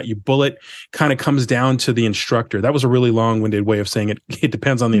whether or not you bullet, kind of comes down to the instructor. That was a really long-winded way of saying it. It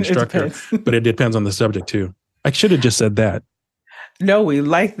depends on the instructor, but it depends on the subject too. I should have just said that. No, we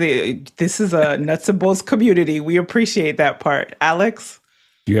like this is a nuts and bolts community. We appreciate that part. Alex?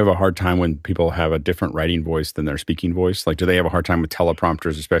 Do you have a hard time when people have a different writing voice than their speaking voice? Like, do they have a hard time with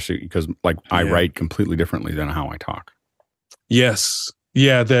teleprompters, especially because I write completely differently than how I talk? Yes.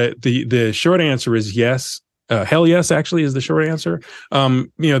 Yeah. The short answer is yes. Hell yes, actually, is the short answer.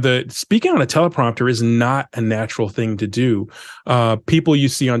 The speaking on a teleprompter is not a natural thing to do. People you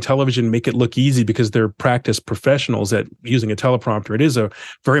see on television make it look easy because they're practiced professionals at using a teleprompter. It is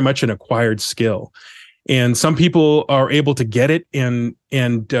very much an acquired skill. And some people are able to get it and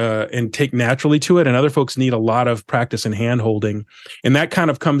take naturally to it, and other folks need a lot of practice and hand holding. And that kind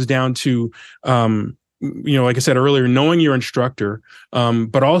of comes down to, like I said earlier, knowing your instructor,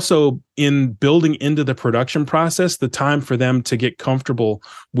 but also in building into the production process, the time for them to get comfortable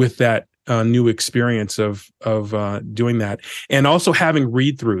with that new experience of doing that, and also having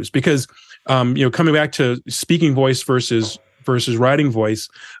read throughs, because coming back to speaking voice versus writing voice.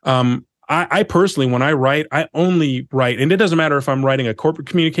 I personally, when I write, I only write, and it doesn't matter if I'm writing a corporate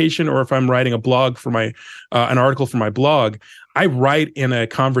communication or if I'm writing a blog for my an article for my blog. I write in a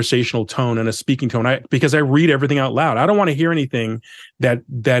conversational tone and a speaking tone because I read everything out loud. I don't want to hear anything that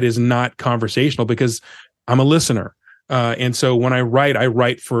is not conversational, because I'm a listener. And so when I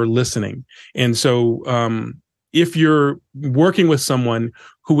write for listening. And so if you're working with someone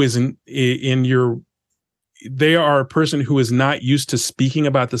who is they are a person who is not used to speaking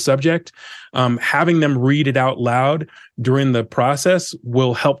about the subject, having them read it out loud during the process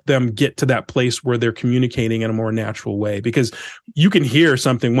will help them get to that place where they're communicating in a more natural way. Because you can hear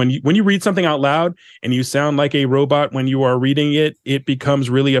something when you read something out loud and you sound like a robot when you are reading it, it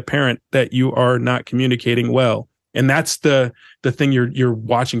becomes really apparent that you are not communicating well. And that's the thing you're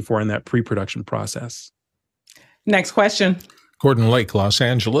watching for in that pre-production process. Next question. Gordon Lake, Los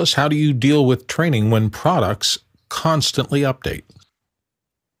Angeles. How do you deal with training when products constantly update?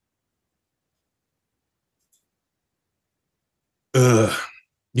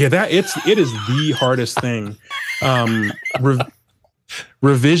 Yeah, it is the hardest thing.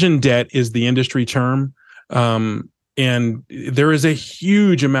 Revision debt is the industry term. And there is a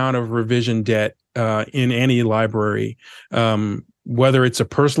huge amount of revision debt in any library, whether it's a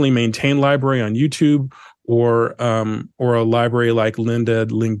personally maintained library on YouTube or a library like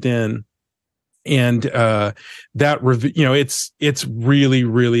LinkedIn. And it's really,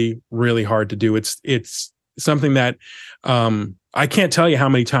 really, really hard to do. It's something that I can't tell you how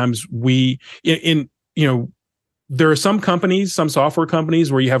many times there are some companies, some software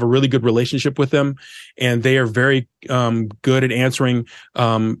companies, where you have a really good relationship with them, and they are very good at answering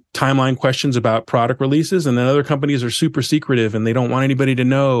timeline questions about product releases. And then other companies are super secretive and they don't want anybody to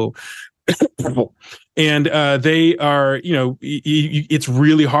know. And they are, it's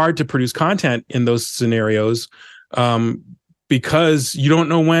really hard to produce content in those scenarios because you don't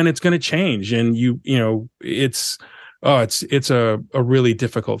know when it's going to change, and it's a really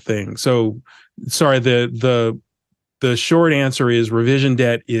difficult thing. So, sorry, the short answer is revision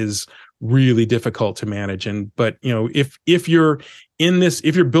debt is really difficult to manage. But if you're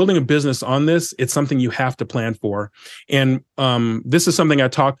building a business on this, it's something you have to plan for. And this is something I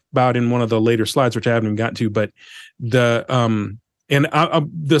talked about in one of the later slides, which I haven't even gotten to. But the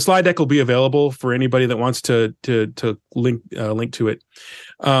slide deck will be available for anybody that wants to link to it.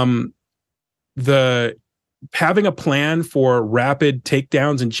 Having a plan for rapid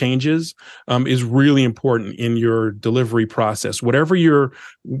takedowns and changes is really important in your delivery process. Whether you're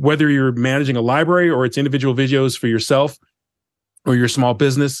managing a library or it's individual videos for yourself or your small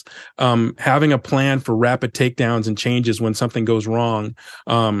business, having a plan for rapid takedowns and changes when something goes wrong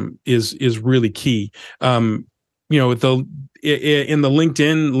is really key. In the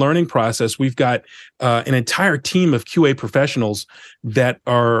LinkedIn learning process, we've got an entire team of QA professionals that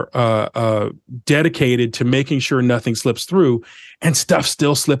are dedicated to making sure nothing slips through, and stuff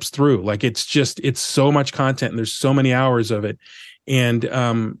still slips through. Like it's so much content and there's so many hours of it.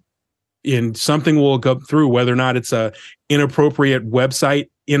 And something will go through, whether or not it's a inappropriate website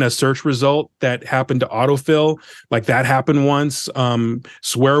in a search result that happened to autofill, like that happened once.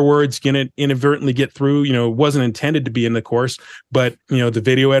 Swear words can inadvertently get through. It wasn't intended to be in the course, but the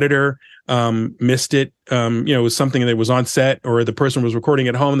video editor missed it. It was something that was on set, or the person was recording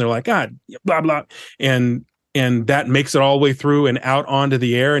at home. And they're like, God, blah blah, and that makes it all the way through and out onto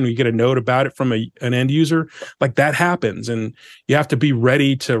the air, and you get a note about it from an end user. Like that happens, and you have to be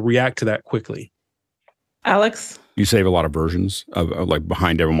ready to react to that quickly. Alex? You save a lot of versions of like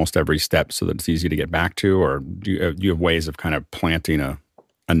behind almost every step so that it's easy to get back to, or do you have ways of kind of planting a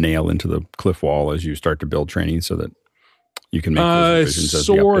nail into the cliff wall as you start to build training so that you can make those revisions as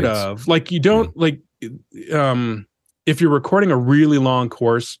sort the updates? of like you don't if you're recording a really long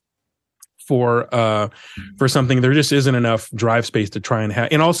course for something, there just isn't enough drive space to try and have.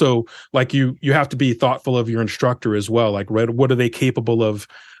 And also, like you have to be thoughtful of your instructor as well. Like, what are they capable of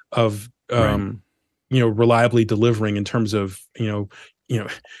Right. Reliably delivering in terms of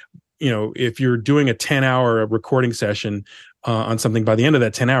if you're doing a 10-hour recording session on something, by the end of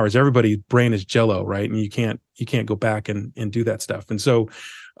that 10 hours, everybody's brain is jello, right? And you can't go back and do that stuff. And so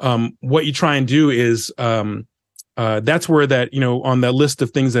what you try and do is that's where that, on the list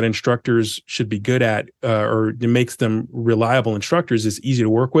of things that instructors should be good at, or it makes them reliable instructors, is easy to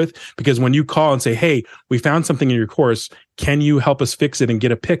work with. Because when you call and say, hey, we found something in your course, can you help us fix it and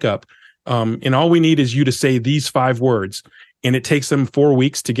get a pickup? And all we need is you to say these 5 words, and it takes them 4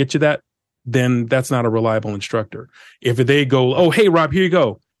 weeks to get you that, then that's not a reliable instructor. If they go, oh, hey, Rob, here you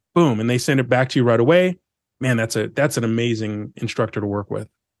go, boom, and they send it back to you right away, man, that's an amazing instructor to work with.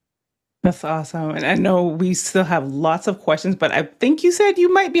 That's awesome. And I know we still have lots of questions, but I think you said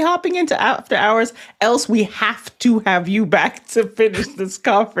you might be hopping into after hours. Else we have to have you back to finish this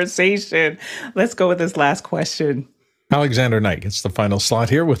conversation. Let's go with this last question. Alexander Knight gets the final slot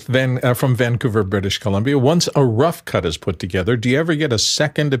here with from Vancouver, British Columbia. Once a rough cut is put together, do you ever get a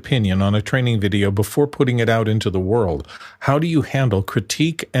second opinion on a training video before putting it out into the world? How do you handle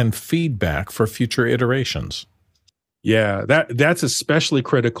critique and feedback for future iterations? Yeah, that's especially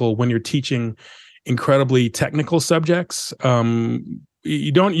critical when you're teaching incredibly technical subjects.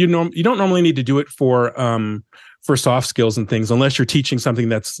 You don't normally need to do it for soft skills and things, unless you're teaching something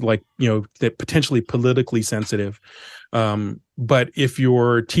that's like, that potentially politically sensitive. But if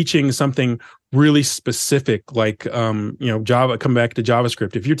you're teaching something really specific, like, Java, come back to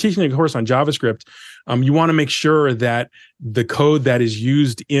JavaScript. If you're teaching a course on JavaScript, you want to make sure that the code that is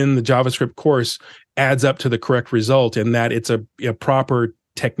used in the JavaScript course adds up to the correct result, and that it's a proper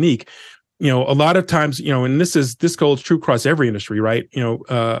technique. A lot of times, and this holds true across every industry, right?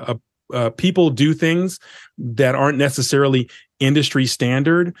 People do things that aren't necessarily industry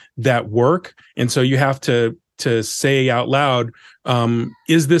standard that work, and so you have to to say out loud,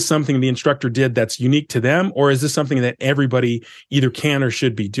 is this something the instructor did that's unique to them, or is this something that everybody either can or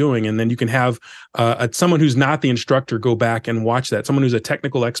should be doing? And then you can have someone who's not the instructor go back and watch that. Someone who's a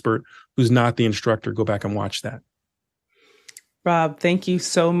technical expert who's not the instructor go back and watch that. Rob, thank you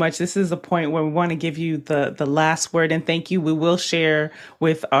so much. This is a point where we want to give you the last word, and thank you. We will share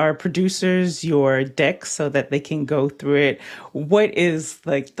with our producers your deck so that they can go through it. What is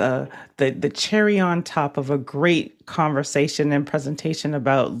like the cherry on top of a great conversation and presentation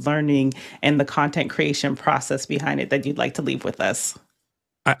about learning and the content creation process behind it that you'd like to leave with us?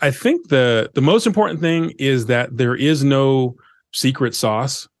 I think the most important thing is that there is no secret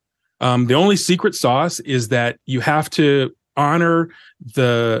sauce. The only secret sauce is that you have to honor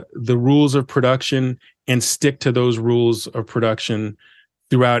the rules of production and stick to those rules of production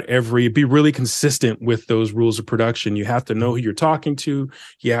throughout be really consistent with those rules of production. You have to know who you're talking to.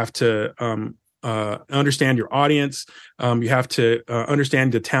 You have to understand your audience. You have to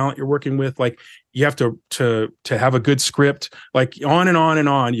understand the talent you're working with. Like, you have to have a good script, like on and on and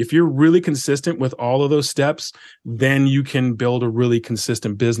on. If you're really consistent with all of those steps, then you can build a really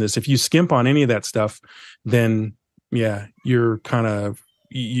consistent business. If you skimp on any of that stuff, then yeah, you're kind of,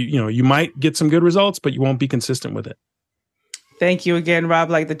 you might get some good results, but you won't be consistent with it. Thank you again, Rob.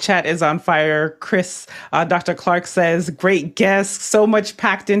 Like, the chat is on fire. Chris, Dr. Clark says, great guest, so much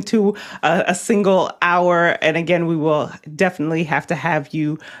packed into a single hour. And again, we will definitely have to have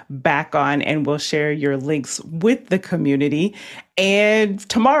you back on, and we'll share your links with the community. And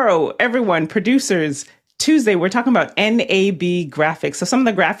tomorrow, everyone, producers, Tuesday, we're talking about NAB graphics. So some of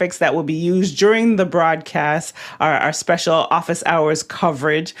the graphics that will be used during the broadcast are our special office hours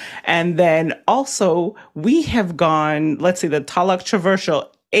coverage. And then also we have gone, let's see, the Taluk Traversal,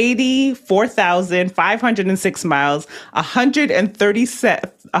 84,506 miles,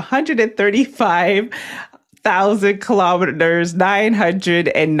 135,000 kilometers,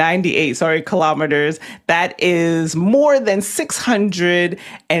 998 kilometers. That is more than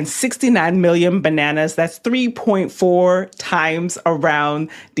 669 million bananas. That's 3.4 times around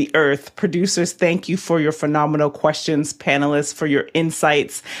the earth. Producers, thank you for your phenomenal questions. Panelists, for your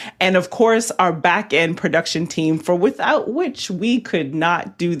insights. And of course, our back-end production team, for without which we could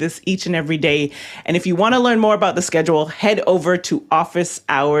not do this each and every day. And if you want to learn more about the schedule, head over to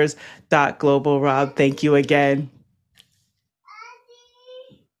officehours.global. Rob, thank you again.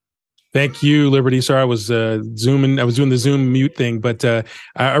 Thank you, Liberty. Sorry, I was zooming. I was doing the Zoom mute thing, but I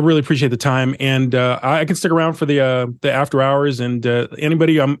really appreciate the time, and I can stick around for the after hours. And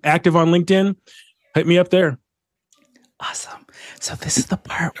anybody, I'm active on LinkedIn. Hit me up there. Awesome. So this is the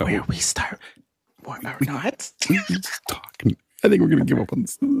part where we start. What are we not? Talking. I think we're going to give up on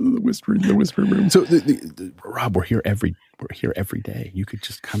the whisper room. So, Rob, we're here every day. You could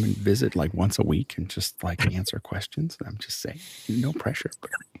just come and visit like once a week and just like answer questions. I'm just saying, no pressure. But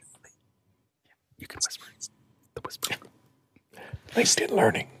you can whisper. The whisper room. LinkedIn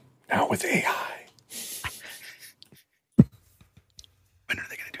Learning now with AI. When are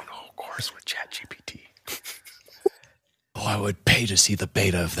they going to do the whole course with ChatGPT? Oh, I would pay to see the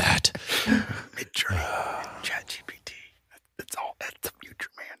beta of that. Midjourney.